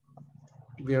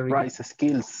 Very Rise good.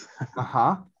 skills.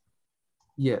 Ajá.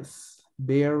 Yes.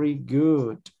 Very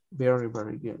good. Very,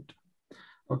 very good.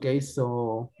 Okay,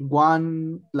 so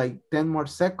 10 more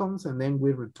seconds and then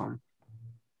we return.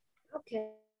 Okay.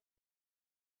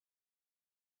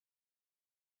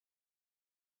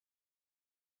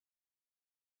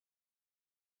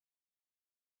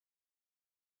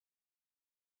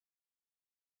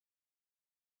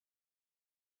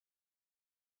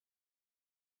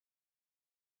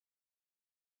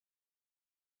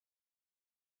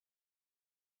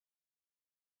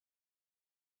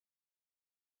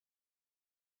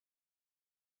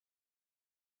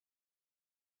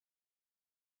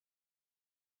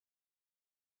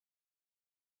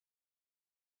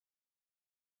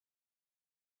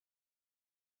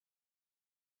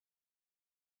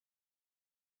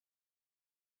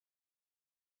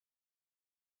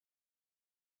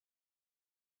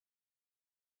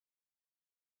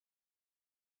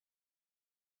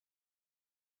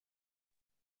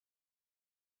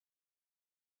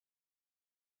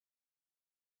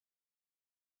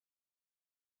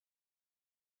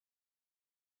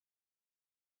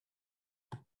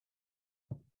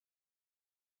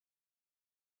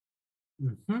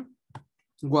 Mhm.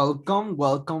 Welcome,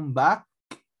 welcome back.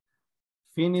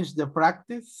 Finish the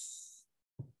practice.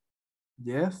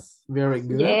 Yes, very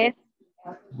good. Yes.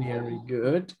 Very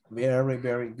good. Very,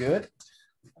 very good.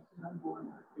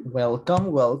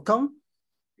 Welcome, welcome.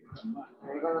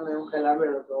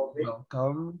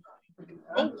 Welcome.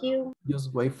 Thank you.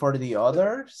 Just wait for the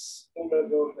others.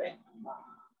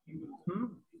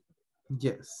 Mhm.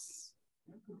 Yes.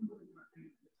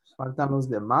 Faltan los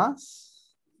demás.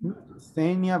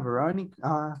 Zenia,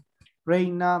 Verónica,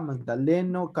 Reina,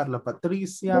 Magdaleno, Carla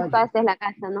Patricia. Buscaste la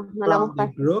casa, no la From the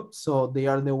buscaste. group, so they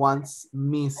are the ones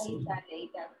missing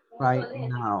right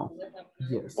now.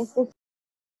 Yes.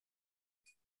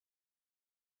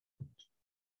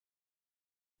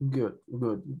 Good,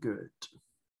 good, good.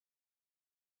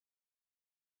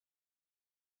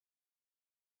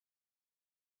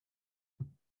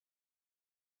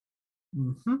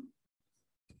 Mhm.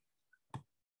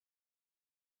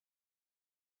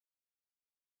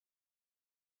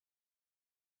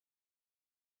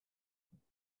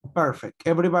 Perfect.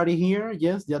 Everybody here?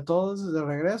 Yes, ya todos de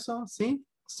regreso? Sí?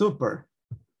 Super.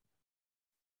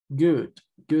 Good,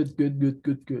 good, good, good,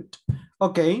 good, good.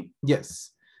 Okay,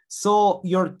 yes. So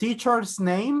your teacher's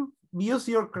name, use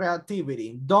your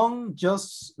creativity. Don't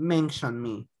just mention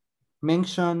me.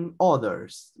 Mention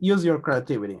others. Use your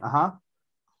creativity. Uh-huh.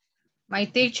 My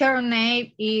teacher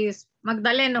name is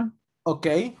Magdaleno.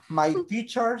 Okay, my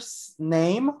teacher's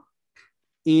name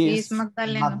is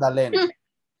Magdaleno.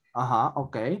 Uh-huh,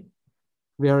 okay.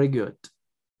 Very good.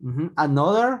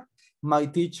 Another, my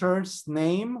teacher's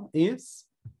name is?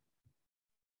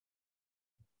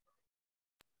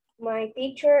 My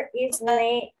teacher is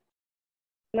sorry.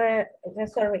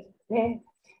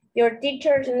 Your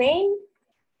teacher's name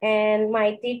and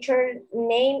my teacher's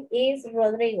name is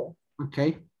Rodrigo.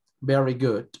 Okay, very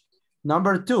good.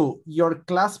 Number 2, your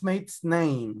classmate's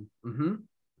name.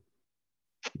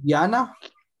 Diana?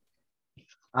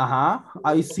 Ajá,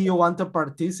 I see you want to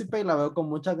participate. La veo con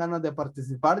muchas ganas de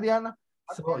participar, Diana.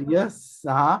 So, yes,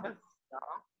 ajá.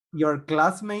 Your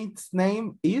classmate's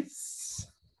name is?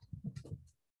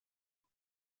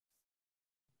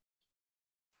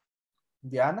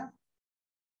 Diana?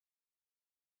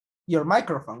 Your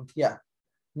microphone, yeah.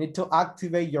 Need to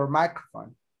activate your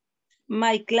microphone.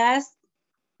 My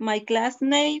classmate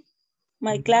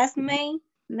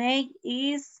name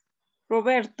is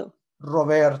Roberto.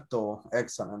 Roberto,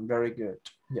 excellent, very good.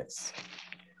 Yes,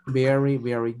 very,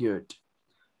 very good.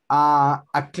 A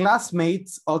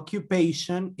classmate's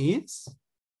occupation is?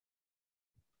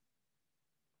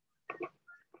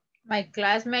 My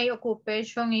classmate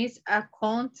occupation is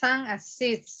accountant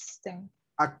assistant.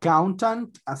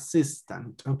 Accountant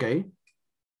assistant, okay.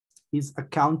 He's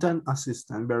accountant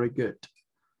assistant, very good.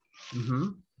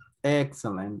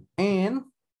 Excellent. And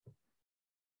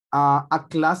a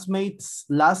classmate's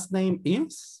last name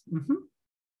is?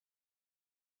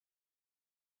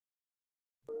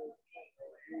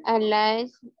 A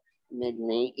classmate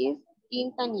name is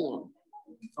Quintanilla.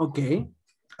 Okay.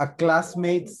 A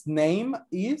classmate's name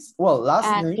is, well,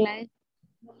 last name.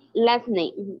 Last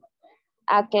name.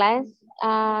 A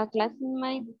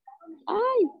classmate.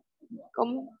 Ay,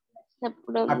 ¿cómo se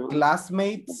pronuncia? A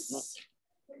classmate's.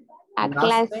 A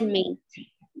classmate.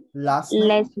 Last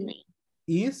name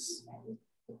is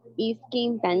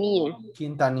Quintanilla.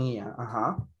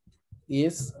 Quintanilla.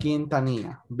 Is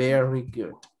Quintanilla. Very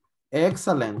good.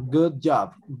 Excellent. Good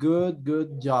job.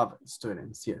 Good job,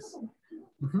 students. Yes.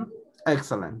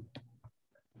 Excellent.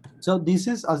 So this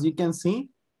is, as you can see,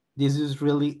 this is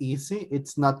really easy.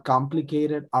 It's not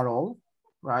complicated at all,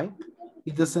 right?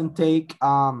 It doesn't take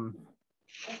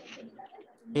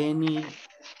any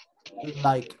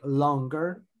like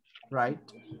longer, right?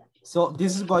 So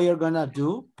this is what you're gonna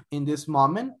do in this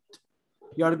moment.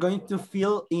 You're going to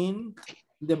fill in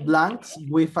the blanks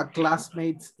with a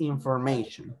classmate's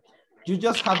information. You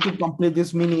just have to complete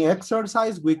this mini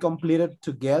exercise. We completed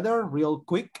together real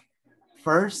quick.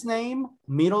 First name,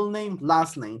 middle name,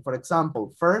 last name. For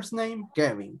example, first name,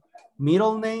 Kevin.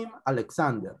 Middle name,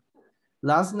 Alexander.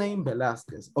 Last name,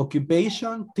 Velasquez.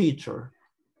 Occupation, teacher.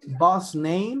 Boss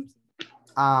name,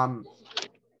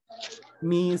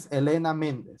 Miss Elena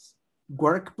Mendez.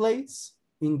 Workplace,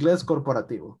 Inglés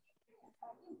Corporativo.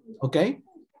 Okay?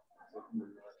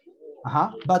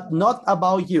 But not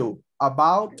about you,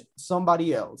 about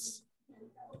somebody else.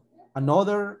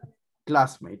 Another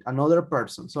classmate, another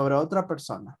person, sobre otra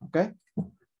persona, okay?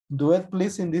 Do it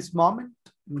please in this moment,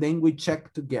 then we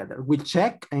check together. We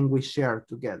check and we share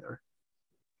together.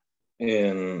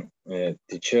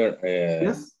 Teacher,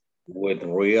 yes? With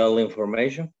real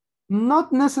information?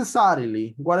 Not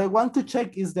necessarily. What I want to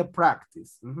check is the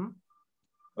practice.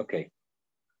 Okay.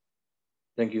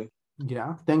 Thank you.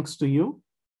 Yeah, thanks to you.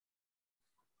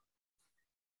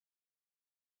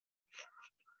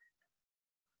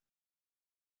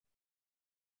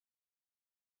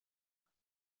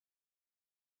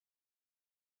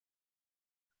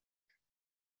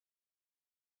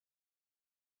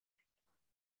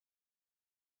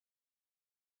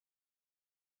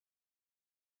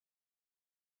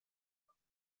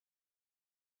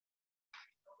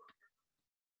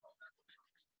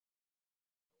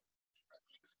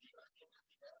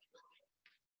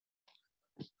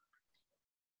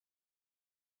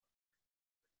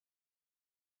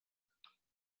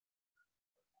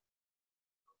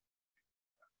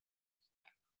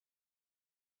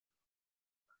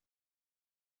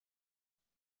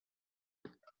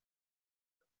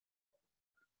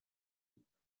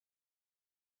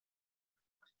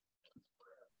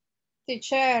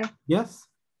 Teacher. Yes.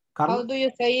 Carla? How do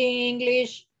you say in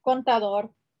English contador?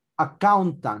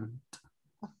 Accountant.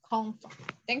 Accountant.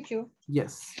 Thank you.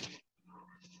 Yes.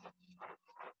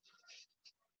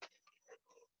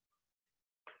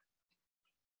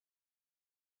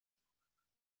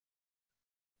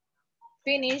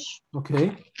 Finish.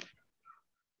 Okay.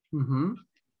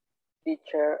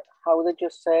 Teacher, how did you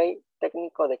say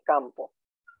técnico de campo?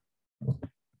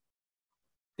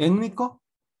 Técnico?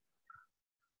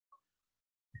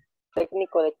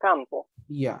 Técnico de campo.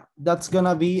 Yeah, that's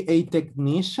gonna be a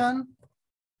technician,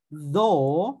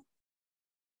 though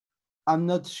I'm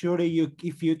not sure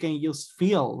if you can use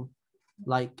field,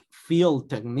 like field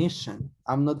technician.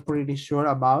 I'm not pretty sure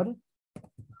about it.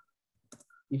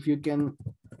 If you can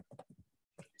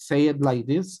say it like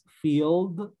this,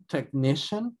 field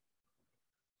technician,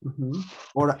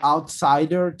 or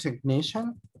outsider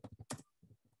technician.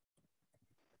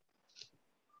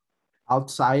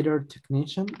 Outsider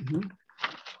technician.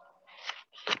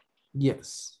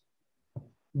 Yes.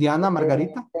 Diana,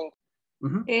 Margarita.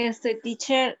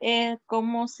 Teacher,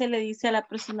 ¿cómo se le dice a la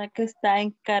persona que está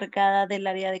encargada del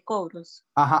área de cobros?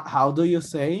 How do you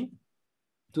say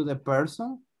to the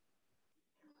person?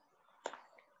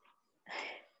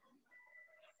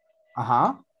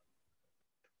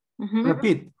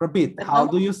 Repeat. How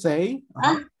do you say?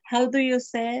 How do you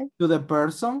say? To the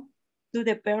person? To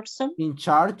the person. In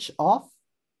charge of?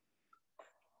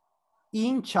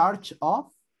 In charge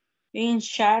of? In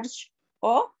charge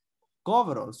of?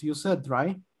 Cobros, you said,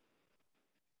 right?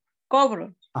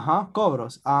 Cobros.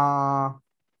 Cobros.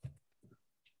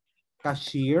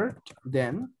 Cashier,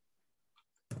 then.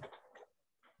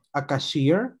 A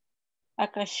cashier. A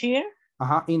cashier.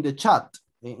 In the chat.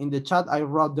 In the chat, I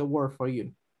wrote the word for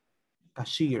you.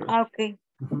 Cashier. Okay.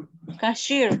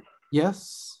 Cashier.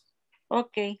 Yes.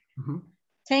 Okay.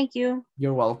 Thank you.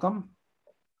 You're welcome.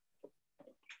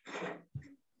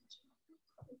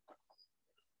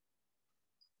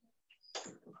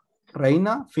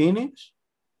 Reina, finish?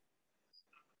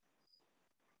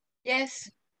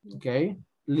 Yes. Okay.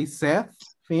 Lisette,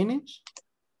 finish?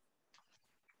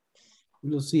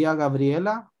 Lucia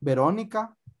Gabriela,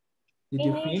 Verónica, did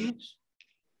you Finish. finish?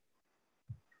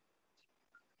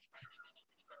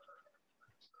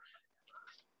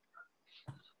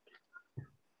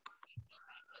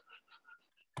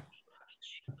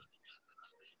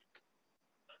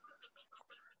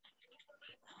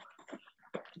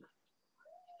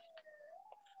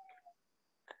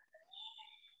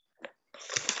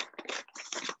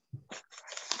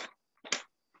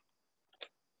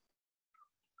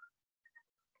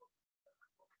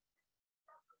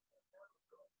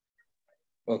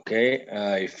 Okay,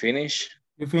 I finish.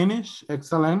 You finish?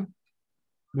 Excellent.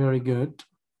 Very good.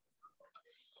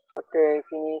 Okay,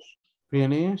 finish.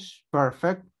 Finish.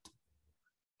 Perfect.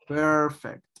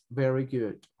 Perfect. Very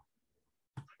good.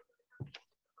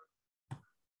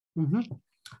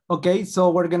 Okay, so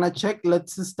we're gonna check.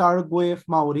 Let's start with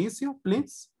Mauricio,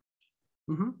 please.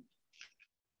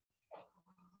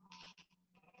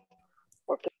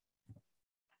 Okay.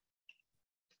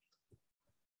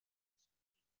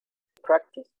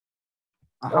 Practice.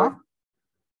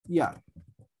 Yeah.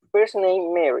 First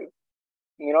name Mary,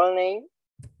 middle name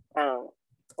Anne,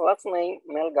 last name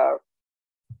Melgar,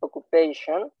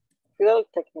 occupation field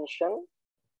technician,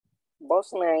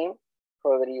 boss name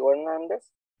Rodrigo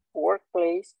Hernandez,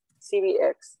 workplace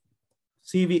CVX.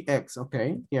 CVX,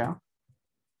 okay, yeah.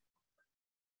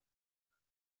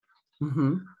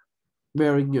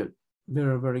 Very good.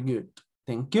 Very, very good.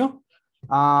 Thank you.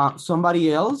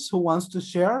 Somebody else who wants to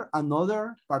share,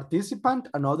 another participant,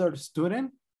 another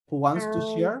student who wants to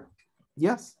share?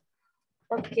 Yes.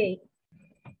 Okay.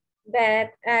 But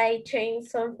I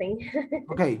changed something.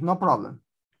 Okay, no problem.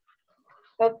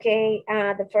 Okay,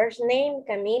 the first name,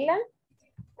 Camila.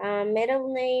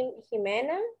 Middle name,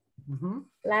 Jimena.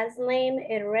 Last name,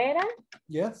 Herrera.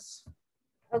 Yes.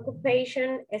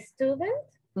 Occupation, student.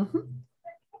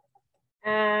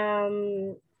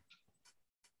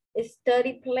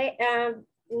 Study play,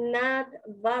 not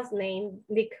boss name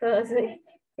because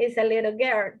it's a little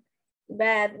girl,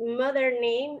 but mother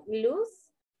name, Luz.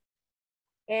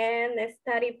 And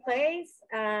study place,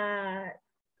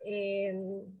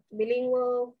 in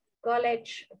bilingual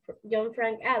college, John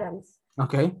Frank Adams.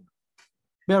 Okay.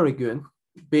 Very good.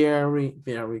 Very,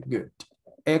 very good.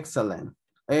 Excellent.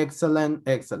 Excellent.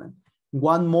 Excellent.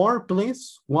 One more,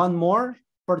 please. One more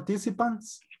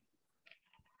participants.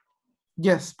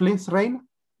 Yes, please, Reina.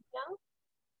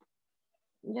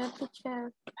 Yo,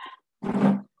 teacher.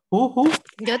 Who?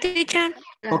 Yo, teacher.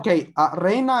 Okay,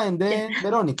 Reina and then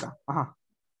Veronica.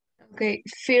 Okay,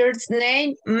 first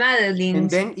name, Madeline. And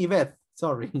then Yvette,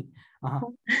 sorry.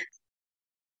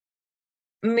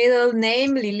 Middle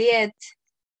name, Liliet.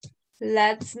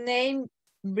 Last name,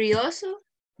 Brioso.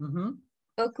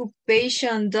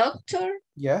 Occupation, doctor.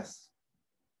 Yes.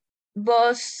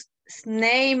 Boss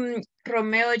name,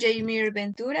 Romeo Jaimir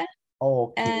Ventura.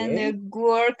 Okay. And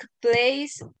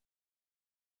workplace,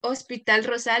 Hospital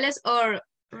Rosales or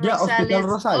Yeah, Hospital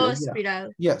Rosales Rosales. Hospital.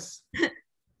 Yeah. Yes.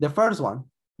 The first one.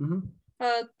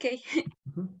 Okay.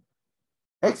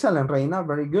 Excellent, Reina.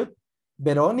 Very good.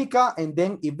 Veronica and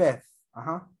then Yvette.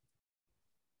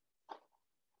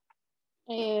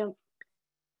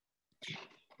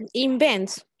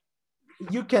 Invents.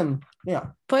 You can,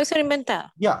 yeah. Puede ser inventado.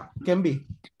 Yeah, can be.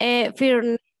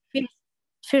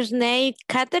 First name,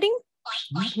 Catherine.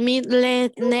 Middle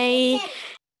name.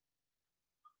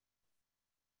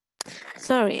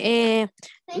 Sorry.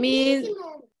 Middle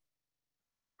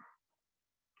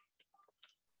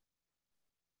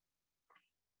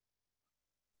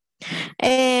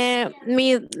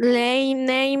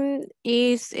name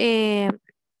is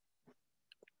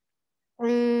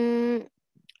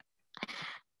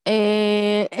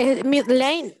middle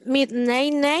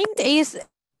name is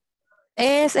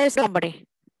el nombre.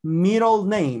 Middle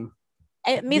name.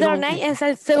 Middle name es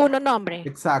el segundo nombre.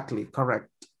 Exactly, correct.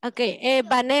 Okay,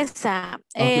 Vanessa.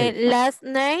 Okay. Last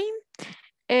name,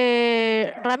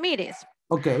 Ramirez.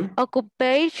 Okay.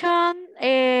 Occupation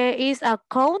is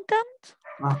accountant.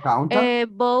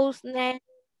 Accountant. Both name,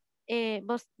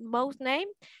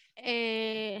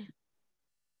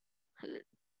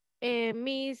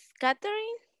 Miss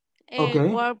Catherine. Okay.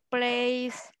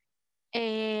 Workplace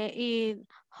in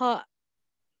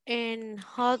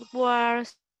hardware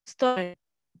store.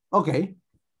 Okay,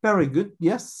 very good.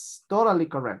 Yes, totally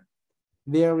correct.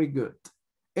 Very good.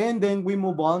 And then we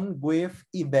move on with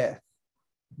Yvette.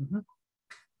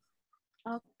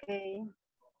 Okay.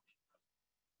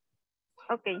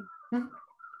 Okay.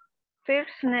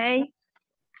 First name,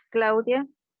 Claudia.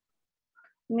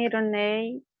 Middle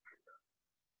name,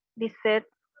 Lisette.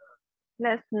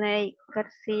 Last name,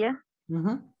 Garcia.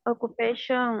 Mm-hmm.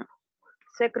 Occupation,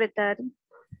 secretary.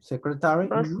 Secretary.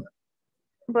 Boss,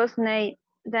 boss name,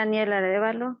 Daniela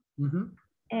Arevalo. Mhm.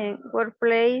 And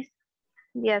workplace,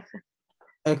 yes.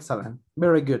 Excellent.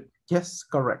 Very good. Yes,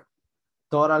 correct.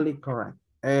 Totally correct.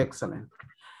 Excellent.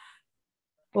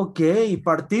 Okay,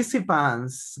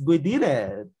 participants, we did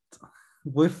it.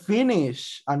 We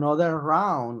finished another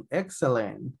round.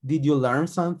 Excellent. Did you learn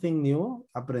something new?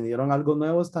 ¿Aprendieron algo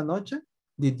nuevo esta noche?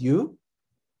 Did you?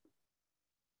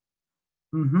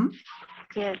 Mm-hmm.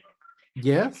 Yes.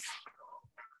 Yes?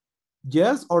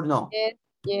 Yes or no? Yes,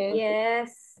 yes.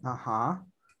 Yes. Uh-huh.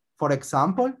 For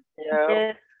example?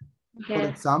 Yeah. For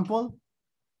example?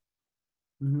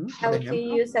 Mm-hmm. How to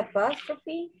use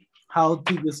apostrophe? How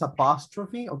to use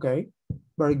apostrophe? Okay.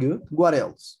 Very good. What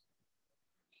else?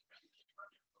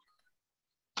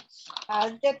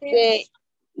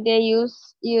 They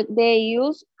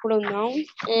use pronouns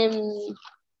and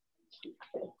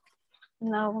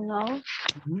No.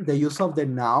 Mm-hmm. The use of the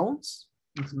nouns.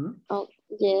 Mm-hmm. oh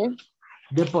yes.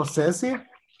 The possessive.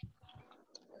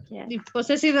 Yeah. The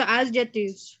possessive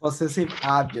adjectives. Possessive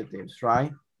adjectives,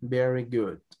 right? Very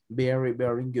good. Very,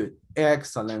 very good.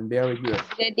 Excellent. Very good.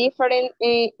 The difference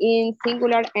in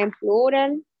singular and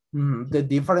plural. Mm-hmm. The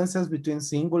differences between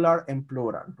singular and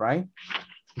plural, right?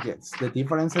 Yes, the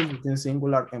differences between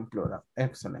singular and plural.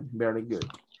 Excellent. Very good.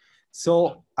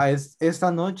 So, esta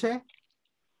noche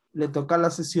le toca la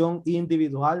sesión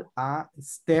individual a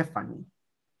Stephanie.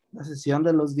 La sesión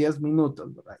de los 10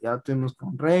 minutos, ¿verdad? Ya tuvimos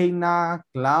con Reina,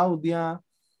 Claudia,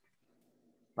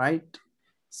 right?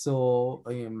 So,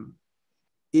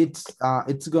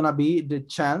 it's gonna be the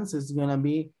chance, it's gonna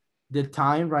be the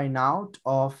time right now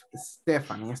of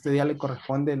Stephanie. Este día le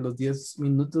corresponde los 10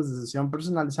 minutos de sesión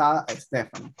personalizada a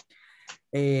Stephanie.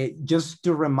 Just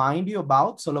to remind you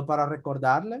about, solo para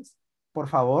recordarles, por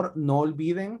favor, no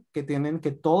olviden que tienen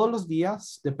que todos los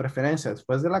días, de preferencia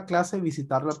después de la clase,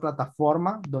 visitar la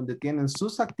plataforma donde tienen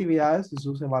sus actividades y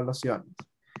sus evaluaciones.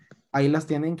 Ahí las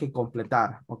tienen que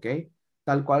completar, ¿ok?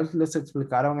 Tal cual les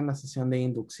explicaron en la sesión de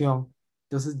inducción.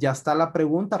 Entonces ya está la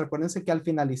pregunta. Recuérdense que al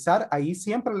finalizar, ahí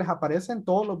siempre les aparecen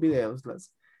todos los videos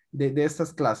de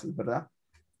estas clases, ¿verdad?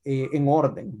 En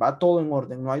orden, va todo en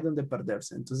orden, no hay donde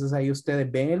perderse. Entonces ahí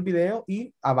ustedes ven el video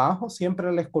y abajo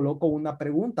siempre les coloco una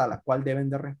pregunta a la cual deben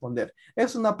de responder.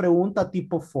 Es una pregunta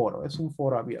tipo foro, es un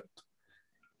foro abierto.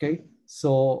 ¿Ok?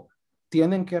 So,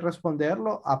 tienen que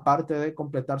responderlo aparte de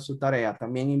completar su tarea.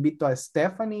 También invito a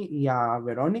Stephanie y a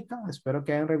Verónica. Espero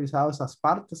que hayan revisado esas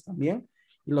partes también.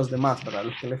 Y los demás, ¿verdad?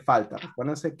 Los que les faltan.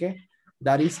 Recuérdense que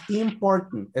that is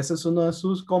important. Ese es uno de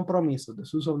sus compromisos, de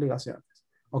sus obligaciones.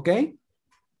 ¿Ok?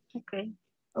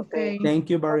 Okay. Thank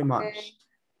you very much.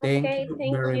 Thank you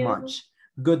very much.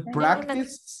 Good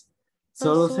practice.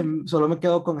 Solo me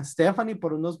quedo con Stephanie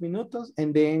por unos minutos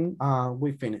and then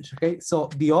we finish. Okay. So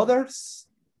the others,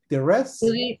 the rest,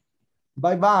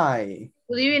 bye-bye.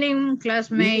 Good evening,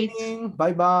 classmates.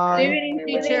 Bye-bye. Good evening,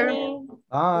 teacher.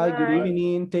 Bye. Good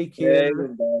evening. Take care.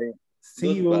 Goodbye.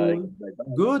 See you.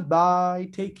 Bye-bye. Goodbye.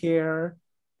 Take care.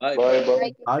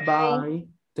 Bye-bye. Bye-bye.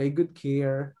 Take good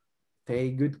care.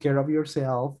 Take good care of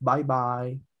yourself.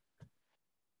 Bye-bye.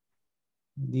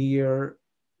 Dear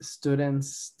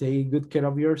students, take good care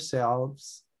of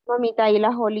yourselves. Mamita, ¿y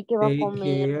la Holly que va a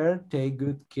comer? Take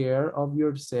good care of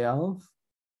yourself.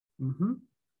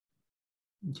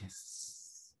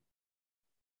 Yes.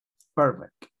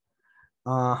 Perfect.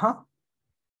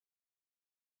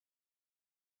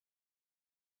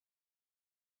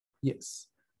 Yes.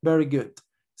 Very good.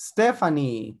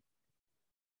 Stephanie.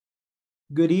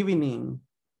 Good evening.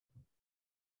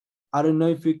 I don't know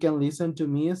if you can listen to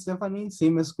me, Stephanie. ¿Sí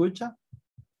me escucha?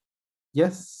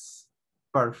 Yes.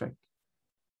 Perfect.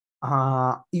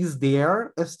 Is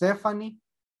there, Stephanie,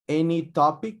 any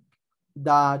topic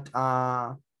that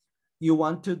you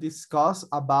want to discuss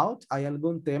about? ¿Hay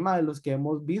algún tema de los que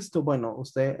hemos visto? Bueno,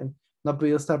 usted no ha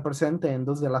podido estar presente en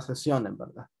 2 de las sesiones,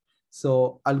 ¿verdad?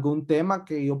 So, ¿algún tema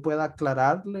que yo pueda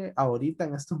aclararle ahorita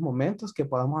en estos momentos que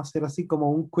podamos hacer así como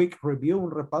un quick review,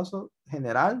 un repaso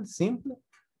general, simple?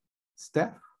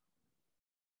 Steph?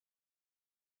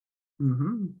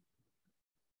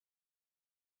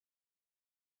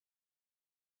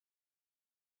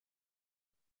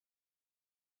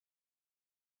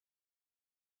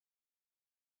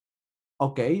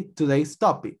 Okay, today's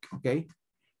topic, okay?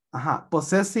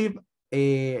 Possessive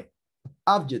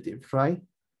adjective, right?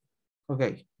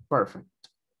 Okay, perfect.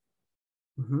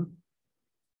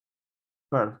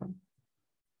 Perfect.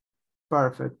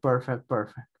 Perfect, perfect,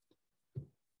 perfect.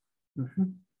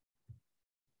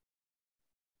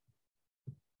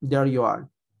 There you are.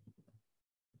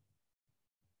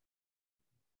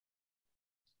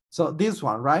 So this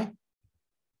one, right?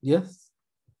 Yes.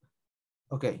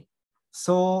 Okay.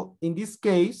 So in this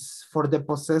case, for the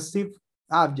possessive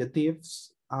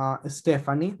adjectives,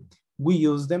 Stephanie, we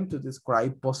use them to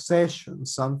describe possession,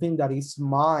 something that is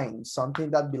mine,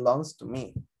 something that belongs to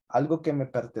me, algo que me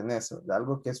pertenece,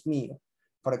 algo que es mío.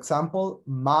 For example,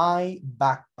 my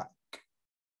backpack,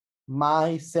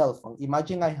 my cell phone.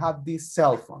 Imagine I have this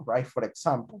cell phone, right? For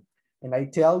example, and I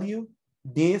tell you,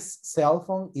 this cell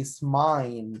phone is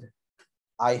mine.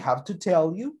 I have to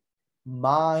tell you,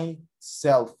 my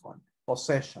cell phone,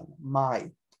 possession,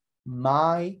 my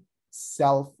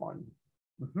cell phone.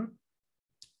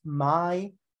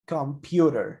 My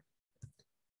computer.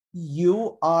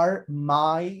 You are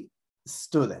my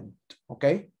student,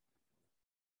 okay?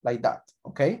 Like that,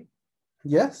 okay?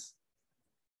 Yes?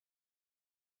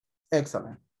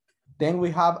 Excellent. Then we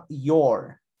have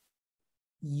your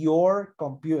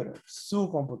computer, su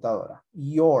computadora,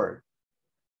 your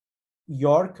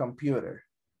computer.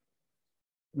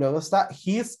 Luego está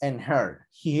his and her.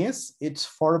 His, it's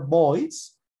for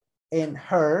boys, and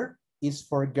her is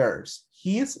for girls.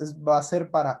 His va a ser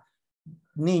para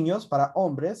niños, para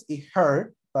hombres, y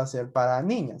her va a ser para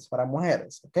niñas, para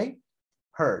mujeres, ¿ok?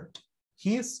 Her,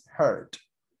 his, her,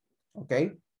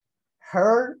 ¿ok?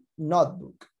 Her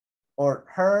notebook, or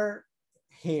her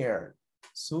hair,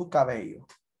 su cabello.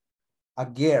 A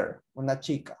girl, una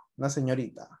chica, una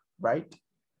señorita, right?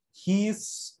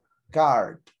 His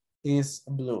car is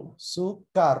blue. Su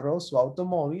carro, su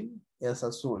automóvil es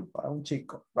azul para un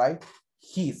chico, right?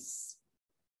 His.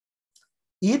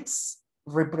 It's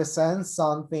represents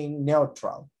something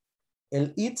neutral.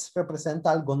 El it's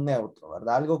representa algo neutro,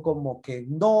 ¿verdad? Algo como que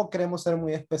no queremos ser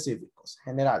muy específicos,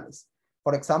 generales.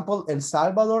 For example, El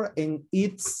Salvador and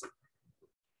its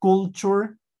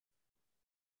culture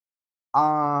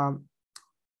are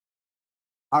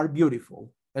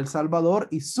beautiful. El Salvador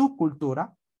y su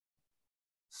cultura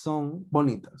son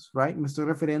bonitas, right? Me estoy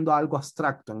refiriendo a algo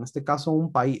abstracto, en este caso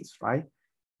un país, right?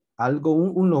 Algo,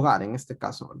 un lugar en este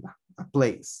caso, ¿verdad? A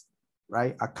place,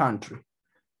 right? A country.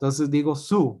 Entonces digo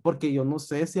su, porque yo no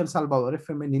sé si El Salvador es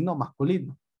femenino o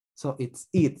masculino. So it's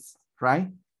its,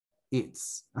 right?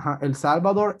 It's. El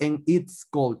Salvador and its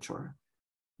culture.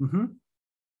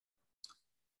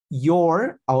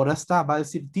 Your, ahora está, va a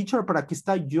decir teacher, pero aquí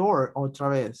está your otra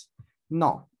vez.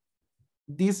 No.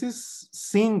 This is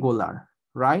singular,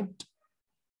 right?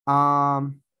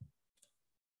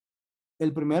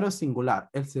 El primero es singular,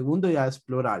 el segundo ya es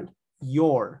plural.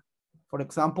 Your. For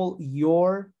example,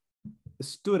 your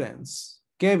students.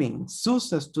 Kevin,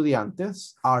 sus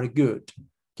estudiantes are good.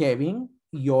 Kevin,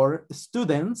 your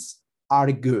students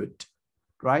are good,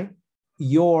 right?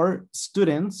 Your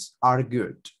students are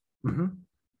good.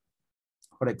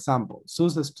 For example,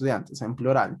 sus estudiantes en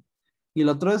plural. Y el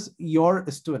otro es your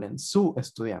student, su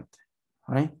estudiante,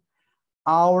 right?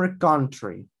 Our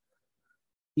country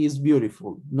is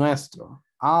beautiful. Nuestro.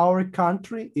 Our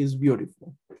country is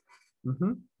beautiful.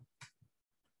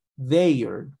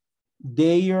 Their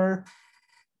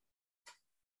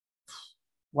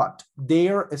what?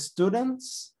 Their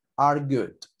students are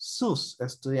good. Sus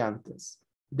estudiantes.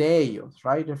 De ellos,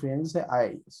 right? Refiriéndose a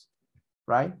ellos,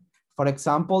 right? For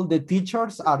example, the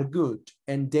teachers are good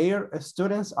and their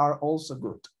students are also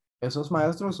good. Esos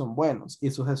maestros son buenos y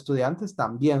sus estudiantes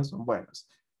también son buenos.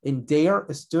 And their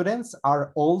students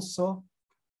are also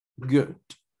good.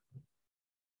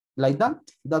 Like that.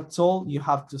 That's all you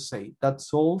have to say.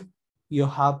 That's all you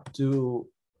have to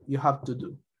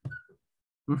do.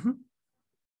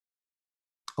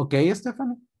 Okay,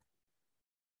 Stephanie.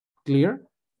 Clear?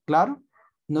 Claro?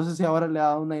 No sé si ahora le ha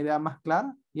dado una idea más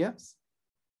clara. Yes.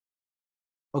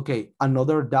 Okay,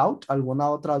 another doubt, ¿alguna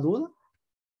otra duda?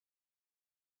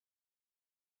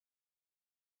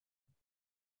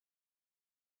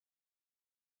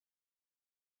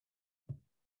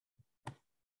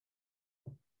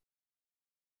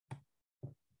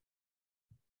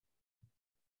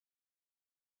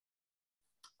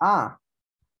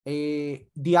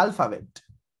 The alphabet.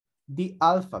 The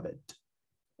alphabet.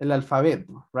 El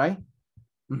alfabeto, right?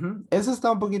 Eso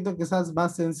está un poquito quizás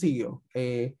más sencillo.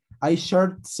 I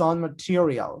shared some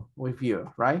material with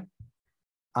you, right?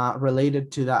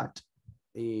 Related to that.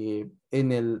 In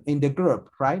the group,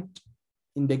 right?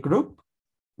 In the group,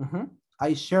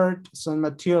 I shared some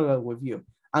material with you.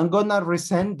 I'm gonna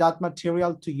resend that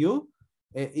material to you.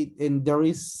 And there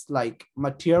is like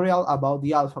material about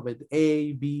the alphabet,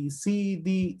 A, B, C,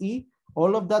 D, E,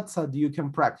 all of that so that you can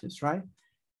practice, right?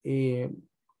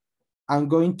 I'm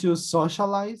going to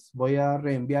socialize, voy a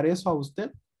reenviar eso a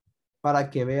usted para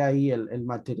que vea ahí el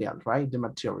material, right? The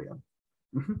material.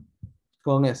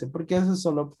 Con ese, porque ese es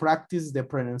solo practice de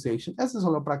pronunciation. Ese es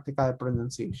solo práctica de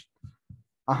pronunciation.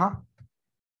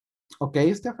 Ok,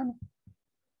 Stephanie.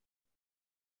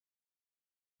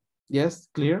 Yes,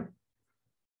 clear?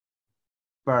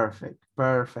 Perfect,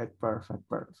 perfect, perfect,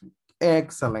 perfect.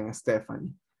 Excellent,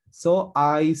 Stephanie. So,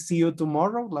 I see you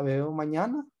tomorrow. La veo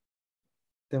mañana,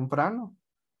 temprano,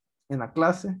 en la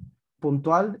clase,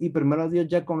 puntual, y primero Dios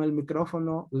ya con el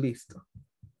micrófono listo.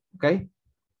 ¿Ok?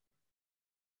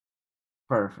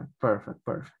 Perfect, perfect,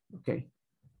 perfect. Okay.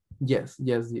 Yes,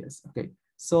 yes, yes. Okay.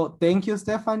 So thank you,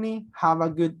 Stephanie. Have a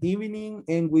good evening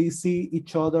and we see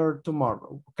each other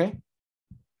tomorrow. Okay.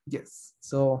 Yes.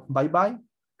 So bye-bye.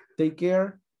 Take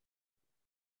care.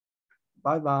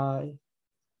 Bye-bye.